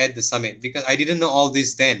those at the summit, because I didn't know all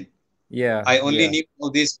this then. Yeah, I only yeah. knew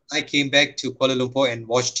all this when I came back to Kuala Lumpur and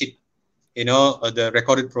watched it, the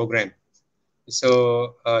recorded program.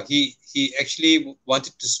 So he actually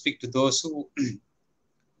wanted to speak to those who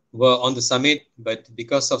were on the summit, but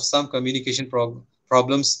because of some communication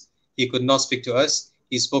problems, he could not speak to us.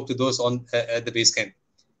 He spoke to those on at the base camp.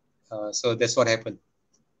 So that's what happened.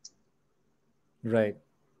 Right.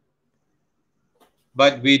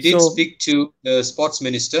 But we did So, speak to the sports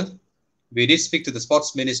minister. We did speak to the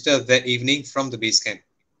sports minister that evening from the base camp.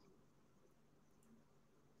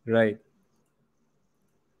 right.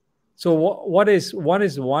 So what is one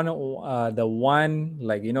the one,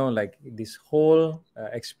 like, like this whole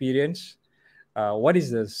experience? What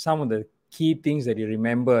is some of the key things that you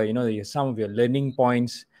remember? Some of your learning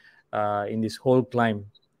points in this whole climb.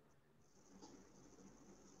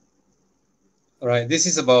 All right, this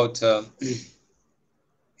is about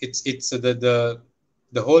it's the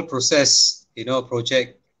whole process,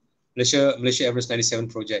 project, Malaysia Everest 97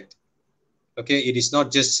 project. Okay, it is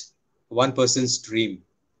not just one person's dream.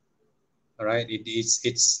 All right,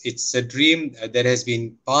 it's a dream that has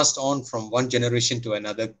been passed on from one generation to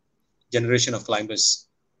another generation of climbers.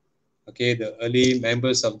 Okay, the early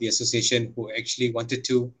members of the association who actually wanted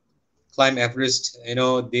to climb Everest,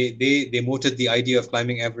 they mooted the idea of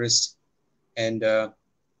climbing Everest, and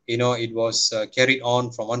it was carried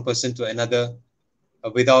on from one person to another,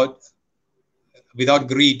 without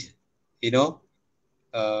greed. You know,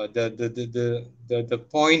 the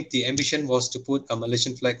point, the ambition was to put a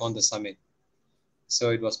Malaysian flag on the summit. So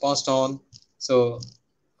it was passed on. So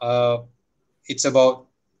uh, it's about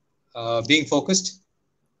being focused.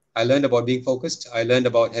 I learned about being focused. I learned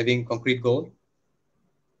about having concrete goal,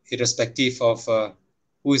 irrespective of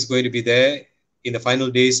who is going to be there. in the final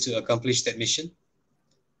days to accomplish that mission.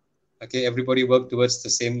 Okay, everybody worked towards the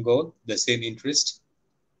same goal, the same interest.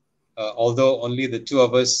 Although only the two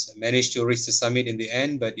of us managed to reach the summit in the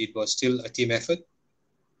end, but it was still a team effort,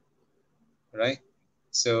 right?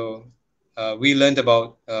 So we learned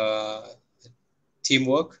about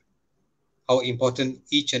teamwork, how important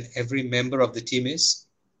each and every member of the team is.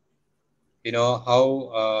 You know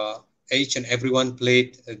how each and everyone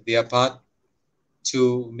played their part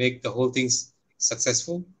to make the whole thing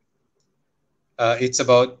successful. It's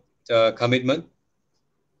about commitment.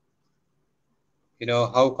 You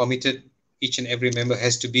know how committed each and every member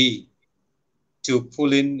has to be to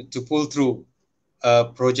pull through a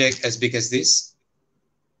project as big as this.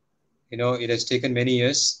 You know, it has taken many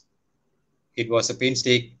years. It was a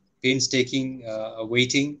painstaking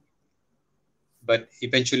waiting, but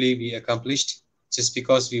eventually we accomplished just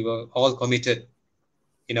because we were all committed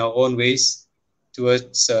in our own ways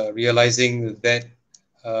towards realizing that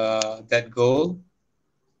goal.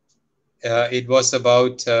 It was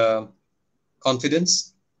about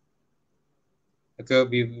confidence. Okay,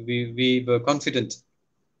 we were confident,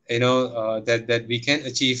 you know, that we can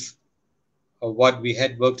achieve what we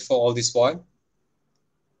had worked for all this while.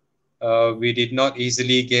 We did not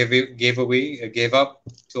easily gave up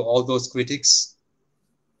to all those critics,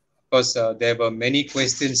 because there were many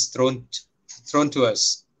questions thrown to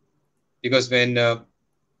us. Because when the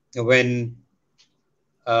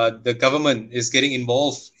government is getting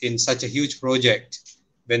involved in such a huge project,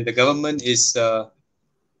 when the government is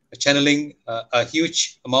channeling a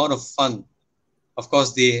huge amount of fund, of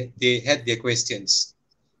course they had their questions,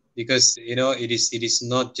 because you know it is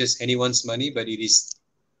not just anyone's money, but it is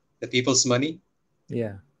the people's money.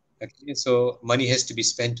 Yeah. Okay, so money has to be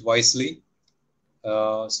spent wisely.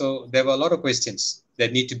 So there were a lot of questions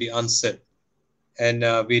that need to be answered, and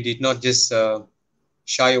we did not just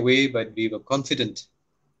shy away, but we were confident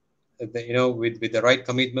that, you know, with the right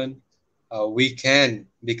commitment, we can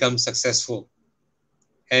become successful.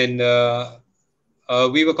 And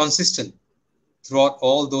we were consistent throughout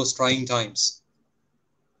all those trying times.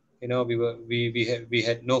 You know, we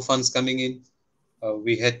had no funds coming in.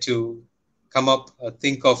 We had to come up,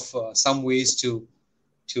 think of some ways to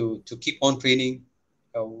keep on training,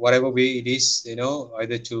 whatever way it is. You know,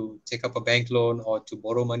 either to take up a bank loan or to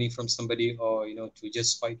borrow money from somebody, or you know, to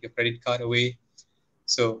just swipe your credit card away.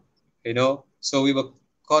 So you know, so we were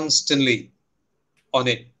constantly on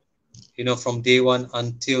it, you know, from day one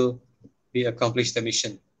until we accomplished the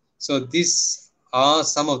mission. So these are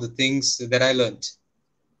some of the things that I learned.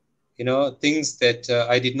 You know, things that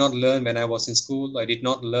I did not learn when I was in school, I did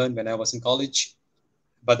not learn when I was in college.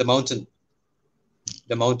 But the mountain,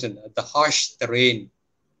 the harsh terrain,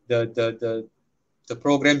 the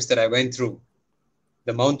programs that I went through,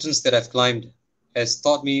 the mountains that I've climbed, has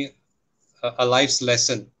taught me a life's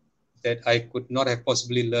lesson that I could not have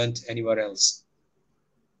possibly learned anywhere else.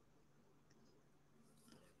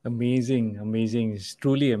 Amazing, amazing. It's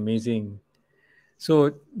truly amazing.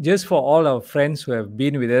 So, just for all our friends who have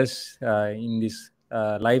been with us in this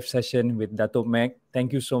live session with Datuk Mac,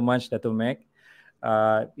 thank you so much, Datuk Mac.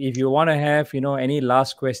 If you want to have, any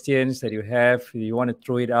last questions that you have, you want to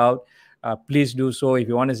throw it out, please do so. If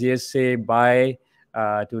you want to just say bye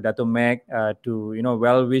to Datuk Mac, to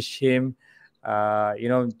well wish him,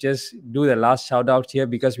 just do the last shout out here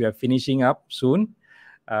because we are finishing up soon.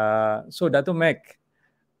 So, Datuk Mac,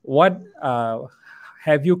 what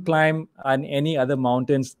have you climbed on any other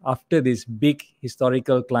mountains after this big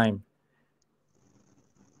historical climb?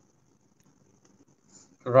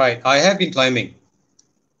 Right, I have been climbing.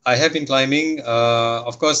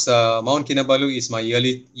 Of course, Mount Kinabalu is my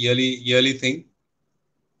yearly thing.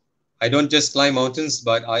 I don't just climb mountains,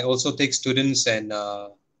 but I also take students and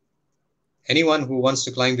anyone who wants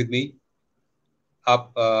to climb with me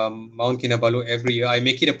up Mount Kinabalu every year. I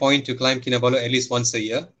make it a point to climb Kinabalu at least once a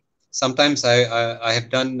year. Sometimes I have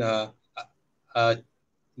done uh,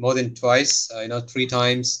 more than twice, 3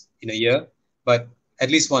 times in a year, but at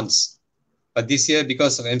least once. But this year,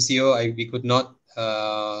 because of MCO, we could not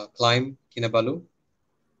climb Kinabalu.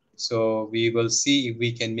 So we will see if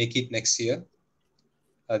we can make it next year.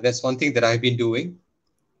 That's one thing that I've been doing.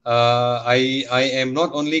 I am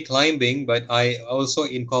not only climbing, but I also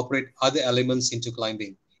incorporate other elements into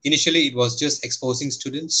climbing. Initially, it was just exposing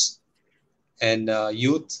students and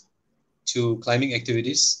youth to climbing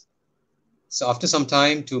activities. So after some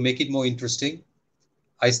time, to make it more interesting,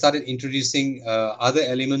 I started introducing other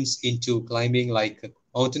elements into climbing, like a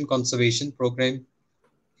mountain conservation program.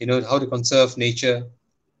 You know, how to conserve nature.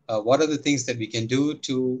 What are the things that we can do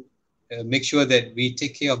to make sure that we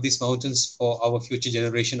take care of these mountains for our future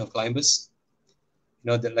generation of climbers?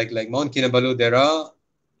 like Mount Kinabalu, there are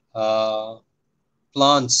uh,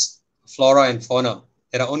 plants, flora and fauna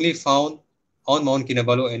that are only found on Mount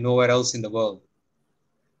Kinabalu and nowhere else in the world.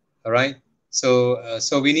 All right.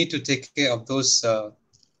 So we need to take care of those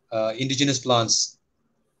indigenous plants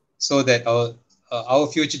so that our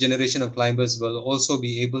future generation of climbers will also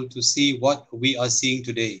be able to see what we are seeing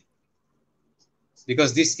today,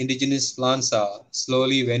 because these indigenous plants are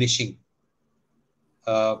slowly vanishing,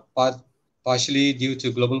 part, partially due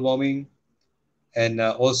to global warming and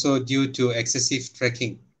also due to excessive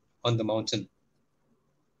trekking on the mountain.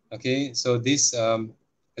 Okay, so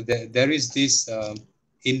there is this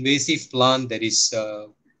invasive plant that is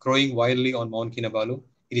growing wildly on Mount Kinabalu.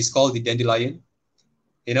 It is called the dandelion.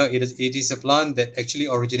 It is a plant that actually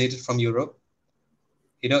originated from Europe.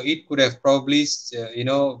 It could have probably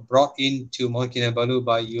brought into Mount Kinabalu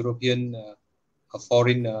by European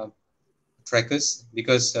foreign trekkers,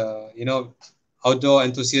 because outdoor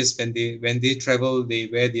enthusiasts, when they travel, they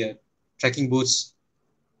wear their trekking boots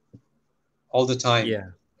all the time,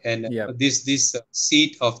 Yeah. and Yep. this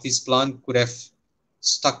seed of this plant could have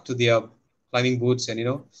stuck to their climbing boots, and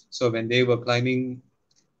so when they were climbing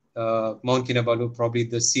Mount Kinabalu, probably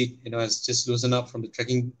the seat, has just loosened up from the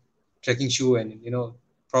trekking shoe, and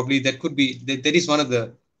probably that is one of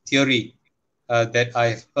the theory that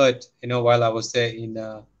I've heard, while I was there in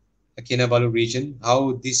Kinabalu region,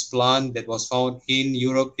 how this plant that was found in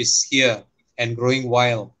Europe is here and growing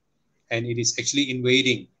wild, and it is actually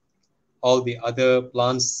invading all the other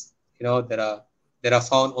plants, that are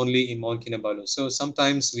found only in Mount Kinabalu. So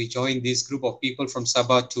sometimes we join this group of people from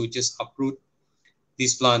Sabah to just uproot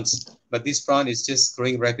these plants, but this plant is just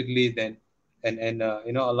growing rapidly. Then, and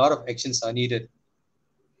a lot of actions are needed,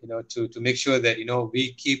 to make sure that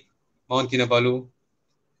we keep Mount Kinabalu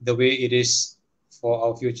the way it is for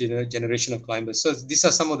our future generation of climbers. So these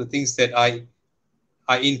are some of the things that I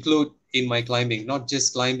include in my climbing, not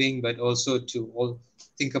just climbing, but also to all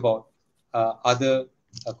think about other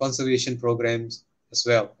conservation programs as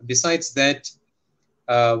well. Besides that,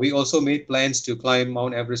 we also made plans to climb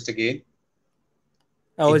Mount Everest again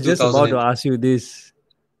I in was just about to 2000. ask you this.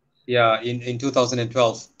 Yeah, in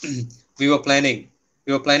 2012. we were planning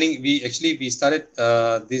we started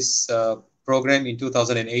this program in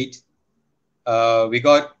 2008. We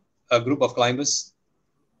got a group of climbers,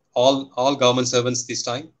 all government servants this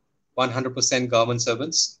time, 100% government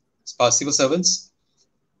servants, civil servants.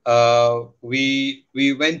 We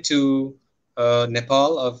went to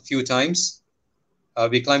Nepal a few times.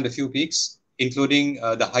 We climbed a few peaks, including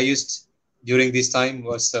the highest during this time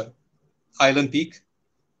was Island Peak.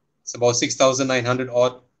 It's about 6,900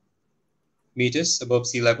 odd meters above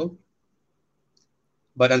sea level.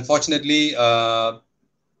 But unfortunately,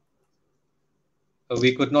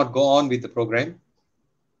 we could not go on with the program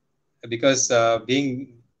because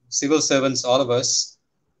being civil servants, all of us,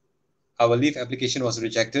 our leave application was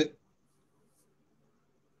rejected.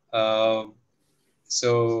 Uh,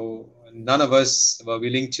 so none of us were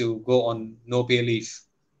willing to go on no pay leave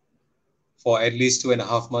for at least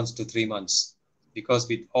 2.5 months to 3 months, because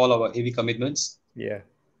with all our heavy commitments, Yeah.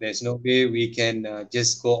 there's no way we can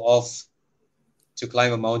just go off to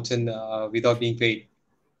climb a mountain without being paid.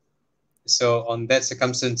 So on that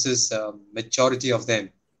circumstances, majority of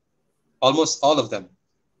them, almost all of them,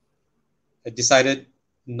 decided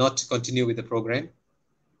not to continue with the program.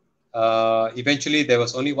 Eventually, there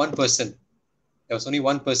was only one person. There was only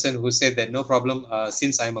one person who said that no problem.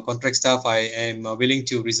 Since I'm a contract staff, I am willing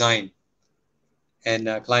to resign and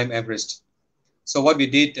climb Everest. So what we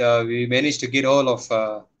did, we managed to get all of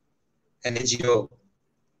an NGO,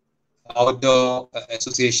 outdoor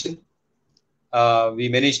association. We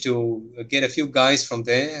managed to get a few guys from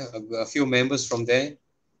there, a few members from there,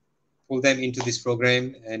 pull them into this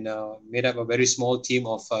program, and made up a very small team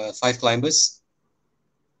of 5 climbers.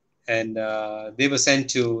 And they were sent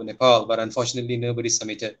to Nepal, but unfortunately, nobody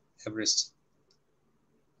submitted Everest.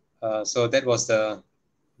 So that was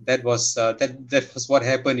what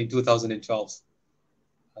happened in 2012.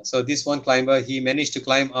 So this one climber, he managed to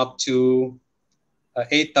climb up to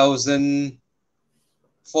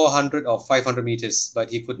 8,400 or 500 meters, but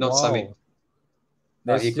he could not summit. Wow.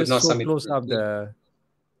 That's He could just not so summit. close up the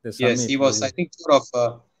Yes, he summit, was, I really. think, sort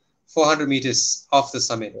of 400 meters off the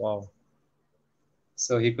summit. Wow.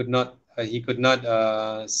 So he could not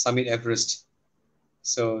summit Everest.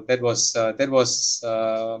 So that was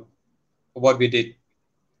what we did.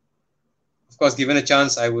 Of course, given a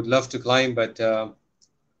chance, I would love to climb, but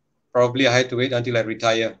probably I had to wait until I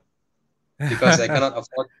retire, because I cannot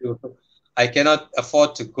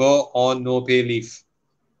afford to go on no pay leave.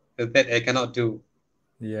 That I cannot do.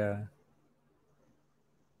 Yeah.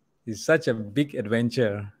 It's such a big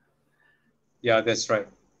adventure. Yeah, that's right.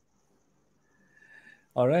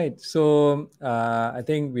 All right. So I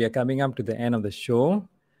think we are coming up to the end of the show.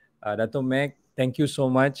 Dato Meg, thank you so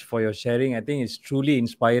much for your sharing. I think it's truly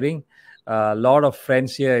inspiring. A lot of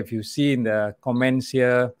friends here, if you see in the comments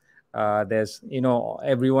here, there's,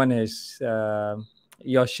 everyone has,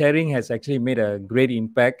 your sharing has actually made a great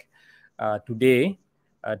impact today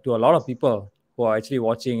to a lot of people who are actually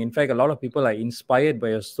watching. In fact, a lot of people are inspired by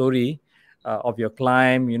your story of your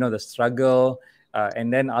climb, the struggle,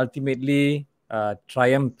 and then ultimately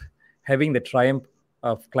triumph, having the triumph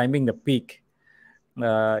of climbing the peak.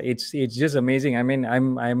 It's just amazing. I mean,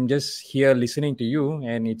 I'm just here listening to you,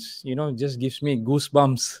 and it's just gives me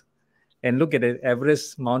goosebumps. And look at the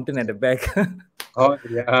Everest mountain at the back. Oh,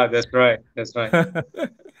 yeah, that's right. That's right.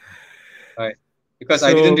 Right. Because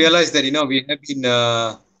I didn't So realize that, we have been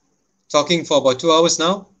talking for about 2 hours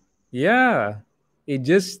now. yeah, it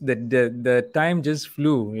just the time just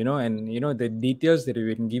flew, and the details that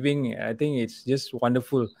we've been giving. I think it's just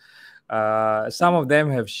wonderful. Some of them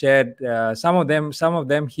have shared. Some of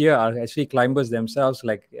them here are actually climbers themselves.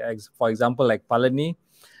 Like for example, like Palani.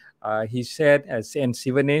 He said, as and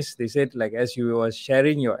Sivanes, they said, like, as you were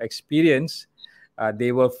sharing your experience,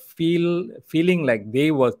 they were feeling like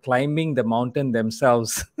they were climbing the mountain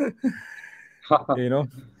themselves. you know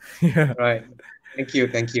yeah. Right. Thank you.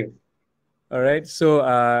 Thank you. All right. So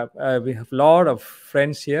we have a lot of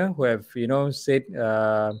friends here who have, said, you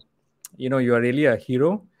are really a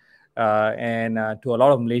hero. And to a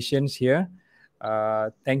lot of Malaysians here,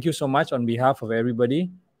 thank you so much on behalf of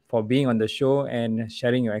everybody for being on the show and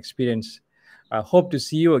sharing your experience. I hope to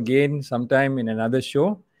see you again sometime in another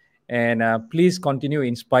show. And please continue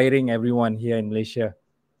inspiring everyone here in Malaysia.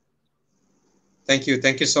 Thank you.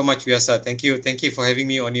 Thank you so much, Vyasa. Thank you. Thank you for having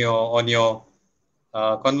me on your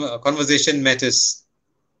conversation matters.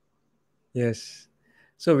 Yes.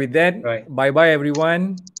 So with that, Right. bye bye,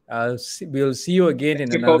 everyone. We'll see you again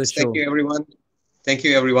Thank in you, another folks. Thank show. you, everyone. Thank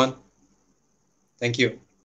you, everyone. Thank you.